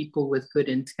energetic people with good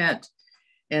intent.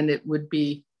 And it would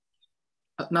be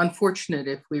unfortunate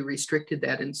if we restricted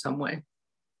that in some way.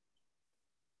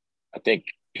 I think,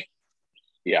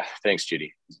 yeah, thanks,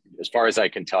 Judy. As far as I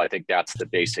can tell, I think that's the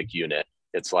basic unit.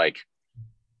 It's like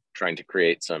trying to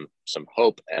create some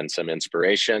hope and some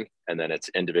inspiration, and then it's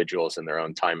individuals in their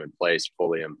own time and place,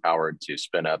 fully empowered to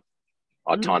spin up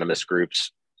autonomous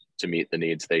groups to meet the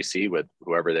needs they see with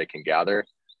whoever they can gather.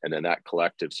 And then that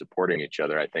collective supporting each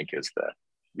other, I think, is the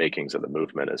makings of the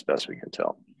movement as best we can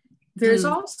tell. There's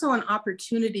also an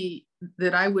opportunity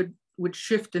that I would would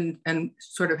shift and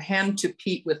sort of hand to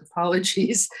Pete with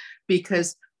apologies,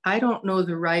 because I don't know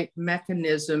the right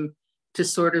mechanism to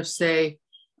sort of say,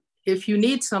 if you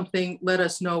need something, let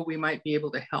us know, we might be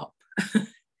able to help.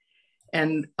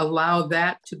 And allow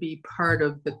that to be part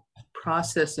of the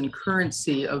process and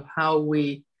currency of how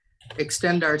we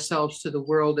extend ourselves to the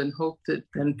world, and hope that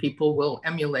then people will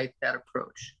emulate that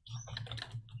approach.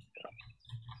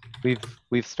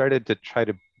 We've started to try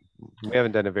to, we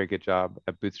haven't done a very good job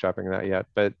at bootstrapping that yet,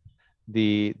 but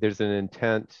there's an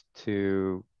intent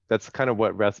to, that's kind of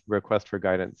what request for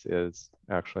guidance is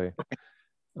actually.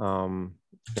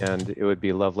 And it would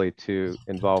be lovely to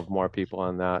involve more people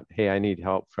on that. Hey, I need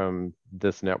help from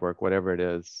this network, whatever it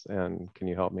is, and can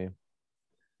you help me?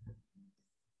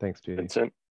 Thanks, Judy.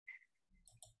 Vincent?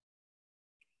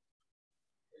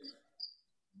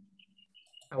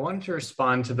 I wanted to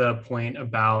respond to the point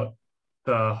about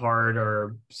the hard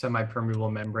or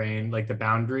semi-permeable membrane, like the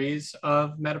boundaries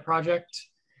of MetaProject.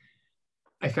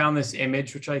 I found this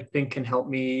image, which I think can help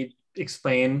me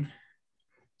explain.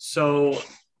 So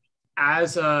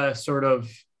as a sort of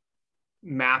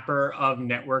mapper of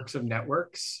networks,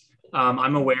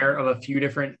 I'm aware of a few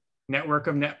different network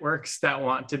of networks that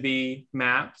want to be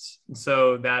mapped. And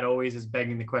so that always is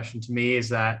begging the question to me, is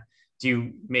that, do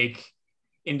you make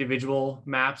individual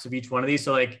maps of each one of these?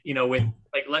 So like, you know, with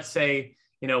like, let's say,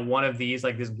 you know, one of these,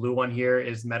 like this blue one here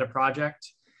is MetaProject.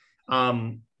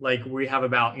 Like we have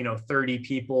about, you know, 30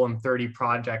 people and 30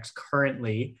 projects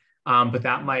currently, but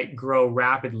that might grow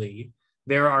rapidly.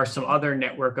 There are some other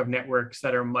network of networks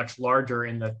that are much larger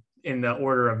in the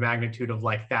order of magnitude of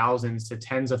like thousands to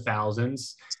tens of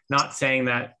thousands. Not saying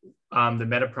that the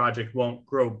MetaProject won't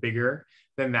grow bigger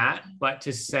than that, but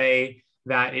to say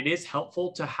that it is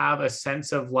helpful to have a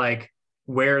sense of like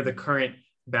where the current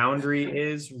boundary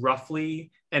is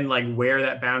roughly, and like where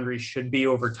that boundary should be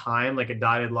over time, like a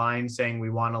dotted line saying we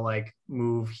want to like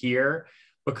move here.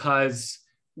 Because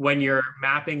when you're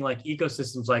mapping like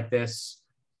ecosystems like this,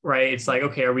 right, it's like,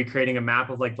 okay, are we creating a map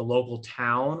of like the local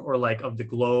town or like of the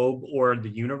globe or the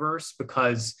universe?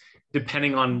 Because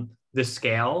depending on the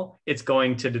scale, it's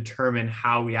going to determine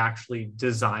how we actually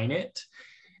design it.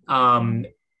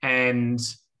 And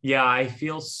yeah, I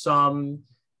feel some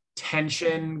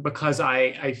tension because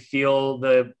I feel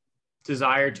the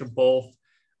desire to both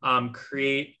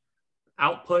create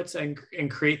outputs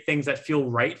and create things that feel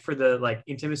right for the like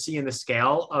intimacy and the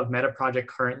scale of MetaProject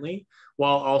currently,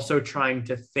 while also trying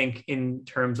to think in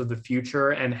terms of the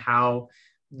future and how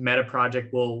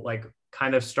MetaProject will like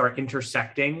kind of start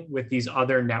intersecting with these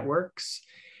other networks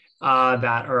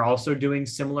that are also doing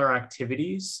similar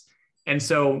activities. And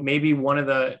so maybe one of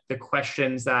the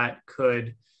questions that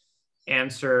could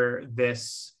answer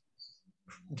this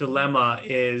dilemma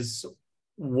is,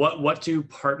 what do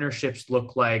partnerships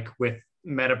look like with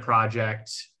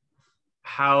MetaProject?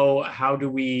 How do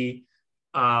we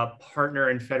partner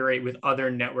and federate with other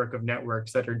network of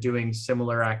networks that are doing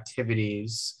similar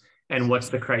activities? And what's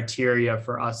the criteria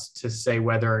for us to say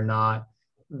whether or not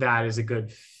that is a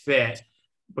good fit?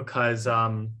 Because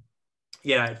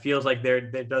yeah, it feels like there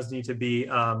does need to be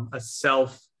a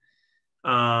self,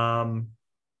 being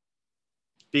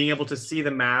able to see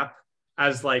the map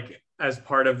as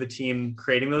part of the team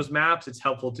creating those maps. It's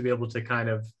helpful to be able to kind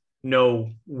of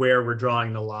know where we're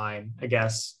drawing the line, I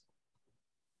guess.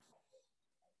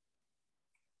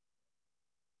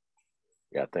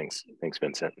 Yeah, thanks,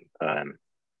 Vincent.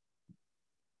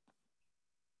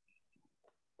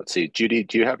 Let's see, Judy,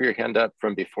 do you have your hand up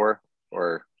from before,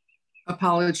 or?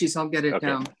 Apologies, I'll get it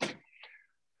down.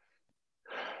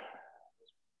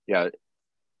 Yeah,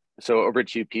 so over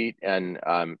to you, Pete, and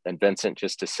Vincent,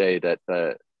 just to say that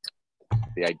the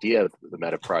idea of the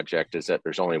MetaProject is that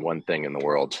there's only one thing in the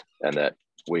world, and that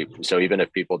so even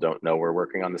if people don't know we're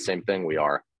working on the same thing, we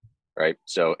are, right?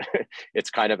 So it's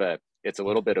kind of it's a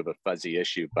little bit of a fuzzy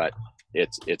issue, but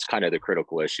it's kind of the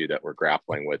critical issue that we're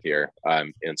grappling with here.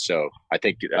 And so I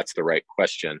think that's the right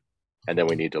question. And then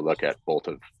we need to look at all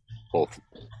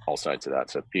sides of that.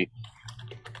 So Pete.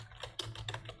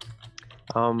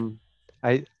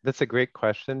 That's a great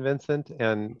question, Vincent.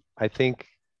 And I think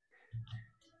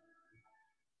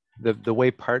the way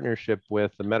partnership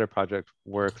with the MetaProject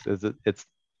works is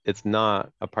it's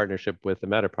not a partnership with the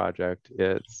MetaProject.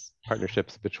 It's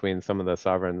partnerships between some of the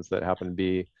sovereigns that happen to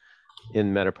be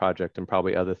in MetaProject and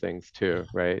probably other things too,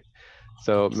 right?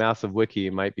 So Massive Wiki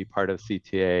might be part of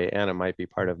CTA and it might be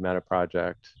part of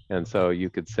MetaProject. And so you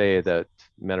could say that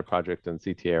MetaProject and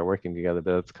CTA are working together,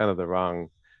 but it's kind of the wrong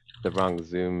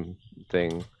Zoom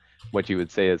thing. What you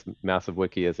would say is Massive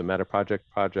Wiki is a MetaProject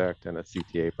project and a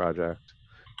CTA project.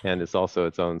 And it's also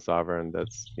its own sovereign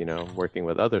that's, you know, working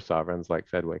with other sovereigns like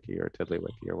FedWiki or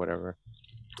TiddlyWiki or whatever.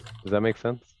 Does that make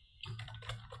sense?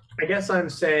 I guess I'm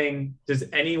saying, does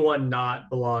anyone not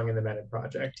belong in the Meta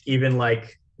project? Even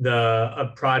like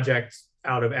a project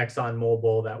out of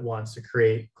ExxonMobil that wants to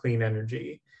create clean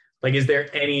energy? Like, is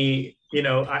there any, you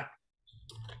know,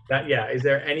 is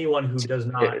there anyone who does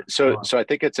not? So I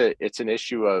think it's an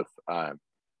issue of,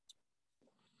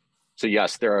 so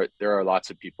yes, there are lots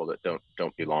of people that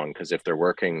don't belong, because if they're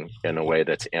working in a way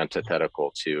that's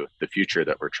antithetical to the future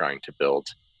that we're trying to build,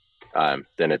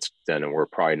 then we're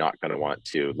probably not going to want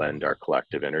to lend our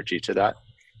collective energy to that.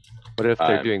 What if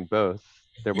they're doing both?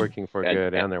 They're working for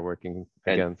good and they're working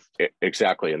against.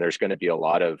 Exactly, and there's going to be a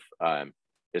lot of,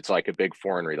 it's like a big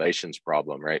foreign relations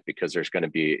problem, right? Because there's going to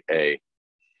be a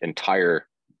entire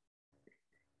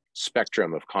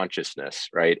spectrum of consciousness,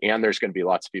 right? And there's going to be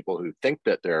lots of people who think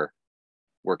that they're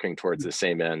working towards the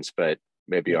same ends, but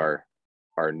maybe are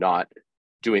not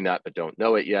doing that, but don't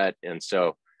know it yet. And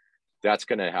so that's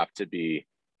going to have to be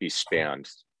spanned.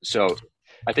 So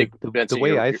I think the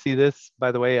way I see this,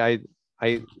 by the way,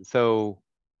 so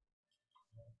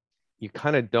you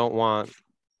kind of don't want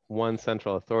one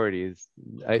central authorities.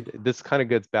 This kind of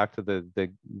gets back to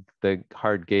the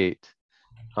hard gate.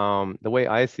 The way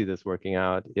I see this working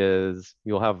out is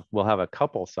we'll have a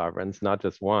couple sovereigns, not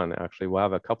just one. Actually, we'll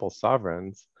have a couple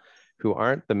sovereigns who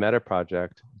aren't the Meta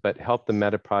project, but help the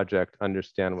Meta project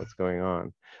understand what's going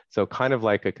on. So kind of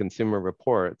like a Consumer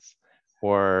Reports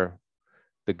or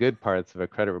the good parts of a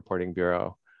credit reporting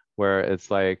bureau, where it's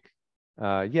like,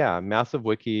 yeah, Massive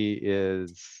Wiki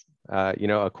is, you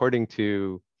know, according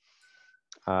to,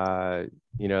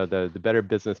 you know, the Better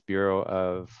Business Bureau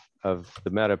of the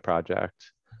Meta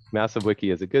project, Massive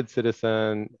Wiki is a good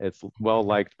citizen. It's well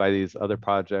liked by these other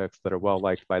projects that are well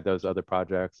liked by those other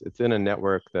projects. It's in a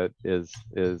network that is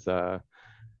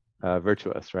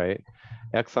virtuous, right?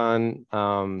 Exxon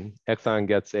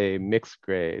gets a mixed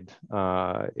grade.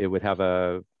 It would have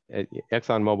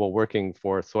ExxonMobil working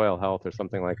for soil health or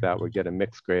something like that would get a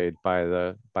mixed grade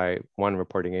by one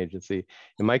reporting agency.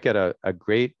 It might get a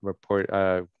great report,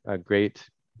 a great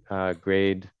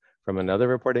grade from another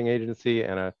reporting agency,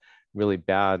 and a really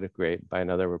bad grade by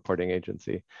another reporting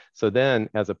agency. So then,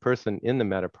 as a person in the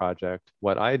Meta project,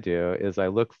 what I do is I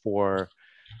look for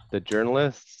the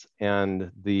journalists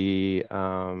and the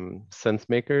sense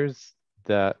makers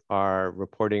that are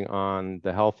reporting on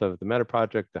the health of the Meta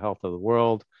project, the health of the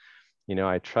world. You know,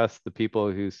 I trust the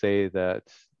people who say that,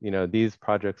 you know, these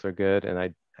projects are good, and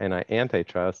I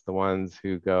anti-trust the ones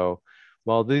who go,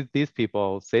 well, these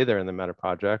people say they're in the Meta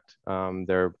project.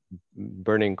 They're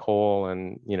burning coal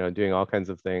and, you know, doing all kinds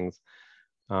of things.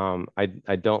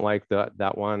 I don't like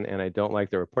that one, and I don't like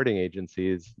the reporting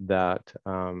agencies that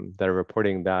are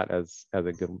reporting that as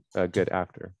a good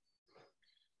actor.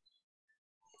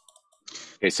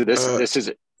 Okay, so this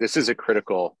is a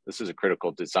critical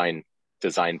design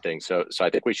thing. So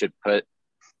I think we should put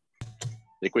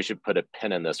a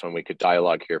pin in this one. We could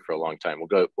dialogue here for a long time.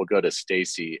 We'll go to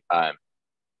Stacy.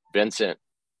 Vincent,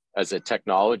 as a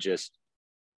technologist,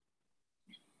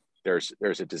 there's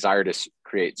a desire to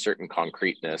create certain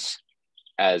concreteness.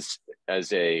 As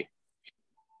a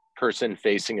person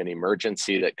facing an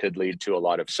emergency that could lead to a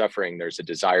lot of suffering, there's a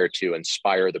desire to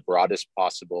inspire the broadest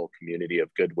possible community of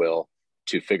goodwill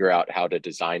to figure out how to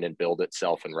design and build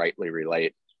itself and rightly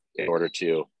relate in order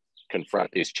to confront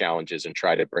these challenges and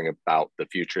try to bring about the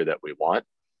future that we want.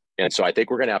 And so I think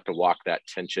we're going to have to walk that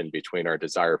tension between our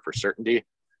desire for certainty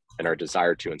and our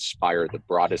desire to inspire the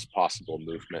broadest possible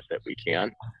movement that we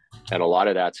can. And a lot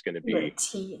of that's going to be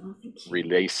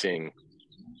releasing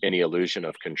any illusion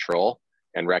of control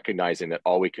and recognizing that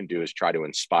all we can do is try to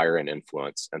inspire and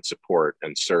influence and support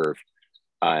and serve.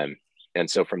 And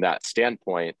so from that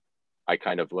standpoint, I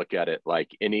kind of look at it like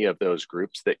any of those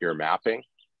groups that you're mapping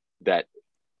that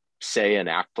say and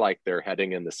act like they're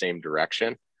heading in the same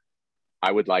direction,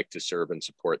 I would like to serve and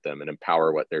support them and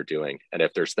empower what they're doing. And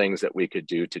if there's things that we could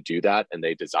do to do that and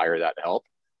they desire that help,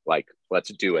 like,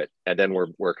 let's do it. And then we're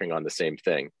working on the same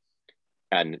thing.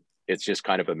 And it's just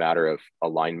kind of a matter of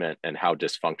alignment and how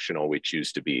dysfunctional we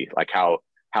choose to be. Like how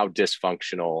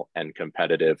dysfunctional and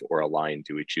competitive or aligned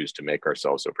do we choose to make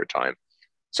ourselves over time?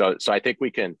 So I think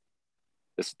we can,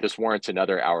 this warrants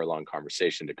another hour-long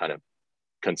conversation to kind of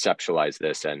conceptualize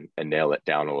this and nail it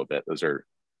down a little bit. Those are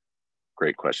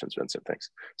great questions, Vincent. Thanks.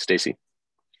 Stacy?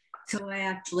 So I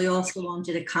actually also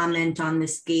wanted to comment on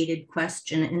this gated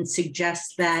question and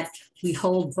suggest that we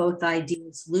hold both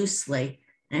ideas loosely.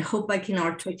 And I hope I can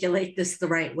articulate this the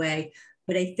right way,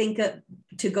 but I think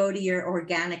to go to your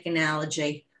organic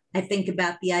analogy, I think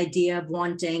about the idea of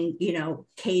wanting, you know,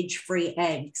 cage-free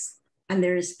eggs. And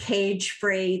there's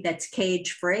cage-free that's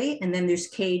cage-free, and then there's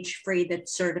cage-free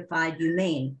that's certified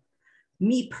humane.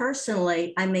 Me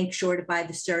personally, I make sure to buy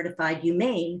the certified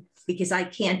humane because I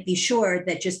can't be sure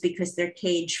that just because they're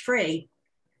cage-free,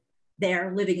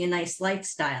 they're living a nice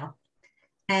lifestyle.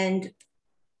 And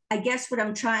I guess what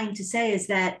I'm trying to say is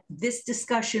that this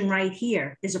discussion right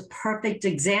here is a perfect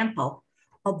example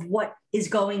of what is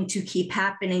going to keep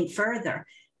happening further.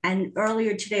 And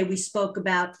earlier today, we spoke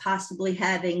about possibly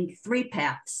having 3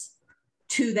 paths,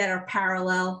 2 that are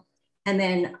parallel. And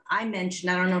then I mentioned,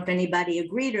 I don't know if anybody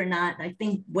agreed or not, I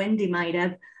think Wendy might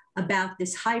have, about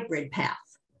this hybrid path.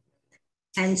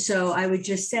 And so I would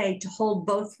just say to hold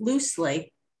both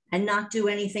loosely and not do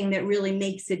anything that really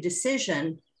makes a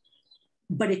decision,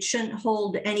 but it shouldn't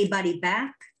hold anybody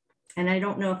back. And I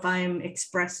don't know if I'm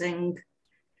expressing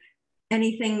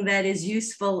anything that is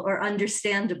useful or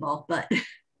understandable, but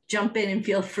jump in and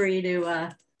feel free to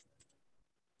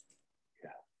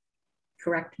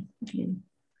correct.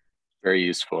 Very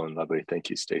useful and lovely. Thank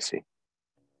you, Stacy.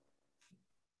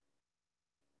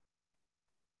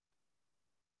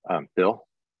 Bill?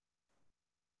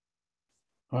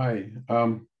 Hi,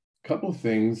 couple of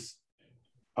things.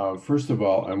 First of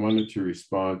all, I wanted to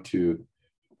respond to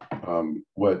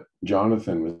what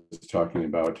Jonathan was talking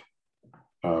about.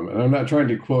 And I'm not trying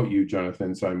to quote you,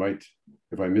 Jonathan, so I might,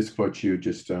 if I misquote you,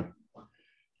 just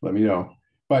let me know.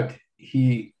 But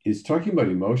he is talking about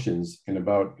emotions and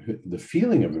about the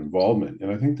feeling of involvement.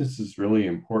 And I think this is really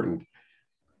important.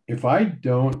 If I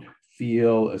don't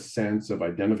feel a sense of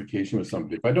identification with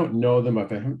somebody, if I don't know them,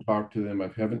 if I haven't talked to them,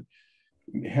 if I haven't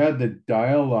had the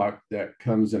dialogue that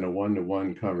comes in a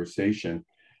one-to-one conversation,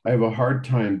 I have a hard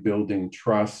time building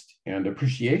trust and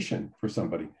appreciation for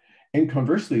somebody. And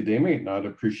conversely, they may not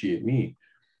appreciate me.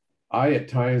 I, at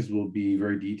times, will be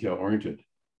very detail-oriented.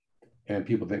 And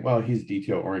people think, well, he's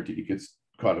detail-oriented. He gets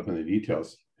caught up in the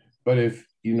details. But if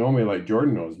you know me like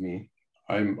Jordan knows me,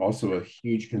 I'm also a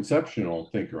huge conceptual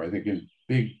thinker, I think in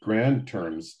big, grand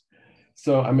terms.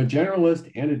 So I'm a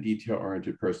generalist and a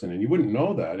detail-oriented person. And you wouldn't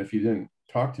know that if you didn't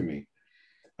talk to me.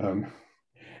 And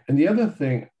the other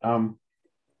thing,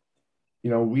 you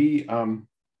know, we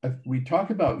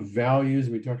talk about values,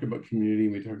 we talk about community,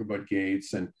 we talk about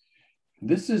Gates, and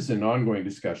this is an ongoing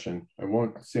discussion. I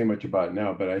won't say much about it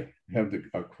now, but I have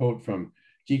a quote from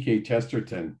G.K.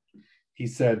 Chesterton. He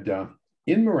said,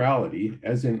 in morality,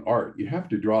 as in art, you have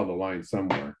to draw the line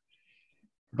somewhere.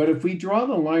 But if we draw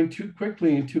the line too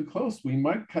quickly and too close, we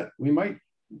might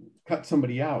cut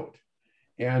somebody out.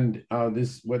 And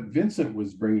what Vincent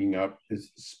was bringing up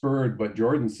is spurred what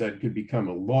Jordan said could become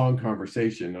a long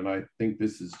conversation, and I think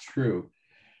this is true.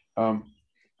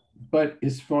 But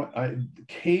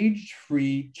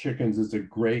cage-free chickens is a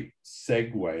great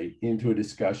segue into a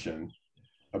discussion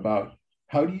about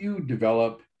how do you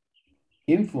develop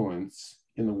influence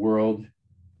in the world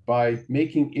by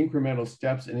making incremental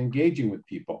steps and engaging with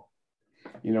people.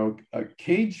 You know,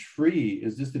 cage-free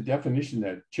is just a definition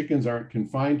that chickens aren't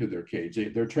confined to their cage.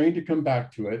 They're trained to come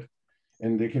back to it,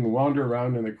 and they can wander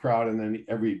around in the crowd, and then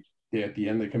every day at the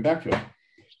end, they come back to it.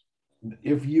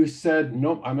 If you said,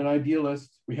 nope, I'm an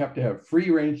idealist, we have to have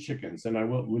free-range chickens, and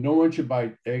no one should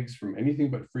buy eggs from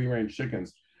anything but free-range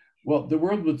chickens. Well, the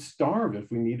world would starve if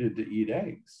we needed to eat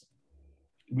eggs.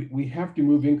 We have to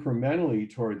move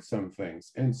incrementally towards some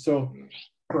things. And so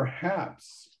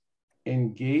perhaps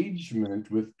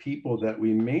engagement with people that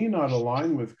we may not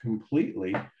align with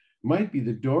completely might be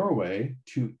the doorway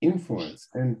to influence.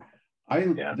 And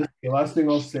the last thing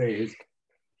I'll say is,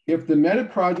 if the Meta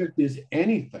Project is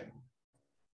anything,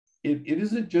 it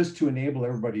isn't just to enable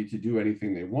everybody to do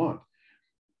anything they want.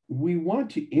 We want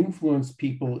to influence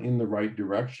people in the right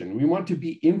direction. We want to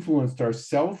be influenced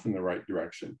ourselves in the right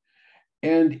direction.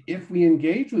 And if we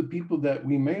engage with people that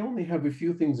we may only have a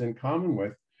few things in common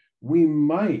with, we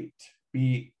might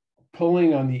be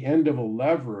pulling on the end of a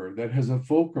lever that has a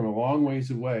fulcrum a long ways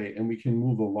away, and we can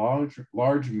move a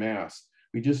large mass.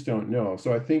 We just don't know.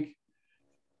 So I think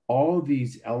all of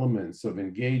these elements of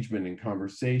engagement and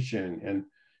conversation and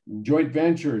joint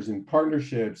ventures and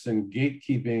partnerships and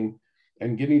gatekeeping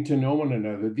and getting to know one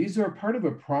another, these are part of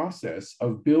a process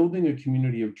of building a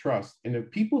community of trust. And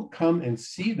if people come and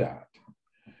see that,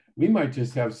 we might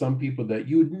just have some people that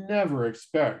you'd never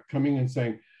expect coming and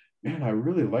saying, man, I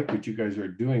really like what you guys are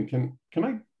doing. Can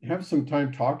I have some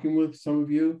time talking with some of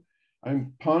you?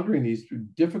 I'm pondering these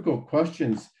difficult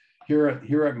questions here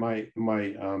at my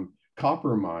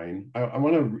copper mine. I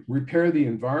want to repair the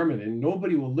environment, and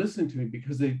nobody will listen to me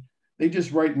because they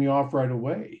just write me off right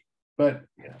away. But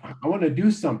I want to do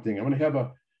something. I want to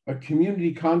have a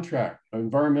community contract, an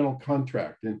environmental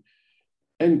contract, and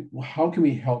how can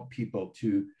we help people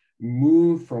to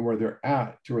move from where they're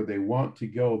at to where they want to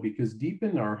go? Because deep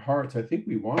in our hearts, I think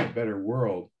we want a better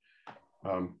world.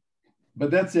 But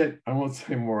that's it. I won't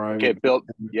say more. Okay, Bill.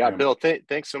 Yeah, Bill.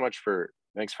 Thanks so much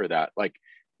thanks for that. Like,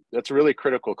 that's a really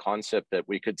critical concept that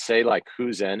we could say like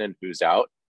who's in and who's out.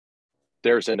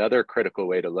 There's another critical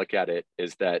way to look at it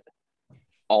is that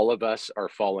all of us are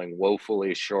falling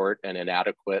woefully short and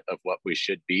inadequate of what we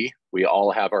should be. We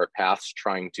all have our paths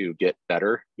trying to get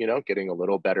better, getting a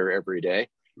little better every day.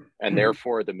 And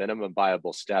therefore, the minimum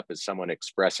viable step is someone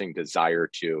expressing desire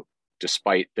to,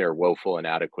 despite their woeful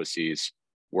inadequacies,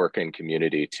 work in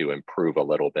community to improve a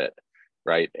little bit,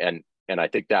 right? And I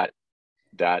think that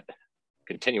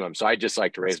continuum. So I'd just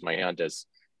like to raise my hand as,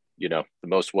 the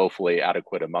most woefully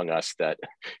adequate among us that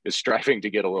is striving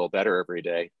to get a little better every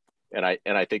day. And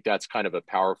I think that's kind of a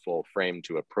powerful frame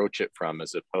to approach it from,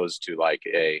 as opposed to like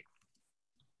if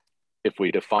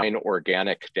we define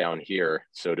organic down here,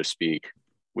 so to speak,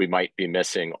 we might be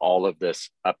missing all of this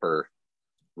upper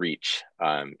reach.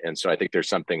 And so I think there's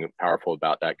something powerful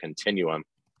about that continuum.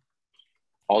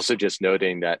 Also just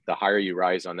noting that the higher you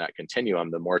rise on that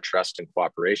continuum, the more trust and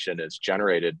cooperation is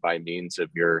generated by means of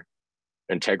your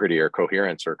integrity or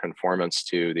coherence or conformance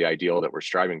to the ideal that we're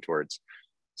striving towards.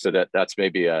 So that's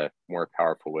maybe a more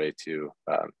powerful way to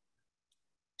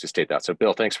state that. So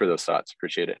Bill, thanks for those thoughts.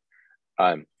 Appreciate it.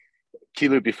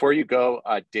 Kilu, before you go,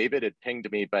 David had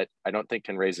pinged me, but I don't think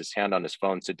can raise his hand on his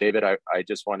phone. So David, I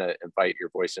just want to invite your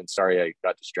voice in. Sorry, I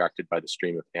got distracted by the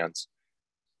stream of hands.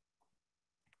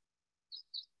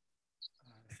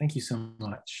 Thank you so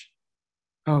much.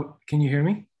 Oh, can you hear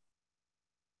me?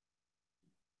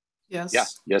 Yes. Yeah.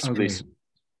 Yes, oh, please. Great.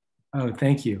 Oh,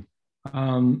 thank you.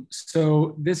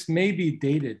 So this may be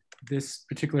dated, this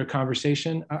particular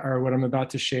conversation or what I'm about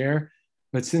to share,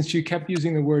 but since you kept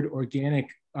using the word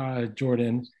organic,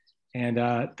 Jordan, and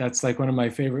that's like one of my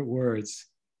favorite words,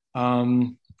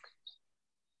 I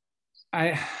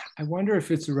wonder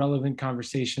if it's a relevant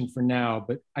conversation for now,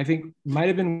 but I think might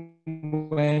have been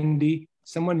Wendy.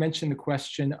 Someone mentioned the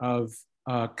question of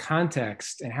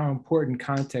context and how important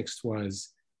context was.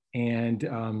 And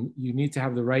you need to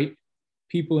have the right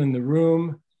people in the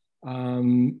room,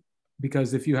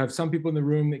 because if you have some people in the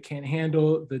room that can't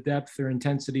handle the depth or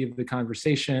intensity of the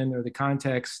conversation or the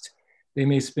context, they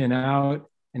may spin out,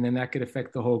 and then that could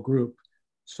affect the whole group.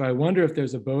 So I wonder if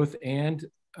there's a both and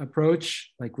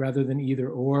approach, like rather than either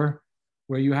or,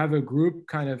 where you have a group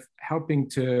kind of helping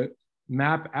to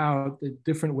map out the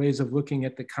different ways of looking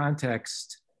at the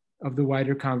context of the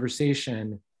wider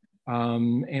conversation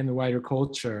and the wider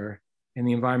culture and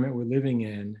the environment we're living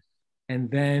in. And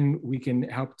then we can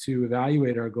help to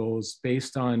evaluate our goals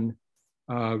based on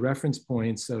reference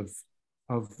points of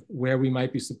where we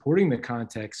might be supporting the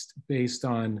context based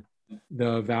on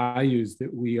the values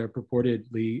that we are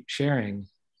purportedly sharing.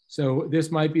 So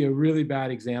this might be a really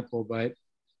bad example, but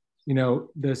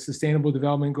the Sustainable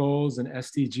Development Goals and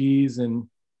SDGs and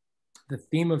the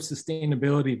theme of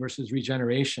sustainability versus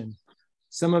regeneration,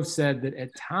 some have said that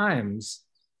at times,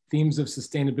 themes of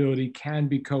sustainability can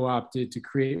be co-opted to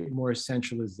create more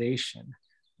centralization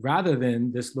rather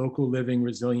than this local living,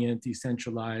 resilient,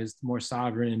 decentralized, more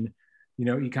sovereign,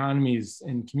 economies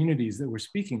and communities that we're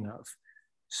speaking of.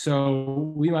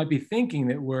 So we might be thinking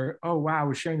that we're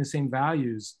sharing the same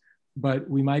values, but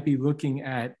we might be looking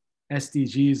at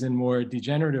SDGs in more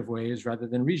degenerative ways rather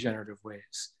than regenerative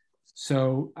ways.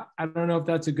 So I don't know if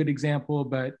that's a good example,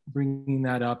 but bringing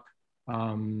that up,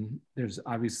 there's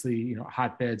obviously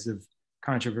hotbeds of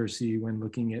controversy when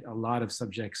looking at a lot of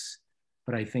subjects,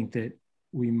 but I think that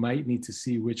we might need to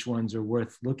see which ones are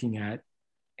worth looking at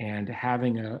and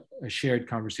having a shared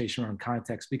conversation around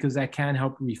context, because that can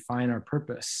help refine our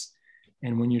purpose.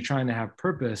 And when you're trying to have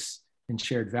purpose and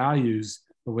shared values,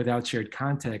 but without shared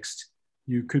context,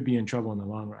 you could be in trouble in the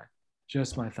long run.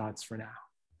 Just my thoughts for now.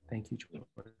 Thank you, Jordan.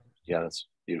 Yeah, that's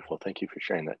beautiful. Thank you for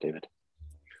sharing that, David.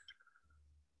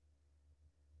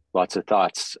 Lots of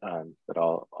thoughts, but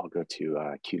I'll go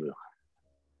to Kilu.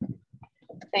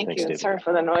 Thank Thanks, you. David. Sorry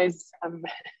for the noise. I'm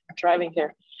driving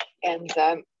here. And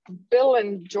Bill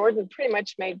and Jordan pretty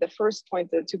much made the first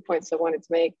point, the 2 points I wanted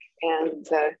to make. And,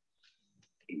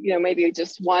 maybe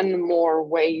just one more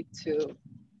way to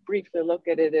briefly look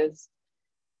at it is,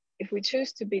 if we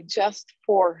choose to be just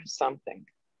for something,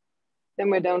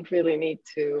 then we don't really need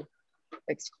to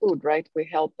exclude, right? We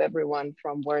help everyone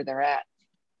from where they're at.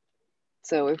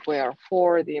 So if we are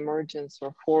for the emergence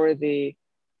or for the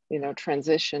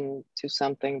transition to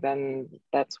something, then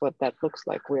that's what that looks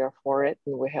like. We are for it,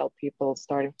 and we help people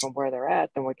starting from where they're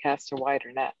at, and we cast a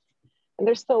wider net. And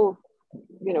there's still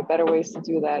better ways to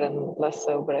do that and less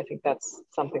so, but I think that's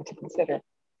something to consider.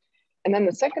 And then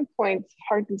the second point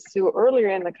harkens to earlier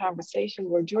in the conversation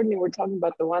where Jordan, you were talking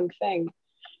about the one thing,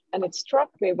 and it struck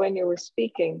me when you were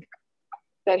speaking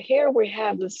that here we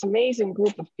have this amazing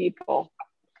group of people.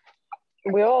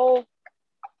 We all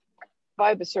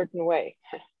vibe a certain way,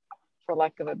 for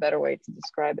lack of a better way to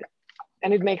describe it.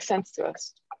 And it makes sense to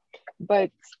us.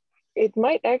 But it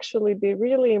might actually be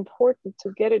really important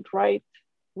to get it right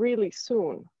really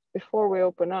soon before we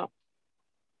open up.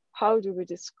 How do we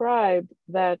describe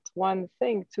that one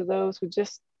thing to those who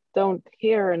just don't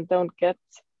hear and don't get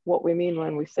what we mean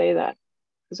when we say that?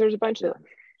 Because there's a bunch of them,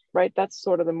 right? That's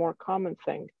sort of the more common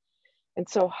thing. And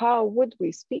so how would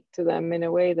we speak to them in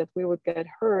a way that we would get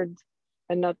heard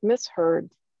and not misheard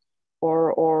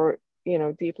or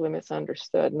deeply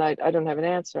misunderstood? And I don't have an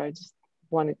answer. I just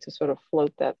wanted to sort of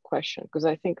float that question, because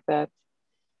I think that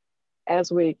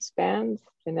as we expand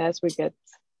and as we get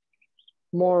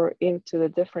more into the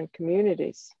different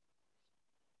communities,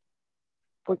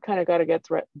 we kind of got to get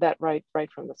that right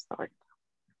from the start.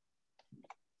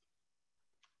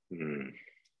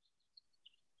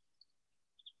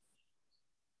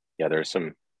 Yeah, there's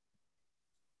some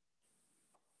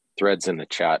threads in the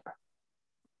chat.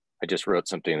 I just wrote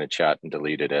something in the chat and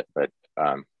deleted it, but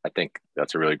I think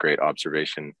that's a really great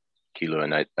observation, Kilo.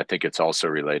 And I think it's also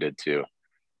related to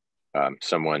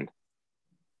someone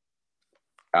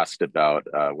asked about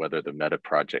whether the Meta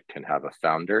project can have a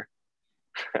founder.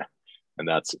 And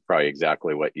that's probably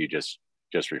exactly what you just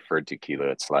referred to, Kilo.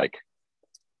 It's like,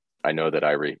 I know that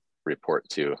I report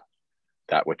to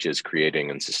that which is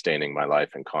creating and sustaining my life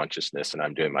and consciousness, and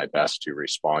I'm doing my best to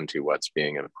respond to what's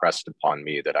being impressed upon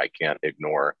me that I can't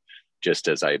ignore, just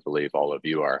as I believe all of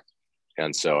you are.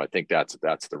 And so I think that's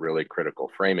the really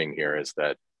critical framing here, is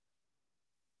that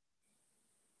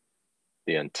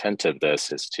the intent of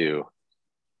this is to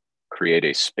create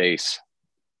a space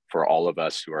for all of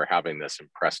us who are having this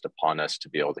impressed upon us to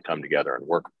be able to come together and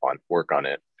work on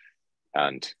it.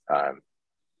 And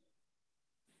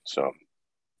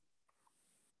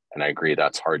and I agree,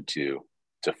 that's hard to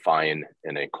define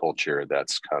in a culture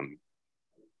that's come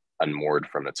unmoored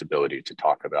from its ability to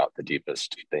talk about the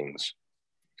deepest things.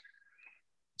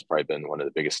 It's probably been one of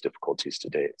the biggest difficulties to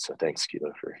date. So thanks,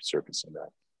 Kilo, for surfacing that.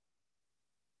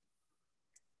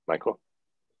 Michael?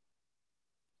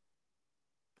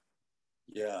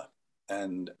 Yeah,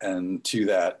 and to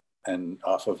that, and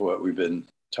off of what we've been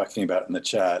talking about in the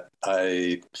chat,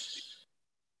 I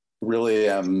really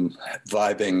am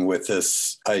vibing with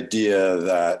this idea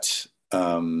that,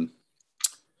 that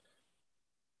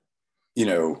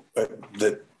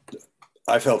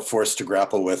I felt forced to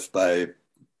grapple with by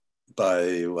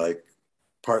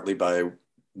partly by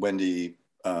Wendy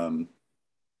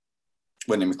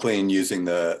McLean using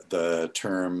the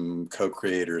term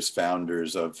co-creators,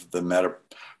 founders of the Meta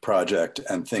project,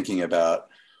 and thinking about,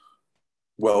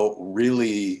 well,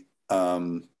 really,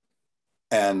 and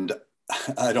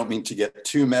I don't mean to get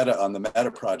too meta on the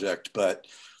Meta project, but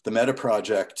the Meta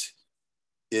project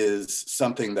is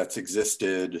something that's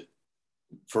existed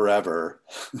forever,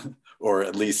 or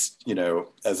at least,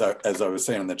 as I was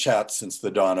saying in the chat, since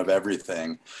the dawn of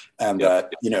everything, and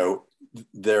that,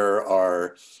 there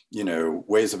are,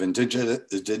 ways of indigenous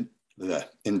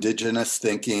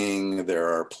thinking.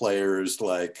 There are players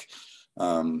like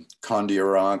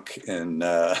Kondiaronk and,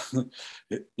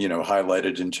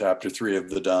 highlighted in chapter 3 of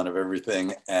The Dawn of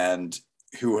Everything, and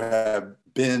who have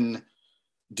been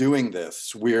doing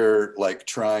this. We're like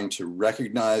trying to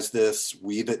recognize this,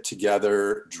 weave it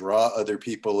together, draw other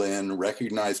people in,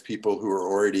 recognize people who are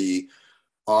already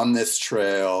on this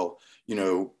trail.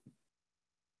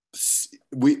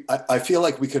 I feel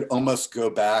like we could almost go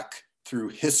back through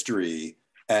history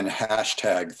and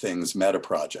hashtag things Meta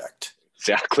project.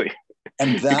 Exactly.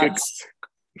 And that's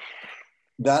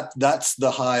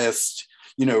the highest,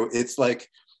 it's like,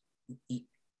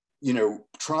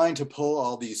 trying to pull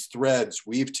all these threads,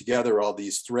 weave together all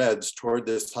these threads toward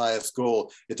this highest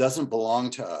goal. It doesn't belong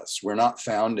to us. We're not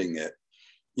founding it.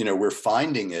 We're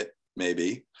finding it,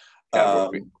 maybe. Yeah,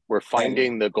 we're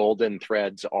finding the golden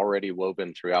threads already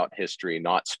woven throughout history,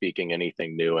 not speaking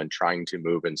anything new, and trying to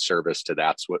move in service to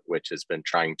that's which has been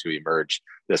trying to emerge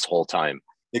this whole time.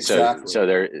 Exactly. So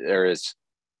there is,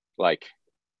 like,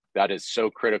 that is so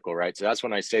critical, right? So that's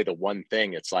when I say the one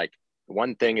thing. It's like,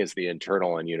 one thing is the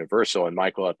internal and universal. And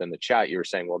Michael, up in the chat, you were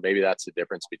saying, well, maybe that's the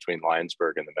difference between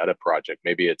Lionsburg and the Meta project.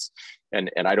 Maybe it's,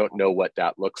 and I don't know what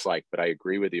that looks like, but I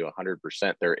agree with you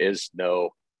 100%. There is no,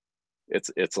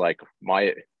 it's like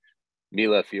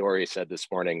Mila Fiore said this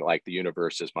morning, like the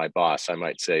universe is my boss. I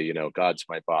might say, you know, God's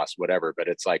my boss, whatever, but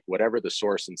it's like whatever the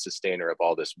source and sustainer of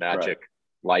all this magic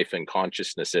life and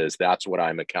consciousness is, that's what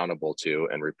I'm accountable to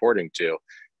and reporting to.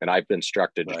 And I've been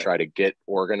instructed to try to get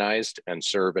organized and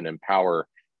serve and empower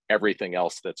everything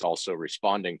else that's also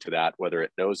responding to that, whether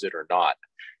it knows it or not,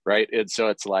 right? And so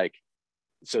it's like,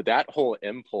 so that whole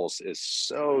impulse is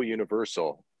so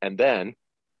universal. And then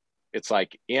it's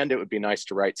like, and it would be nice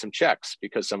to write some checks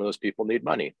because some of those people need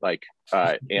money. Like,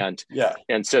 and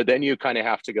so then you kind of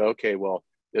have to go, okay, well,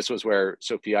 this was where,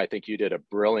 Sophia, I think you did a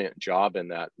brilliant job in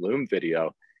that Loom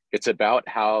video. It's about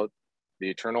how the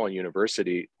eternal and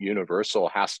universal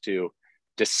has to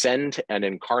descend and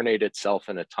incarnate itself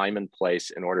in a time and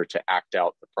place in order to act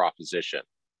out the proposition,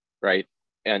 right?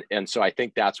 And so I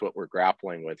think that's what we're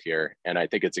grappling with here. And I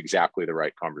think it's exactly the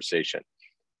right conversation.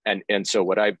 And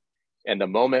so and the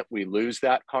moment we lose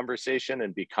that conversation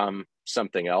and become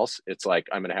something else, it's like,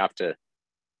 I'm going to have to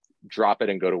drop it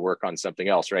and go to work on something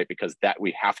else, right? Because that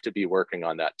we have to be working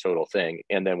on that total thing.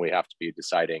 And then we have to be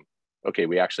deciding, okay,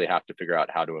 we actually have to figure out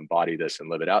how to embody this and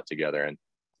live it out together. And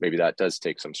maybe that does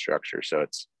take some structure. So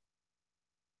it's.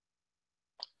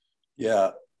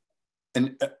 Yeah.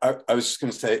 And I was just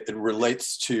going to say, it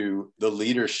relates to the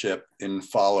leadership in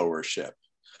followership.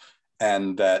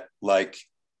 And that, like,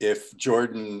 if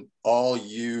Jordan, all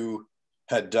you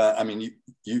had done, I mean,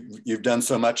 you've done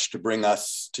so much to bring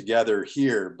us together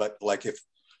here, but like if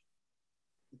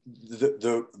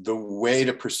the way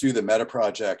to pursue the meta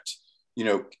project, you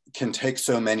know, can take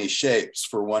so many shapes.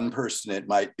 For one person, it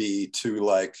might be to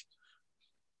like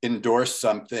endorse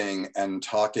something and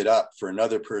talk it up. For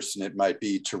another person, it might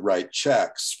be to write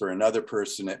checks. For another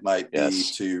person, it might be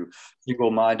to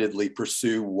single-mindedly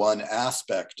pursue one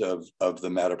aspect of the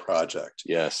meta project.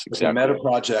 Yes, exactly. The meta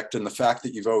project, and the fact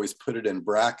that you've always put it in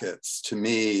brackets, to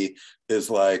me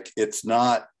is like, it's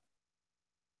not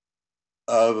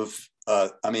of,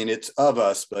 I mean, it's of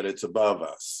us, but it's above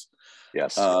us.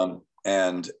 Yes.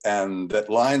 And that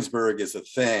Linesburg is a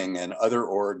thing, and other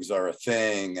orgs are a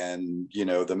thing, and you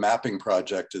know, the mapping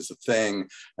project is a thing,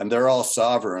 and they're all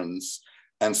sovereigns,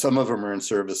 and some of them are in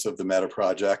service of the meta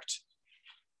project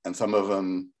and some of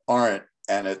them aren't.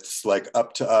 And it's like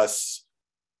up to us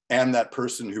and that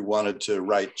person who wanted to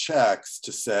write checks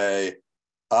to say,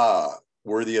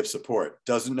 worthy of support.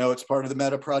 Doesn't know it's part of the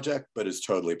meta project, but is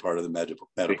totally part of the meta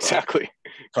project. Exactly.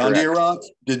 Kondiaronk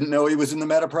didn't know he was in the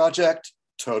meta project,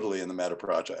 totally in the meta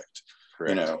project. Correct.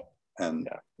 You know, and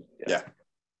yeah.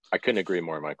 I couldn't agree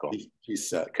more, Michael. He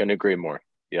said. Couldn't agree more.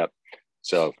 Yep.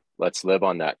 So let's live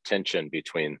on that tension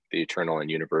between the eternal and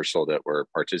universal that we're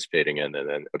participating in. And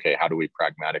then, okay, how do we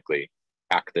pragmatically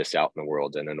act this out in the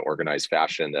world in an organized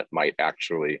fashion that might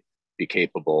actually be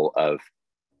capable of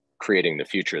creating the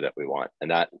future that we want?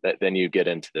 And that then you get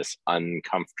into this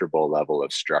uncomfortable level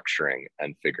of structuring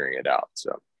and figuring it out.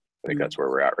 So I think that's where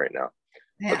we're at right now.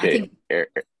 Yeah, okay.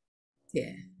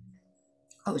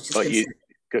 I was just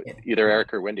either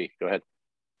Eric or Wendy, go ahead.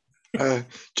 I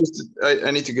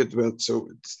need to get to bed, so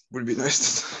it would be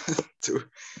nice to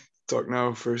talk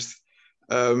now first.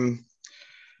 One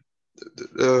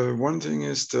thing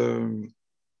is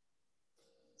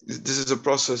this is a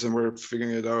process and we're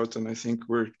figuring it out, and I think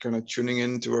we're kind of tuning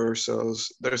into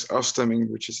ourselves. There's afstemming,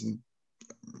 which is a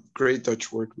great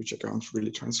Dutch word, which I can't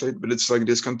really translate, but it's like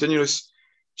this continuous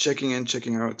checking in,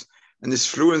 checking out, and this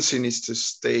fluency needs to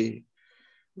stay.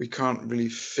 We can't really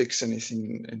fix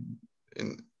anything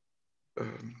in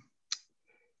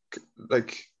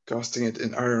like casting it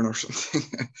in iron or something.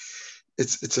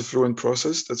 It's a fluent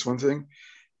process. That's one thing,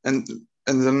 and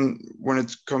then when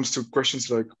it comes to questions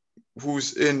like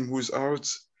who's in, who's out,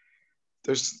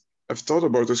 I've thought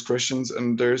about those questions,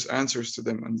 and there's answers to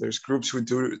them, and there's groups who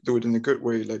do it in a good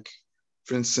way. Like,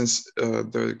 for instance,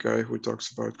 the guy who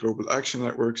talks about global action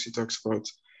networks, he talks about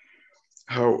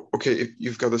how, okay, if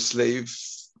you've got a slave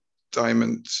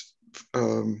diamond,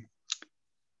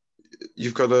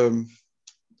 you've got a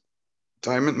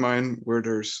diamond mine where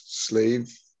there's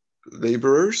slave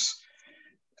laborers,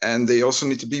 and they also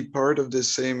need to be part of the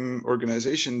same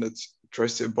organization that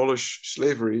tries to abolish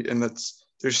slavery, and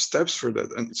there's steps for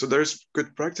that. And so there's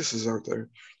good practices out there.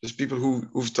 There's people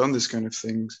who've done this kind of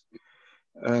things.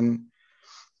 And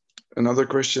another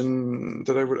question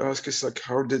that I would ask is like,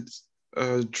 how did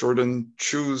Jordan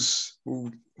choose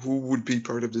who would be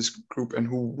part of this group and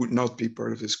who would not be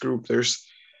part of this group? There's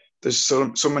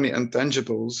so many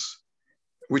intangibles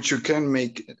which you can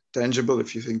make tangible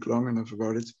if you think long enough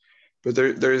about it. But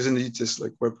there is indeed this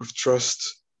like web of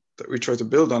trust that we try to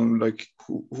build on. Like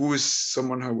who is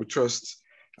someone I would trust?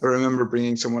 I remember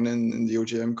bringing someone in the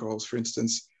OGM calls, for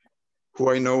instance, who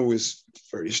I know is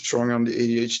very strong on the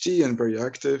ADHD and very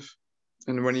active.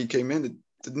 And when he came in, it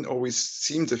didn't always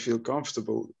seem to feel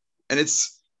comfortable. And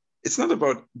it's not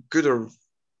about good or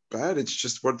bad. It's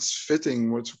just what's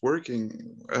fitting, what's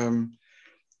working.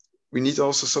 We need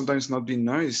also sometimes not be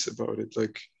nice about it.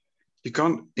 Like, you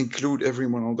can't include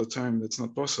everyone all the time. That's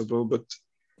not possible, but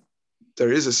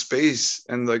there is a space.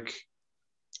 And like,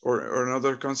 or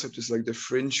another concept is like the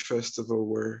Fringe Festival,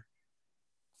 where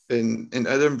in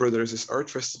Edinburgh, there's this art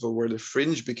festival where the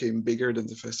Fringe became bigger than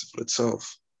the festival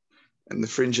itself. And the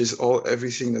Fringe is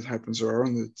everything that happens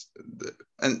around it.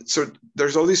 And so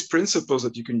there's all these principles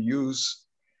that you can use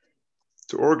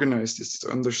to organize this, to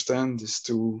understand this,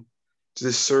 to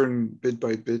discern bit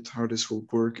by bit how this will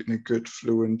work in a good,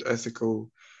 fluent, ethical,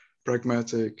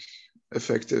 pragmatic,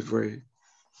 effective way.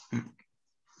 Yeah.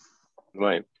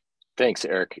 Right. Thanks,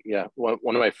 Eric. Yeah,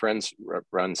 one of my friends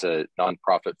runs a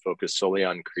nonprofit focused solely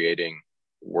on creating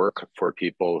work for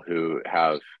people who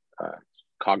have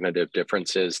cognitive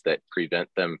differences that prevent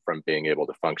them from being able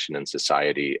to function in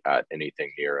society at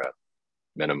anything near a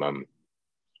minimum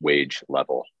wage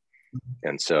level.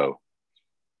 And so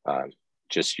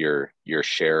just your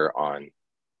share on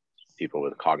people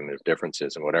with cognitive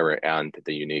differences and whatever, and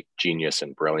the unique genius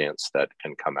and brilliance that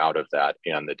can come out of that,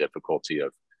 and the difficulty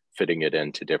of fitting it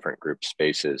into different group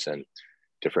spaces and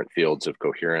different fields of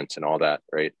coherence and all that,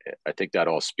 right? I think that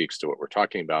all speaks to what we're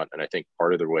talking about. And I think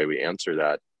part of the way we answer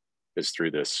that is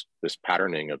through this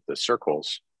patterning of the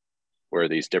circles, where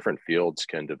these different fields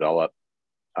can develop.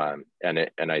 And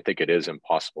I think it is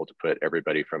impossible to put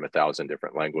everybody from 1,000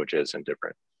 different languages and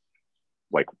different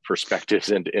like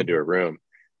perspectives into a room.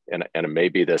 And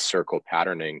maybe this circle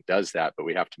patterning does that, but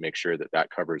we have to make sure that that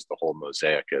covers the whole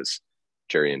mosaic, as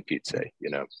Jerry and Pete say, you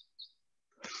know.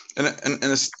 And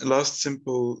a last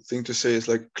simple thing to say is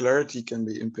like, clarity can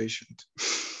be impatient.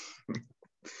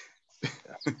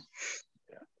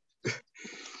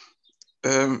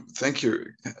 Thank you.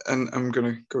 And I'm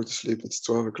gonna go to sleep. It's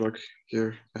 12 o'clock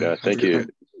here. Yeah, thank you.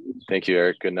 Thank you,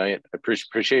 Eric. Good night. I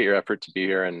appreciate your effort to be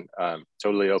here, and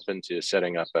totally open to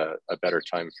setting up a better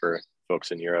time for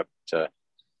folks in Europe to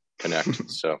connect.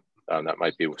 So that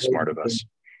might be smart of us.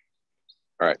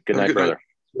 All right. Good night, brother.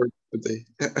 Good day.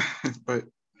 Bye.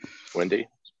 Wendy.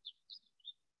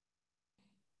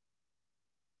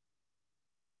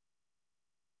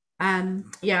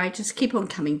 Yeah, I just keep on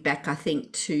coming back, I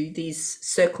think, to these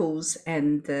circles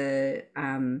and the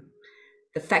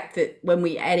fact that when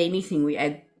we add anything, we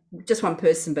add just one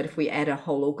person, but if we add a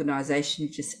whole organization, you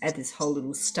just add this whole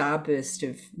little starburst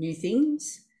of new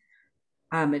things.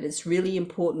 And it's really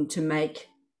important to make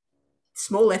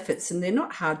small efforts, and they're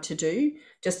not hard to do,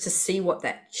 just to see what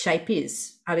that shape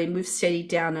is. I mean, we've studied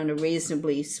down on a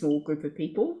reasonably small group of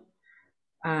people,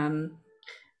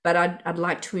 but I'd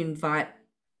like to invite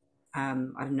I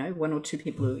don't know, 1 or 2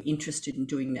 people who are interested in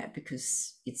doing that,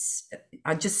 because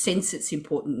I just sense it's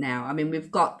important now. I mean,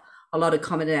 we've got a lot of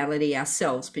commonality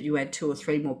ourselves, but you add 2 or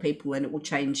 3 more people and it will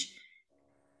change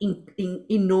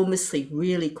enormously,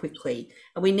 really quickly.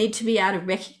 And we need to be able to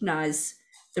recognize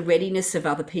the readiness of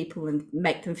other people and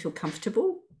make them feel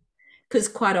comfortable, because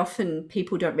quite often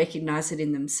people don't recognize it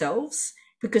in themselves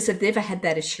because they've never had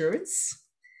that assurance.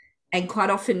 And quite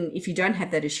often, if you don't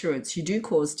have that assurance, you do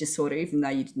cause disorder, even though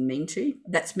you didn't mean to.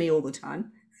 That's me all the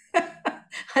time.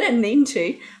 I don't mean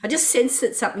to. I just sense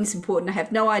that something's important. I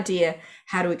have no idea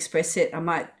how to express it. I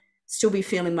might still be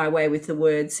feeling my way with the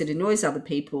words. It annoys other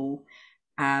people,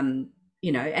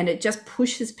 you know, and it just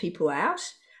pushes people out.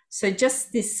 So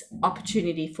just this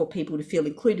opportunity for people to feel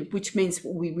included, which means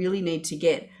we really need to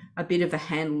get a bit of a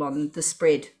handle on the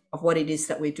spread of what it is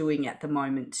that we're doing at the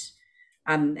moment.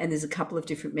 And there's a couple of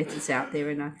different methods out there,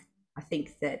 and I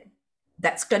think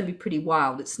that's going to be pretty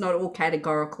wild. It's not all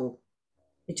categorical.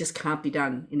 It just can't be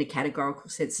done in a categorical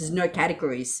sense. There's no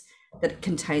categories that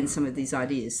contain some of these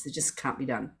ideas. They just can't be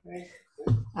done.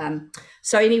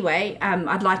 So anyway,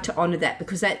 I'd like to honour that,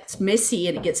 because that's messy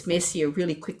and it gets messier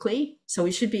really quickly. So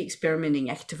we should be experimenting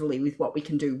actively with what we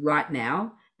can do right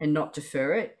now and not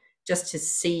defer it, just to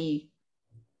see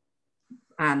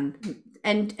and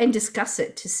discuss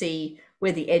it, to see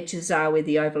where the edges are, where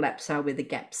the overlaps are, where the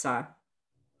gaps are,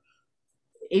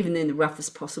 even in the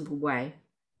roughest possible way.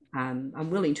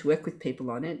 I'm willing to work with people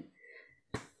on it.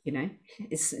 You know,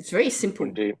 it's very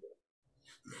simple.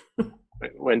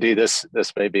 Wendy, this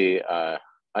may be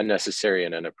unnecessary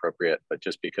and inappropriate, but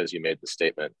just because you made the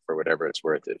statement, for whatever it's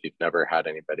worth, if you've never had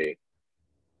anybody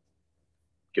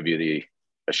give you the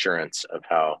assurance of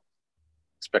how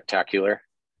spectacular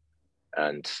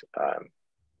and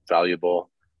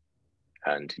valuable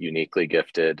and uniquely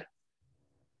gifted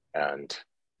and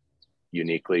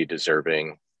uniquely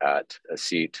deserving at a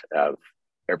seat of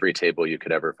every table you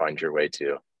could ever find your way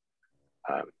to.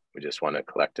 We just want to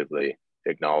collectively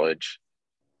acknowledge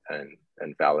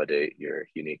and validate your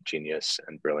unique genius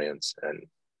and brilliance and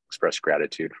express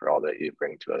gratitude for all that you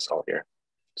bring to us all here.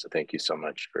 So thank you so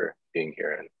much for being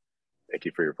here, and thank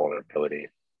you for your vulnerability.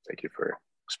 Thank you for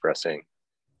expressing,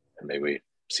 and may we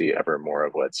see ever more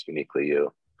of what's uniquely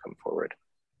you come forward.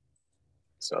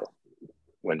 So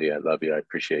Wendy, I love you. I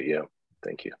appreciate you.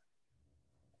 Thank you.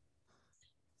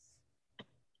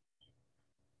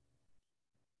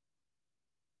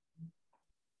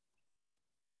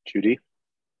 Judy?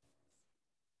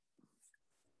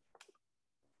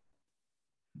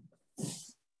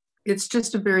 It's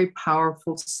just a very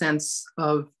powerful sense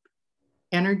of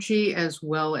energy as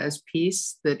well as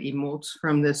peace that emotes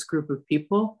from this group of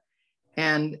people.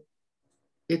 And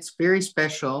it's very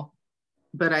special,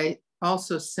 but I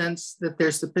also sense that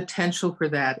there's the potential for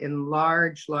that in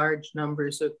large, large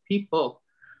numbers of people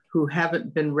who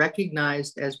haven't been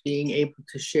recognized as being able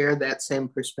to share that same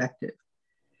perspective.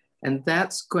 And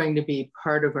that's going to be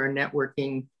part of our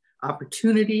networking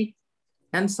opportunity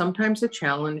and sometimes a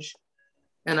challenge.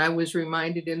 And I was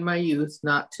reminded in my youth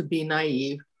not to be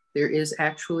naive. There is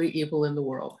actually evil in the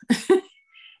world.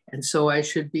 And so I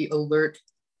should be alert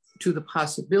to the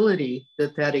possibility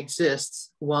that that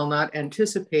exists while not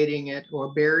anticipating it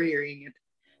or burying it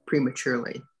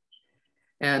prematurely.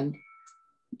 And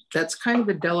that's kind of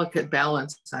a delicate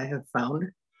balance I have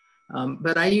found.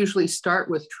 But I usually start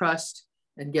with trust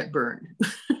and get burned.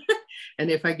 And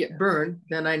if I get burned,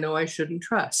 then I know I shouldn't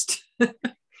trust.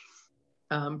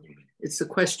 It's a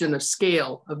question of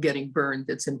scale of getting burned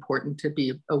that's important to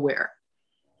be aware.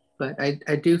 But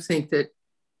I do think that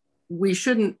we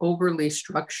shouldn't overly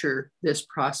structure this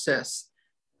process,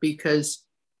 because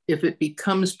if it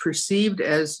becomes perceived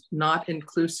as not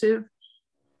inclusive,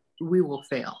 we will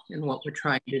fail in what we're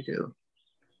trying to do.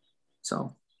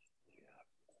 So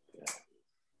I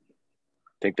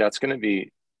think that's going to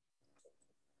be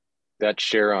that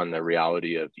share on the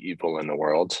reality of evil in the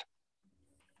world,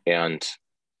 and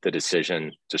the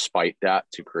decision, despite that,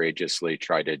 to courageously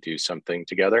try to do something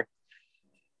together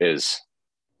is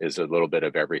a little bit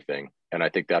of everything. And I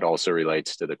think that also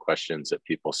relates to the questions that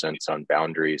people sense on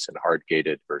boundaries and hard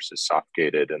gated versus soft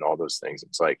gated and all those things.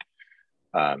 It's like,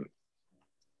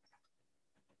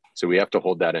 so we have to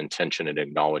hold that intention and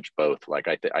acknowledge both. Like,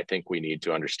 I think we need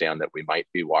to understand that we might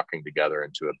be walking together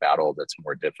into a battle that's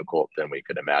more difficult than we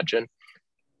could imagine.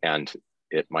 And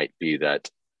it might be that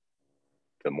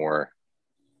the more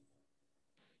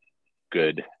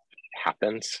good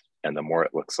happens and the more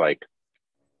it looks like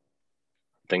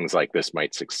things like this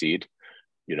might succeed,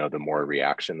 you know, the more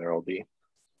reaction there will be.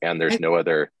 And there's no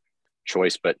other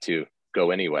choice but to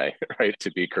go anyway, right?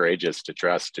 To be courageous, to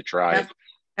trust, to try.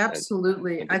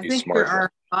 Absolutely. I think there are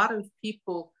a lot of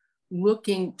people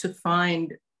looking to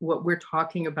find what we're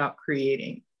talking about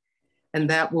creating, and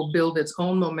that will build its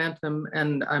own momentum.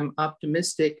 And I'm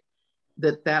optimistic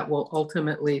that that will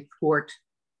ultimately thwart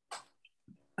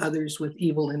others with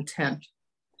evil intent,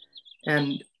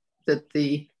 and that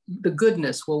the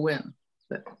goodness will win.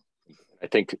 But I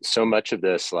think so much of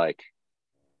this, like,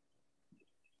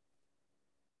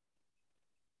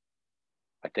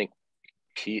 I think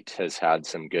Pete has had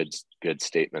some good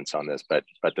statements on this, but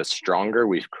the stronger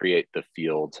we create the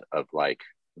field of like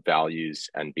values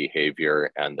and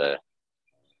behavior, and the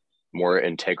more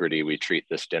integrity we treat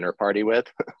this dinner party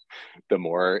with, the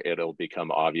more it'll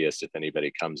become obvious if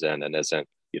anybody comes in and isn't,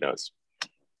 you know,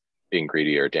 being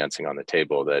greedy or dancing on the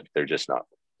table, that they're just not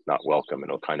welcome.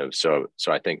 It'll kind of, so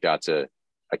I think that's a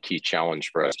key challenge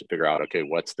for us to figure out, okay,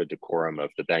 what's the decorum of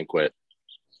the banquet,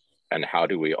 and how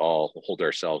do we all hold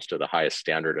ourselves to the highest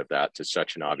standard of that to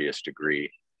such an obvious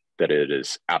degree that it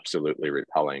is absolutely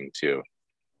repelling to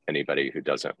anybody who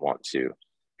doesn't want to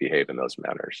behave in those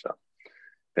manners. So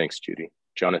thanks, Judy.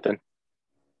 Jonathan?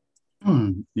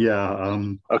 Yeah.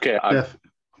 Okay. Okay.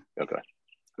 Go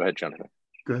ahead, Jonathan.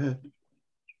 Go ahead.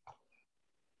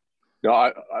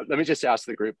 No, let me just ask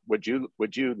the group, would you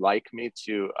like me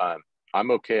to,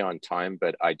 I'm okay on time,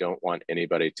 but I don't want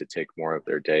anybody to take more of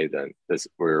their day than this.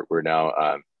 We're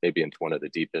now maybe into one of the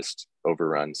deepest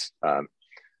overruns.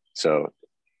 So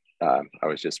I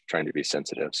was just trying to be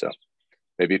sensitive. So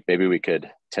maybe we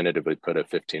could tentatively put a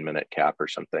 15-minute cap or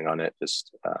something on it.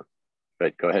 Just,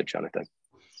 but go ahead, Jonathan.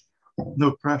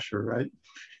 No pressure, right?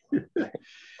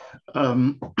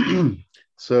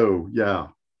 So yeah,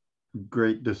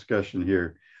 great discussion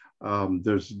here.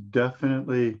 There's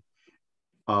definitely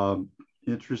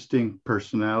interesting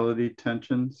personality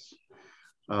tensions,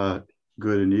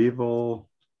 good and evil,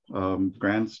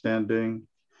 grandstanding.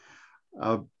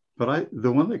 But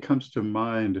the one that comes to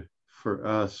mind for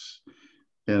us,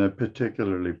 in a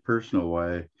particularly personal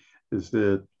way is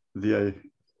that the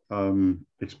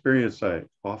experience I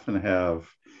often have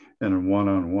in a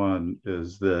one-on-one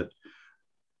is that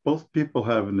both people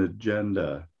have an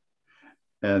agenda,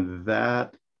 and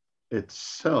that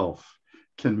itself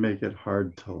can make it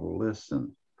hard to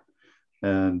listen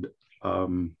and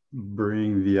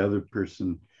bring the other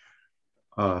person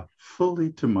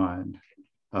fully to mind.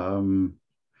 And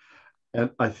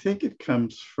I think it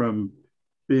comes from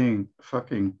being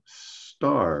fucking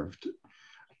starved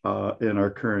in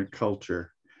our current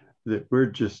culture, that we're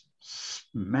just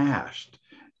smashed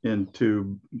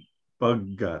into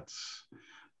bug guts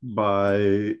by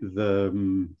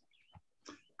the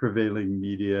prevailing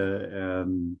media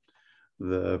and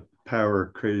the power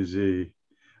crazy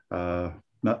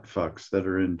nut fucks that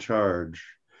are in charge.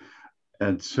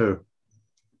 And so,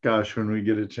 gosh, when we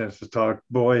get a chance to talk,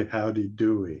 boy, howdy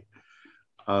do we.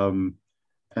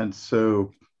 And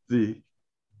so the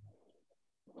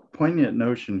poignant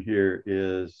notion here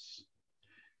is,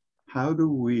 how do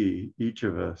we, each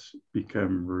of us,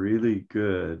 become really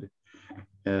good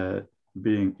at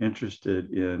being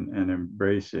interested in and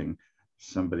embracing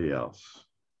somebody else?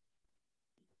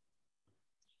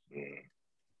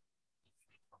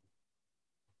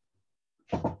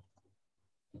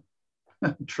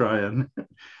 Trying.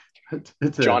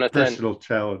 It's a Jonathan, personal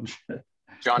challenge.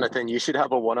 Jonathan, you should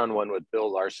have a one-on-one with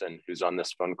Bill Larson, who's on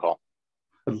this phone call.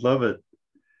 I'd love it.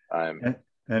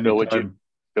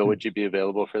 Bill, would you be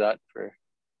available for that for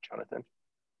Jonathan?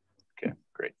 Okay,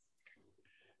 great.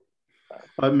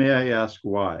 May I ask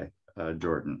why,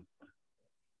 Jordan?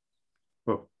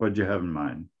 What'd you have in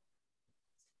mind?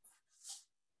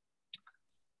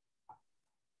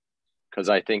 Because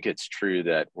I think it's true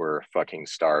that we're fucking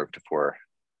starved for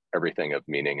everything of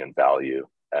meaning and value,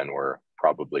 and we're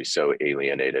probably so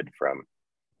alienated from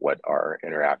what our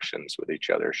interactions with each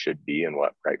other should be and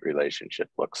what right relationship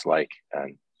looks like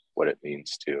and what it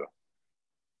means to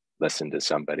listen to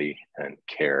somebody and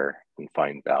care and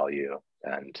find value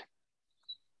and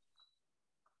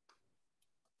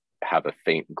have a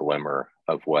faint glimmer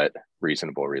of what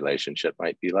reasonable relationship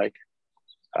might be like.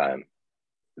 And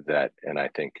I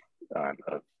think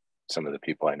of some of the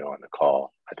people I know on the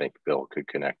call, I think Bill could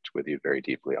connect with you very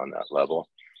deeply on that level,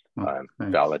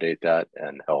 validate that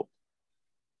and help.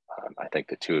 I think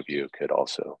the two of you could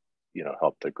also,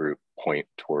 help the group point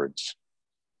towards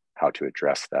how to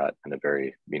address that in a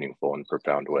very meaningful and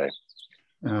profound way.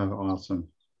 Oh, awesome.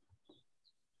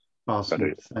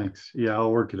 Awesome, thanks. Yeah,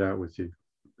 I'll work it out with you,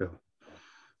 Bill.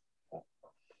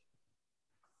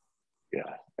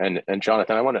 Yeah, and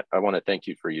Jonathan, I want to thank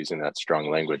you for using that strong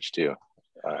language too,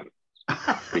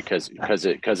 because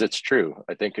it's true.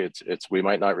 I think it's we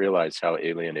might not realize how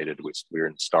alienated we're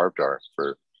and starved are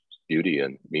for beauty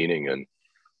and meaning and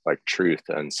like truth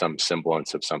and some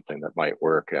semblance of something that might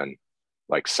work and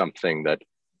like something that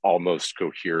almost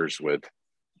coheres with,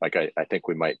 like I think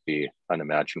we might be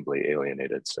unimaginably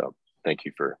alienated. So thank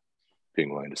you for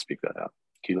being willing to speak that out.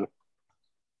 Keela?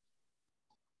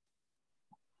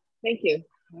 Thank you.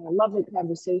 Lovely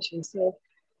conversation. So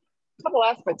a couple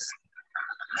aspects.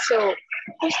 So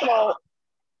first of all,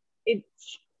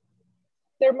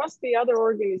 there must be other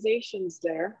organizations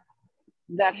there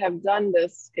that have done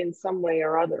this in some way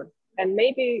or other. And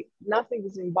maybe nothing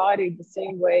is embodied the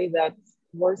same way that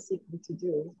we're seeking to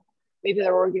do. Maybe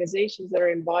there are organizations that are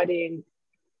embodying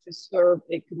to serve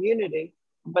a community,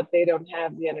 but they don't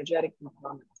have the energetic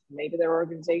component. Maybe there are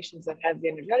organizations that have the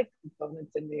energetic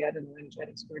components in the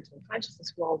energetic spiritual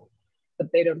consciousness world,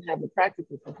 but they don't have the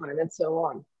practical component, and so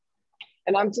on.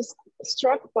 And I'm just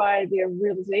struck by the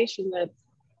realization that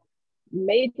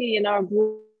maybe in our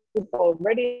group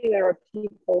already there are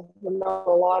people who know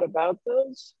a lot about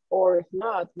those, or if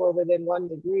not, we're within 1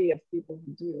 degree of people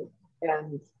who do.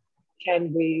 And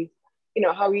can we,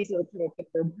 how easily can we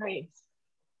pick their brains?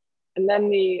 And then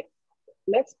the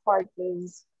next part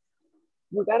is,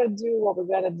 we got to do what we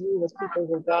got to do with people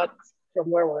we got from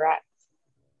where we're at.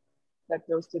 That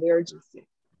goes to the urgency.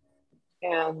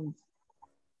 And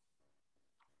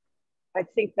I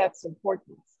think that's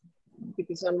important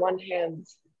because on one hand,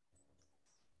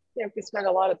 we spend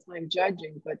a lot of time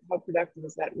judging, but how productive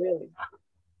is that really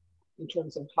in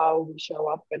terms of how we show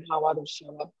up and how others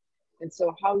show up? And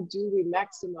so how do we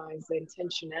maximize the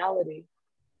intentionality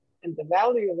and the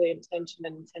value of the intention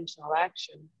and intentional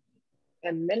action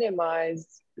and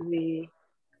minimize the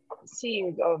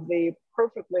seeing of the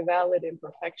perfectly valid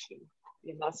imperfection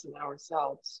in us and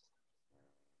ourselves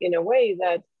in a way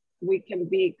that we can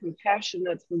be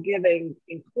compassionate, forgiving,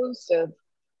 inclusive,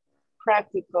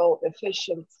 practical,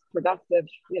 efficient, productive,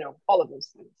 all of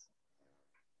those things.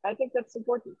 I think that's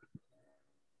important.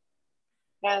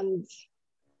 And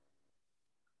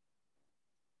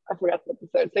I forgot what the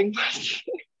third thing was.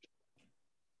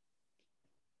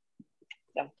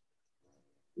 Yeah.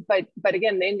 But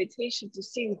again, the invitation to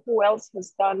see who else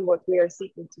has done what we are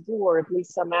seeking to do, or at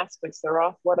least some aspects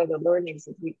thereof. What are the learnings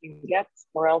that we can get,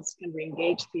 or else can we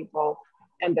engage people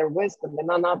and their wisdom, the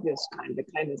non-obvious kind, the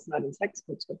kind that's not in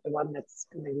textbooks, but the one that's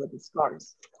coming with the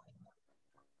scars.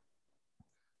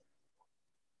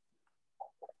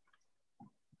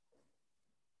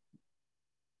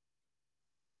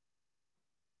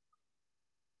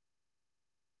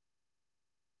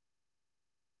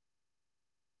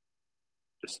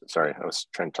 Sorry, I was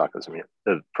trying to talk as a mute.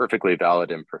 The perfectly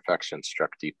valid imperfection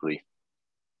struck deeply,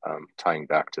 tying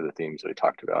back to the themes we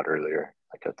talked about earlier.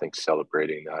 Like, I think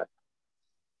celebrating that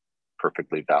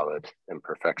perfectly valid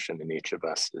imperfection in each of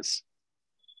us is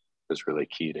really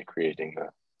key to creating the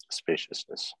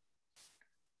spaciousness.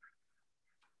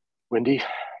 Wendy?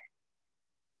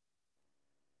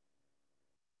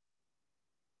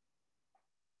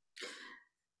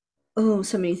 Oh,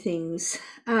 so many things.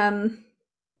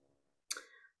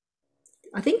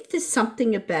 I think there's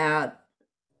something about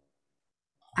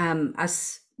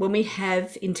us when we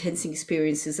have intense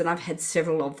experiences, and I've had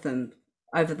several of them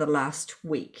over the last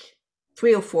week,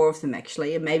 3 or 4 of them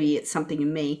actually, and maybe it's something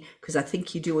in me because I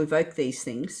think you do evoke these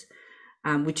things,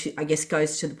 which I guess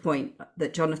goes to the point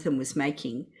that Jonathan was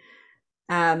making.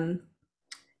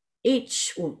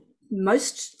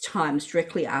 Most times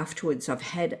directly afterwards, I've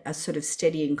had a sort of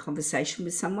steadying conversation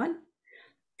with someone,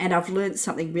 and I've learned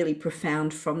something really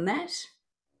profound from that.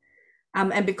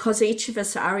 And because each of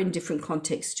us are in different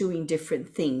contexts doing different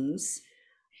things,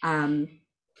 I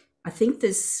think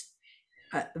there's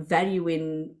value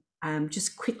in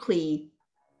just quickly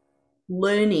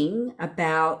learning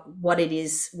about what it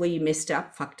is where you messed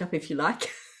up, fucked up if you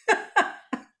like.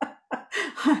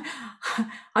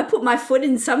 I put my foot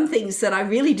in some things that I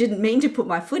really didn't mean to put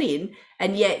my foot in,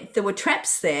 and yet there were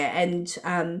traps there. And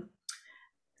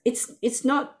it's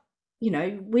not, you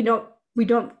know, we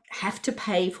don't have to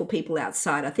pay for people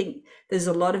outside. I think there's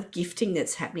a lot of gifting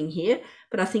that's happening here,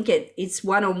 but I think it's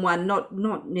one-on-one,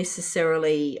 not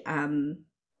necessarily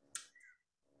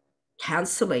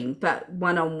counseling, but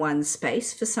one-on-one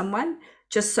space for someone,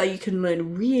 just so you can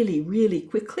learn really, really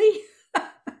quickly.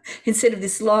 Instead of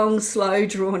this long, slow,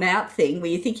 drawn out thing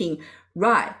where you're thinking,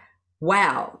 right,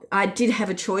 wow, I did have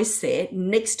a choice there.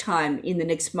 Next time, in the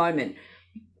next moment.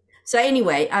 So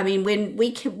anyway, I mean, when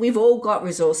we've all got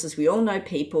resources, we all know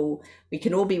people, we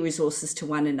can all be resources to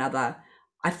one another.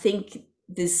 I think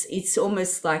it's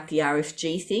almost like the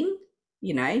RFG thing,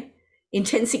 you know,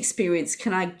 intense experience.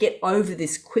 Can I get over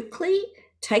this quickly,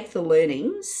 take the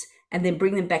learnings, and then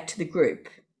bring them back to the group?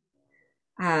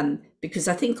 Because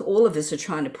I think all of us are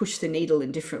trying to push the needle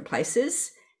in different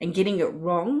places and getting it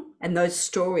wrong. And those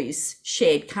stories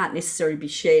shared can't necessarily be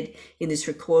shared in this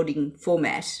recording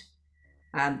format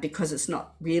because it's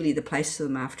not really the place for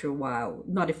them after a while,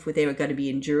 not if they are going to be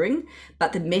enduring,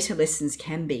 but the meta lessons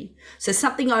can be. So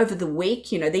something over the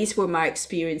week, you know, these were my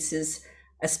experiences,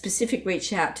 a specific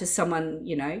reach out to someone,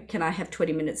 you know, can I have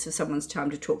 20 minutes of someone's time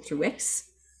to talk through X?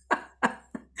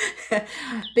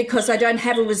 Because I don't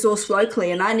have a resource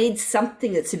locally and I need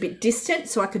something that's a bit distant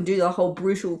so I can do the whole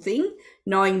brutal thing,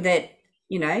 knowing that,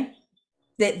 you know,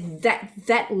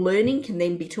 that learning can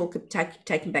then be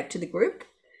taken back to the group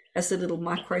as a little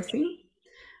micro thing.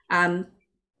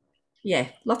 Yeah,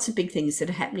 lots of big things that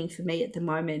are happening for me at the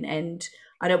moment, and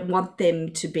I don't want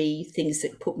them to be things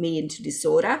that put me into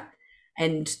disorder,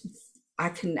 and I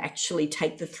can actually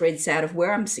take the threads out of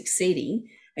where I'm succeeding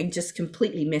and just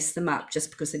completely mess them up just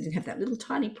because I didn't have that little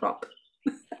tiny prop.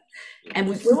 And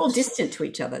we're all distant to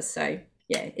each other. So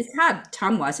yeah, it's hard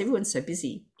time-wise. Everyone's so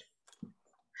busy.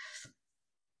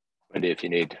 Wendy, if you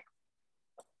need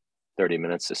 30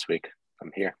 minutes this week,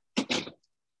 I'm here.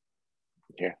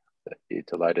 I'd be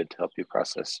delighted to help you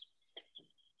process.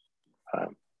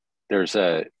 There's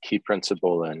a key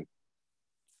principle in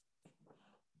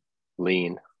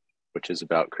lean, which is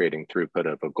about creating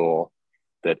throughput of a goal,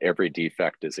 that every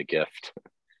defect is a gift.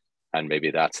 And maybe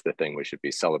that's the thing we should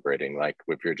be celebrating. Like,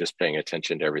 if you're just paying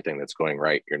attention to everything that's going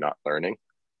right, you're not learning.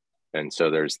 And so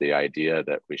there's the idea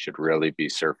that we should really be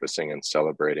surfacing and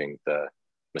celebrating the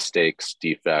mistakes,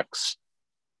 defects,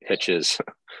 hitches,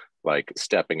 like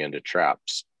stepping into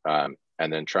traps, and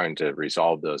then trying to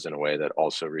resolve those in a way that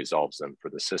also resolves them for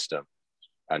the system.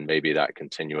 And maybe that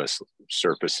continuous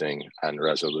surfacing and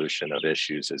resolution of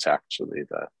issues is actually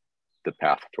the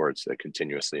path towards the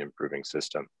continuously improving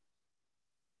system.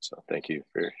 So thank you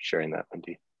for sharing that,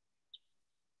 Wendy.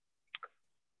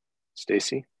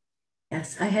 Stacy?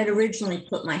 Yes, I had originally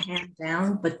put my hand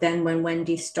down, but then when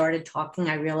Wendy started talking,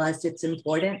 I realized it's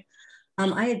important.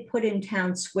 I had put in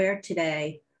Town Square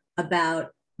today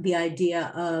about the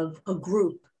idea of a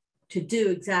group to do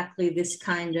exactly this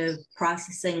kind of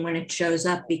processing when it shows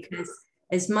up, because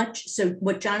so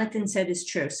what Jonathan said is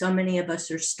true. So many of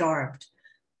us are starved.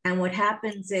 And what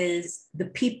happens is the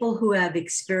people who have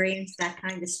experienced that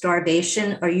kind of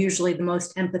starvation are usually the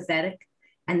most empathetic,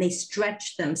 and they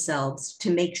stretch themselves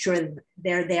to make sure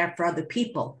they're there for other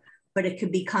people, but it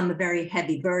could become a very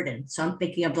heavy burden. So I'm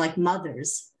thinking of like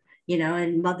mothers,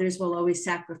 and mothers will always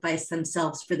sacrifice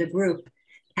themselves for the group.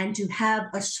 And to have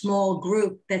a small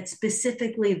group that's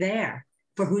specifically there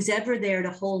for who's ever there to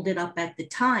hold it up at the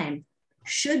time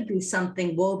should be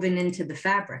something woven into the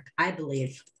fabric, I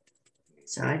believe.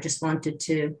 So I just wanted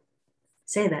to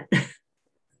say that. I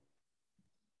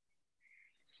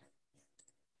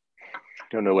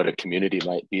don't know what a community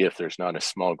might be if there's not a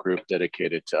small group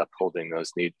dedicated to upholding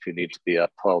those who need to be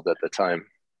upheld at the time.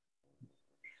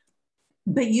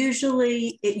 But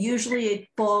usually it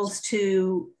falls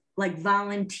to like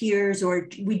volunteers, or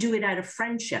we do it out of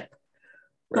friendship.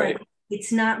 Right. But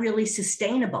it's not really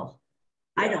sustainable.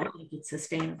 Yeah. I don't think it's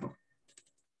sustainable.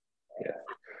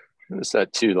 Yeah. Is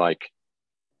that too like?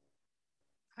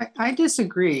 I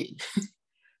disagree,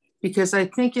 because I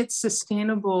think it's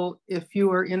sustainable if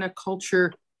you are in a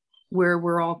culture where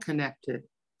we're all connected,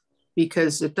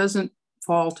 because it doesn't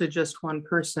fall to just one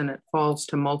person, it falls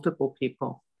to multiple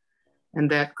people. And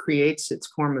that creates its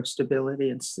form of stability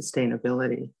and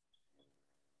sustainability.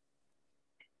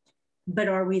 But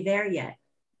are we there yet?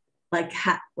 We're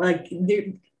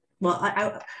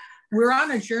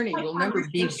on a journey. We'll never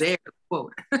be there.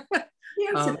 Quote.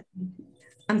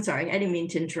 I'm sorry, I didn't mean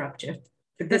to interrupt you.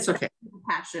 But that's okay.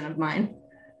 A passion of mine.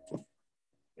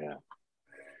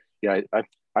 Yeah,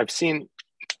 I've seen.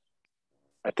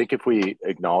 I think if we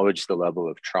acknowledge the level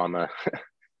of trauma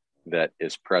that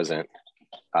is present,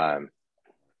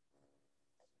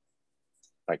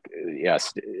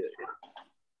 yes,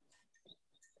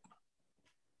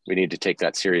 we need to take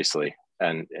that seriously.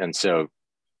 And so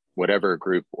whatever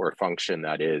group or function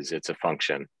that is, it's a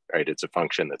function, right? It's a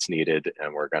function that's needed,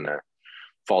 and we're gonna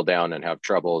fall down and have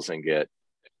troubles and get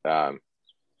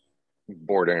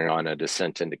bordering on a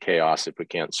descent into chaos if we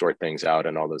can't sort things out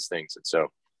and all those things. And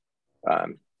so,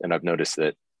 and I've noticed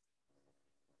that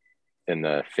in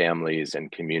the families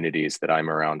and communities that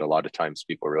I'm around, a lot of times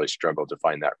people really struggle to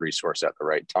find that resource at the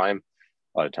right time.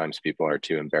 A lot of times people are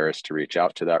too embarrassed to reach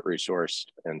out to that resource.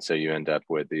 And so you end up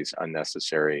with these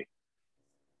unnecessary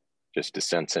just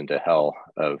descents into hell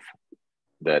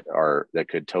that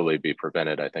could totally be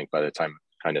prevented, I think, by the time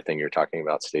kind of thing you're talking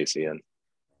about, Stacy, and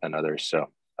others. So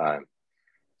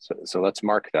let's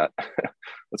mark that.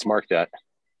 Let's mark that.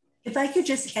 If I could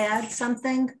just add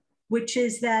something, which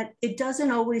is that it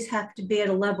doesn't always have to be at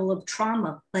a level of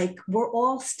trauma. Like, we're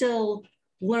all still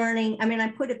learning. I mean, I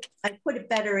put it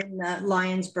better in the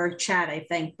Lionsburg chat, I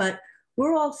think, but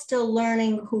we're all still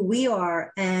learning who we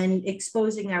are and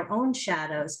exposing our own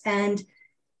shadows. And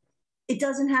it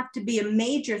doesn't have to be a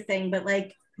major thing, but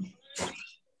like,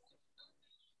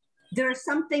 there are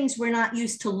some things we're not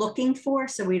used to looking for,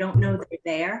 so we don't know they're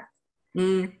there.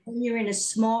 When you're in a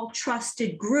small,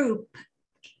 trusted group,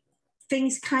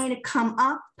 things kind of come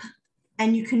up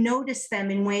and you can notice them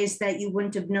in ways that you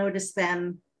wouldn't have noticed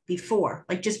them before.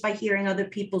 Like, just by hearing other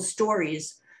people's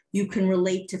stories, you can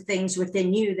relate to things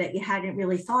within you that you hadn't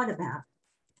really thought about.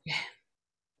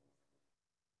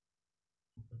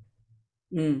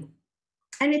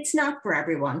 And it's not for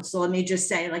everyone. So let me just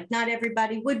say, like, not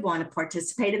everybody would want to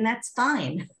participate, and that's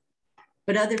fine.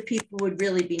 But other people would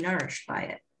really be nourished by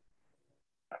it.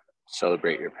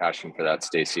 Celebrate your passion for that,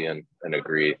 Stacy, and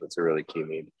agree. That's a really key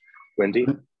need. Wendy?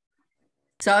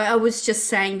 So I was just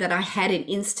saying that I had an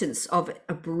instance of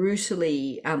a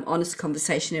brutally honest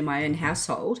conversation in my own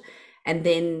household. And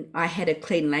then I had a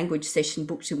clean language session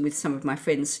booked in with some of my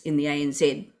friends in the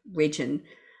ANZ region.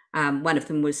 One of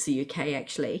them was the UK,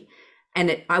 actually.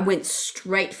 And I went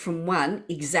straight from one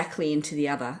exactly into the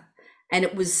other. And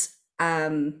it was,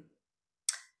 I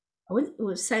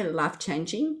wouldn't say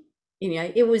life-changing. You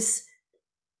know,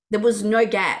 there was no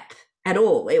gap at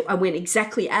all. I went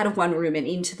exactly out of one room and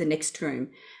into the next room.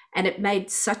 And it made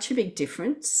such a big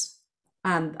difference.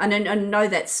 And I know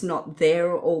that's not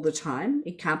there all the time.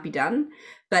 It can't be done.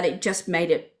 But it just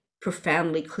made it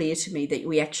profoundly clear to me that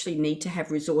we actually need to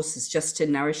have resources just to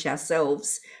nourish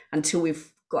ourselves until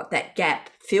we've got that gap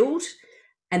filled.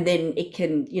 And then it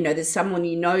can, you know, there's someone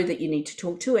you know that you need to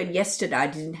talk to. And yesterday I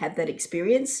didn't have that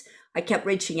experience. I kept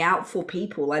reaching out for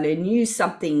people and I knew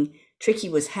something tricky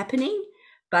was happening,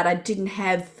 but I didn't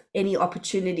have any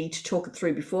opportunity to talk it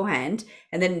through beforehand.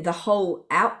 And then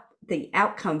the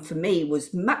outcome for me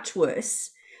was much worse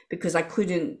because I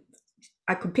could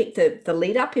pick the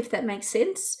lead up, if that makes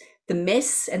sense, the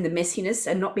mess and the messiness,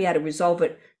 and not be able to resolve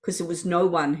it because there was no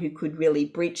one who could really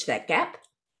breach that gap.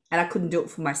 And I couldn't do it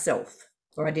for myself,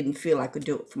 or I didn't feel I could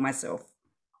do it for myself.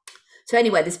 So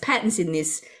anyway, there's patterns in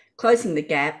this, closing the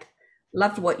gap.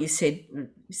 Loved what you said,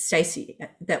 Stacey.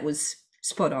 That was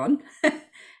spot on.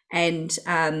 And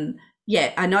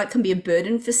yeah, I know it can be a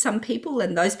burden for some people,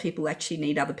 and those people actually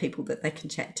need other people that they can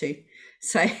chat to.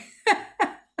 So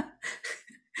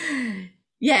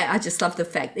yeah, I just love the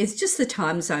fact it's just the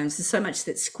time zones. There's so much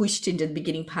that's squished into the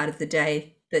beginning part of the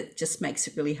day that just makes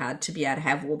it really hard to be able to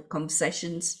have all the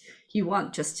conversations you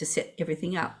want just to set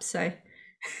everything up. So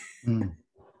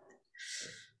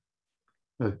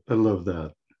I love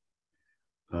that.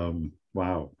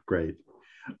 Wow, great.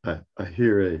 I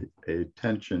hear a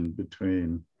tension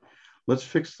between let's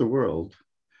fix the world,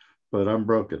 but I'm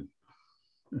broken.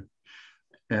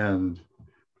 And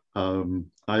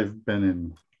I've been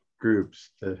in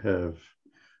groups that have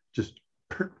just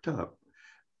perked up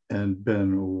and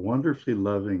been wonderfully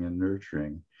loving and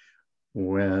nurturing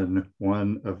when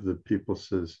one of the people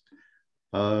says,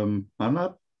 I'm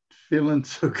not feeling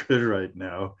so good right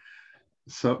now.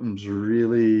 Something's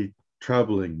really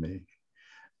troubling me.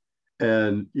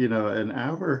 And, you know, an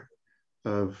hour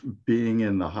of being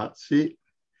in the hot seat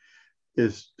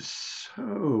is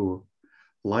so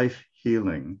life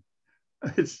healing.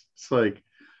 It's like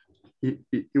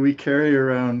we carry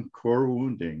around core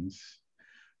woundings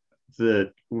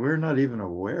that we're not even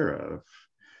aware of.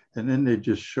 And then they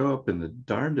just show up in the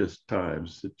darndest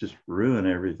times that just ruin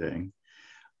everything.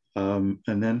 And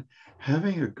then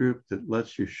having a group that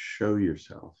lets you show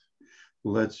yourself,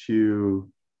 lets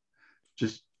you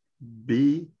just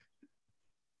be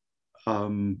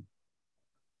known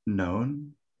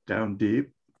down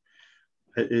deep,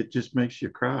 it just makes you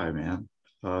cry, man.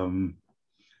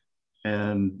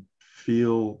 And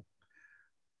feel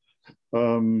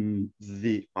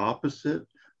the opposite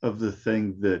of the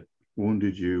thing that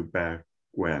wounded you back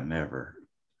whenever.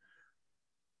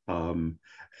 And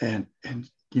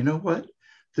you know what?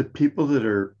 The people that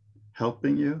are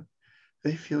helping you,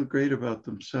 they feel great about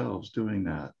themselves doing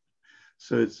that.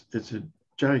 So it's a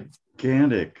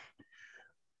gigantic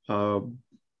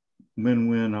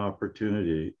win-win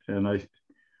opportunity. And I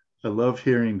love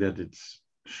hearing that it's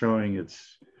showing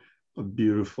it's a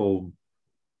beautiful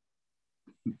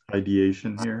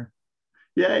ideation here.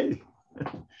 Yay.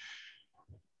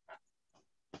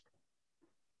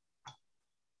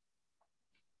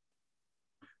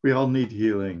 We all need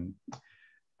healing,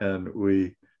 and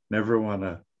we never want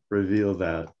to reveal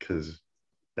that because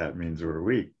that means we're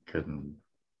weak and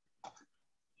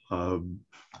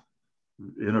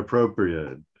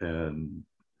inappropriate and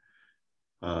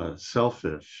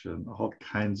selfish and all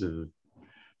kinds of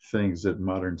things that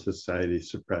modern society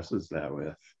suppresses that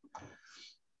with.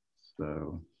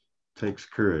 So it takes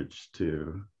courage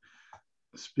to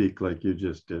speak like you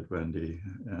just did, Wendy.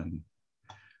 And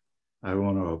I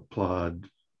want to applaud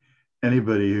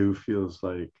anybody who feels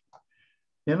like,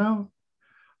 you know,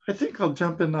 I think I'll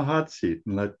jump in the hot seat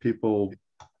and let people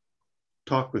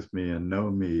talk with me and know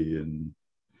me and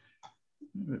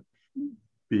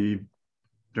be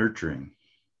nurturing.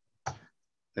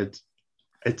 It's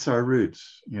our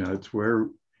roots, you know,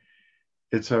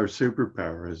 it's our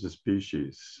superpower as a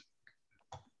species.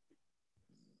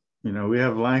 You know, we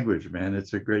have language, man.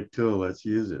 It's a great tool. Let's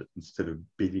use it instead of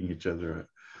beating each other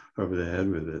over the head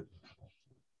with it.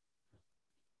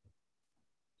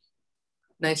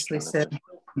 Nicely said.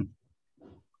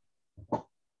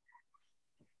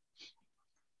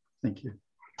 Thank you.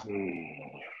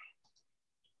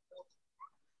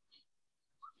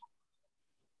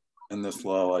 In this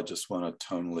lull, I just want to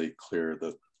tonally clear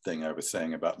the thing I was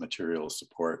saying about material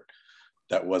support.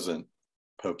 That wasn't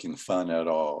poking fun at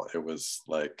all. It was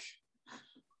like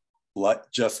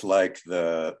just like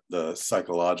the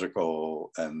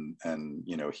psychological and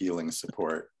you know, healing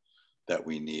support that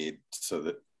we need so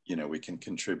that, you know, we can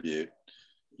contribute.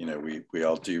 You know, we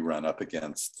all do run up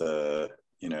against the,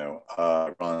 you know,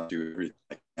 I want to do everything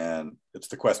I can. It's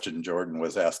the question Jordan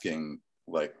was asking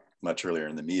like much earlier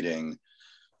in the meeting.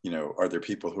 You know, are there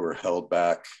people who are held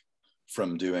back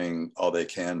from doing all they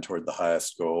can toward the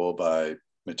highest goal by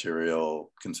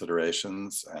material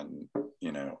considerations? And,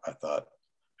 you know, I thought,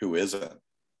 who isn't,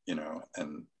 you know,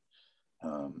 and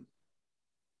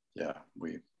yeah,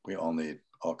 we all need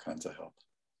all kinds of help.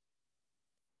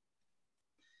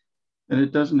 And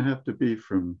it doesn't have to be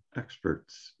from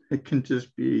experts. It can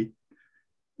just be,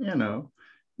 you know,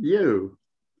 you,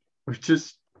 or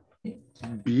just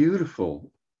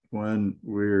beautiful when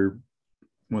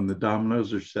the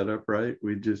dominoes are set up right.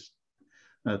 We just,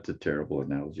 that's a terrible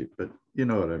analogy, but you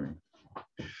know what I mean.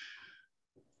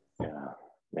 Yeah,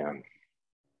 man.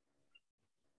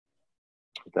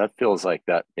 That feels like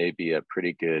that may be a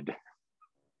pretty good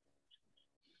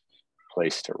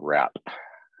place to wrap.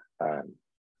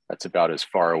 That's about as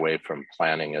far away from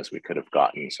planning as we could have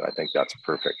gotten. So I think that's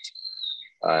perfect.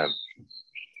 I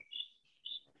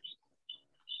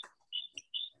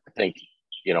think,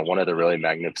 you know, one of the really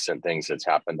magnificent things that's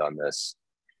happened on this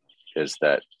is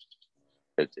that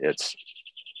it's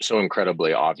so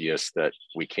incredibly obvious that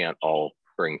we can't all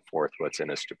bring forth what's in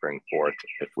us to bring forth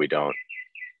if we don't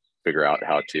figure out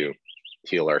how to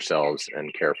heal ourselves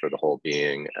and care for the whole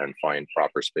being and find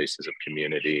proper spaces of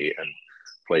community and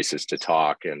places to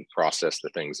talk and process the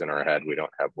things in our head we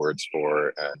don't have words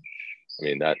for. And I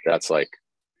mean, that's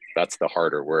the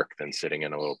harder work than sitting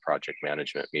in a little project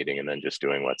management meeting and then just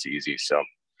doing what's easy. So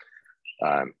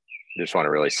I just want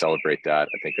to really celebrate that.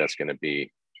 I think that's going to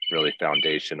be really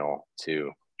foundational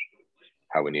to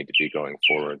how we need to be going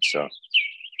forward. So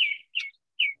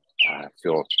I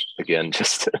feel, again,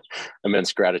 just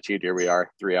immense gratitude. Here we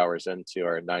are 3 hours into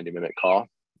our 90-minute call,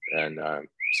 and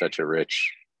such a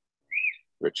rich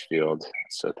field.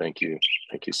 So thank you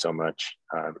so much.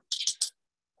 I'm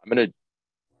going to,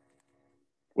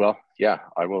 well, yeah,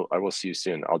 I will see you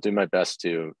soon. I'll do my best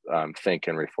to think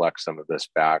and reflect some of this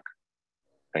back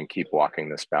and keep walking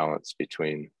this balance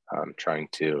between trying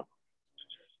to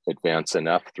advance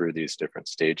enough through these different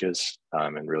stages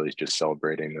and really just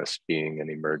celebrating this being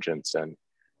and emergence and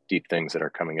deep things that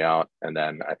are coming out. And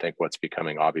then I think what's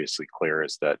becoming obviously clear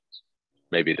is that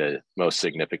maybe the most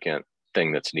significant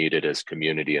thing that's needed is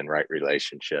community and right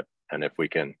relationship. And if we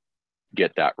can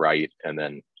get that right and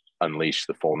then unleash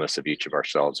the fullness of each of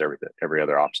ourselves, every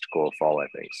other obstacle will fall, I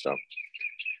think. So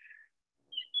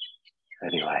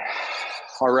anyway,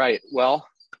 all right, well,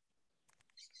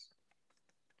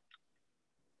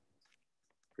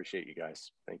 appreciate you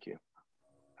guys. Thank you.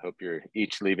 Hope you're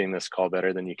each leaving this call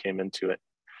better than you came into it.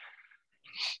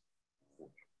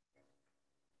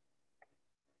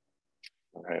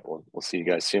 All right, well, we'll see you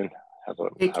guys soon. Have a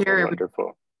wonderful.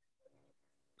 All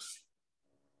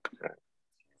right.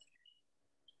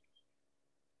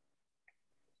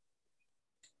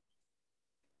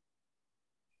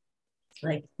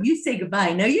 Like, you say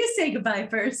goodbye. No, you say goodbye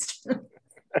first.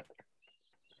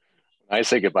 I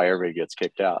say goodbye, everybody gets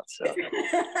kicked out. So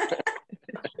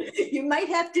you might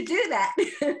have to do that.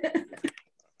 All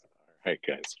right,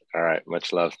 guys. All right,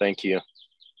 much love. Thank you.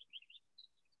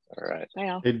 All right.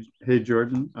 Hey,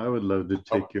 Jordan, I would love to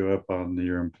take you up on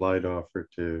your implied offer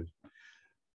to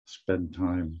spend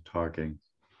time talking.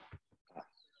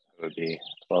 It would be,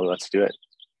 well, let's do it.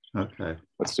 Okay.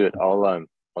 Let's do it.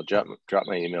 I'll drop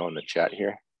my email in the chat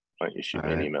here. Why don't you shoot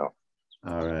me an email?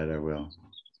 All right, I will.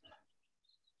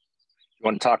 You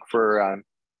want to talk for, I'm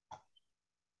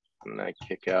gonna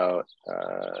kick out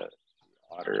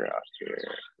Otter out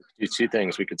here. Do two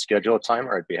things. We could schedule a time,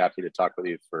 or I'd be happy to talk with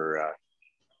you for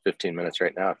 15 minutes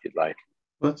right now if you'd like.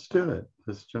 Let's do it.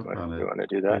 Let's jump on it. You want to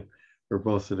do that? We're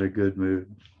both in a good mood.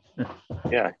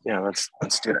 yeah, let's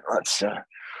do it.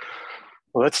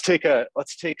 Let's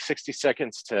take 60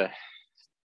 seconds to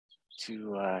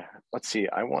let's see.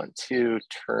 I want to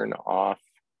turn off.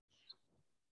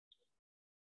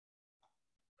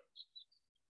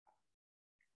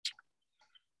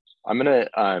 I'm gonna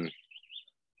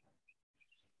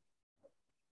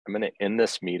end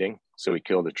this meeting so we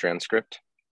kill the transcript.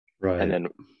 Right. And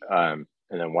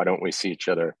then why don't we see each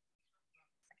other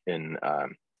in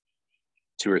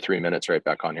 2 or 3 minutes right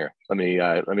back on here. Let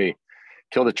me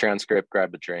kill the transcript,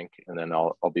 grab a drink, and then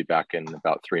I'll be back in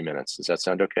about 3 minutes. Does that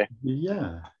sound okay?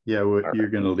 Yeah. Well, you're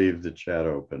going to leave the chat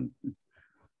open.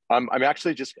 I'm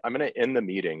actually I'm going to end the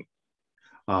meeting.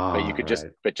 But you could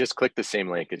just click the same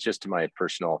link. It's just to my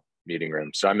personal meeting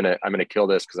room. So I'm gonna kill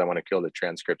this because I want to kill the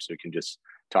transcript so we can just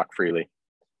talk freely.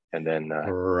 And then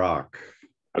rock.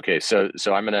 Okay, so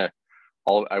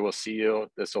I will see you.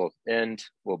 This will end.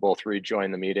 We'll both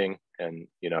rejoin the meeting in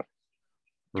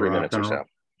 3 minutes or so.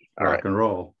 Rock and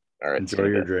roll. All right. Enjoy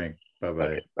your drink. Bye-bye.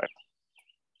 Okay, bye.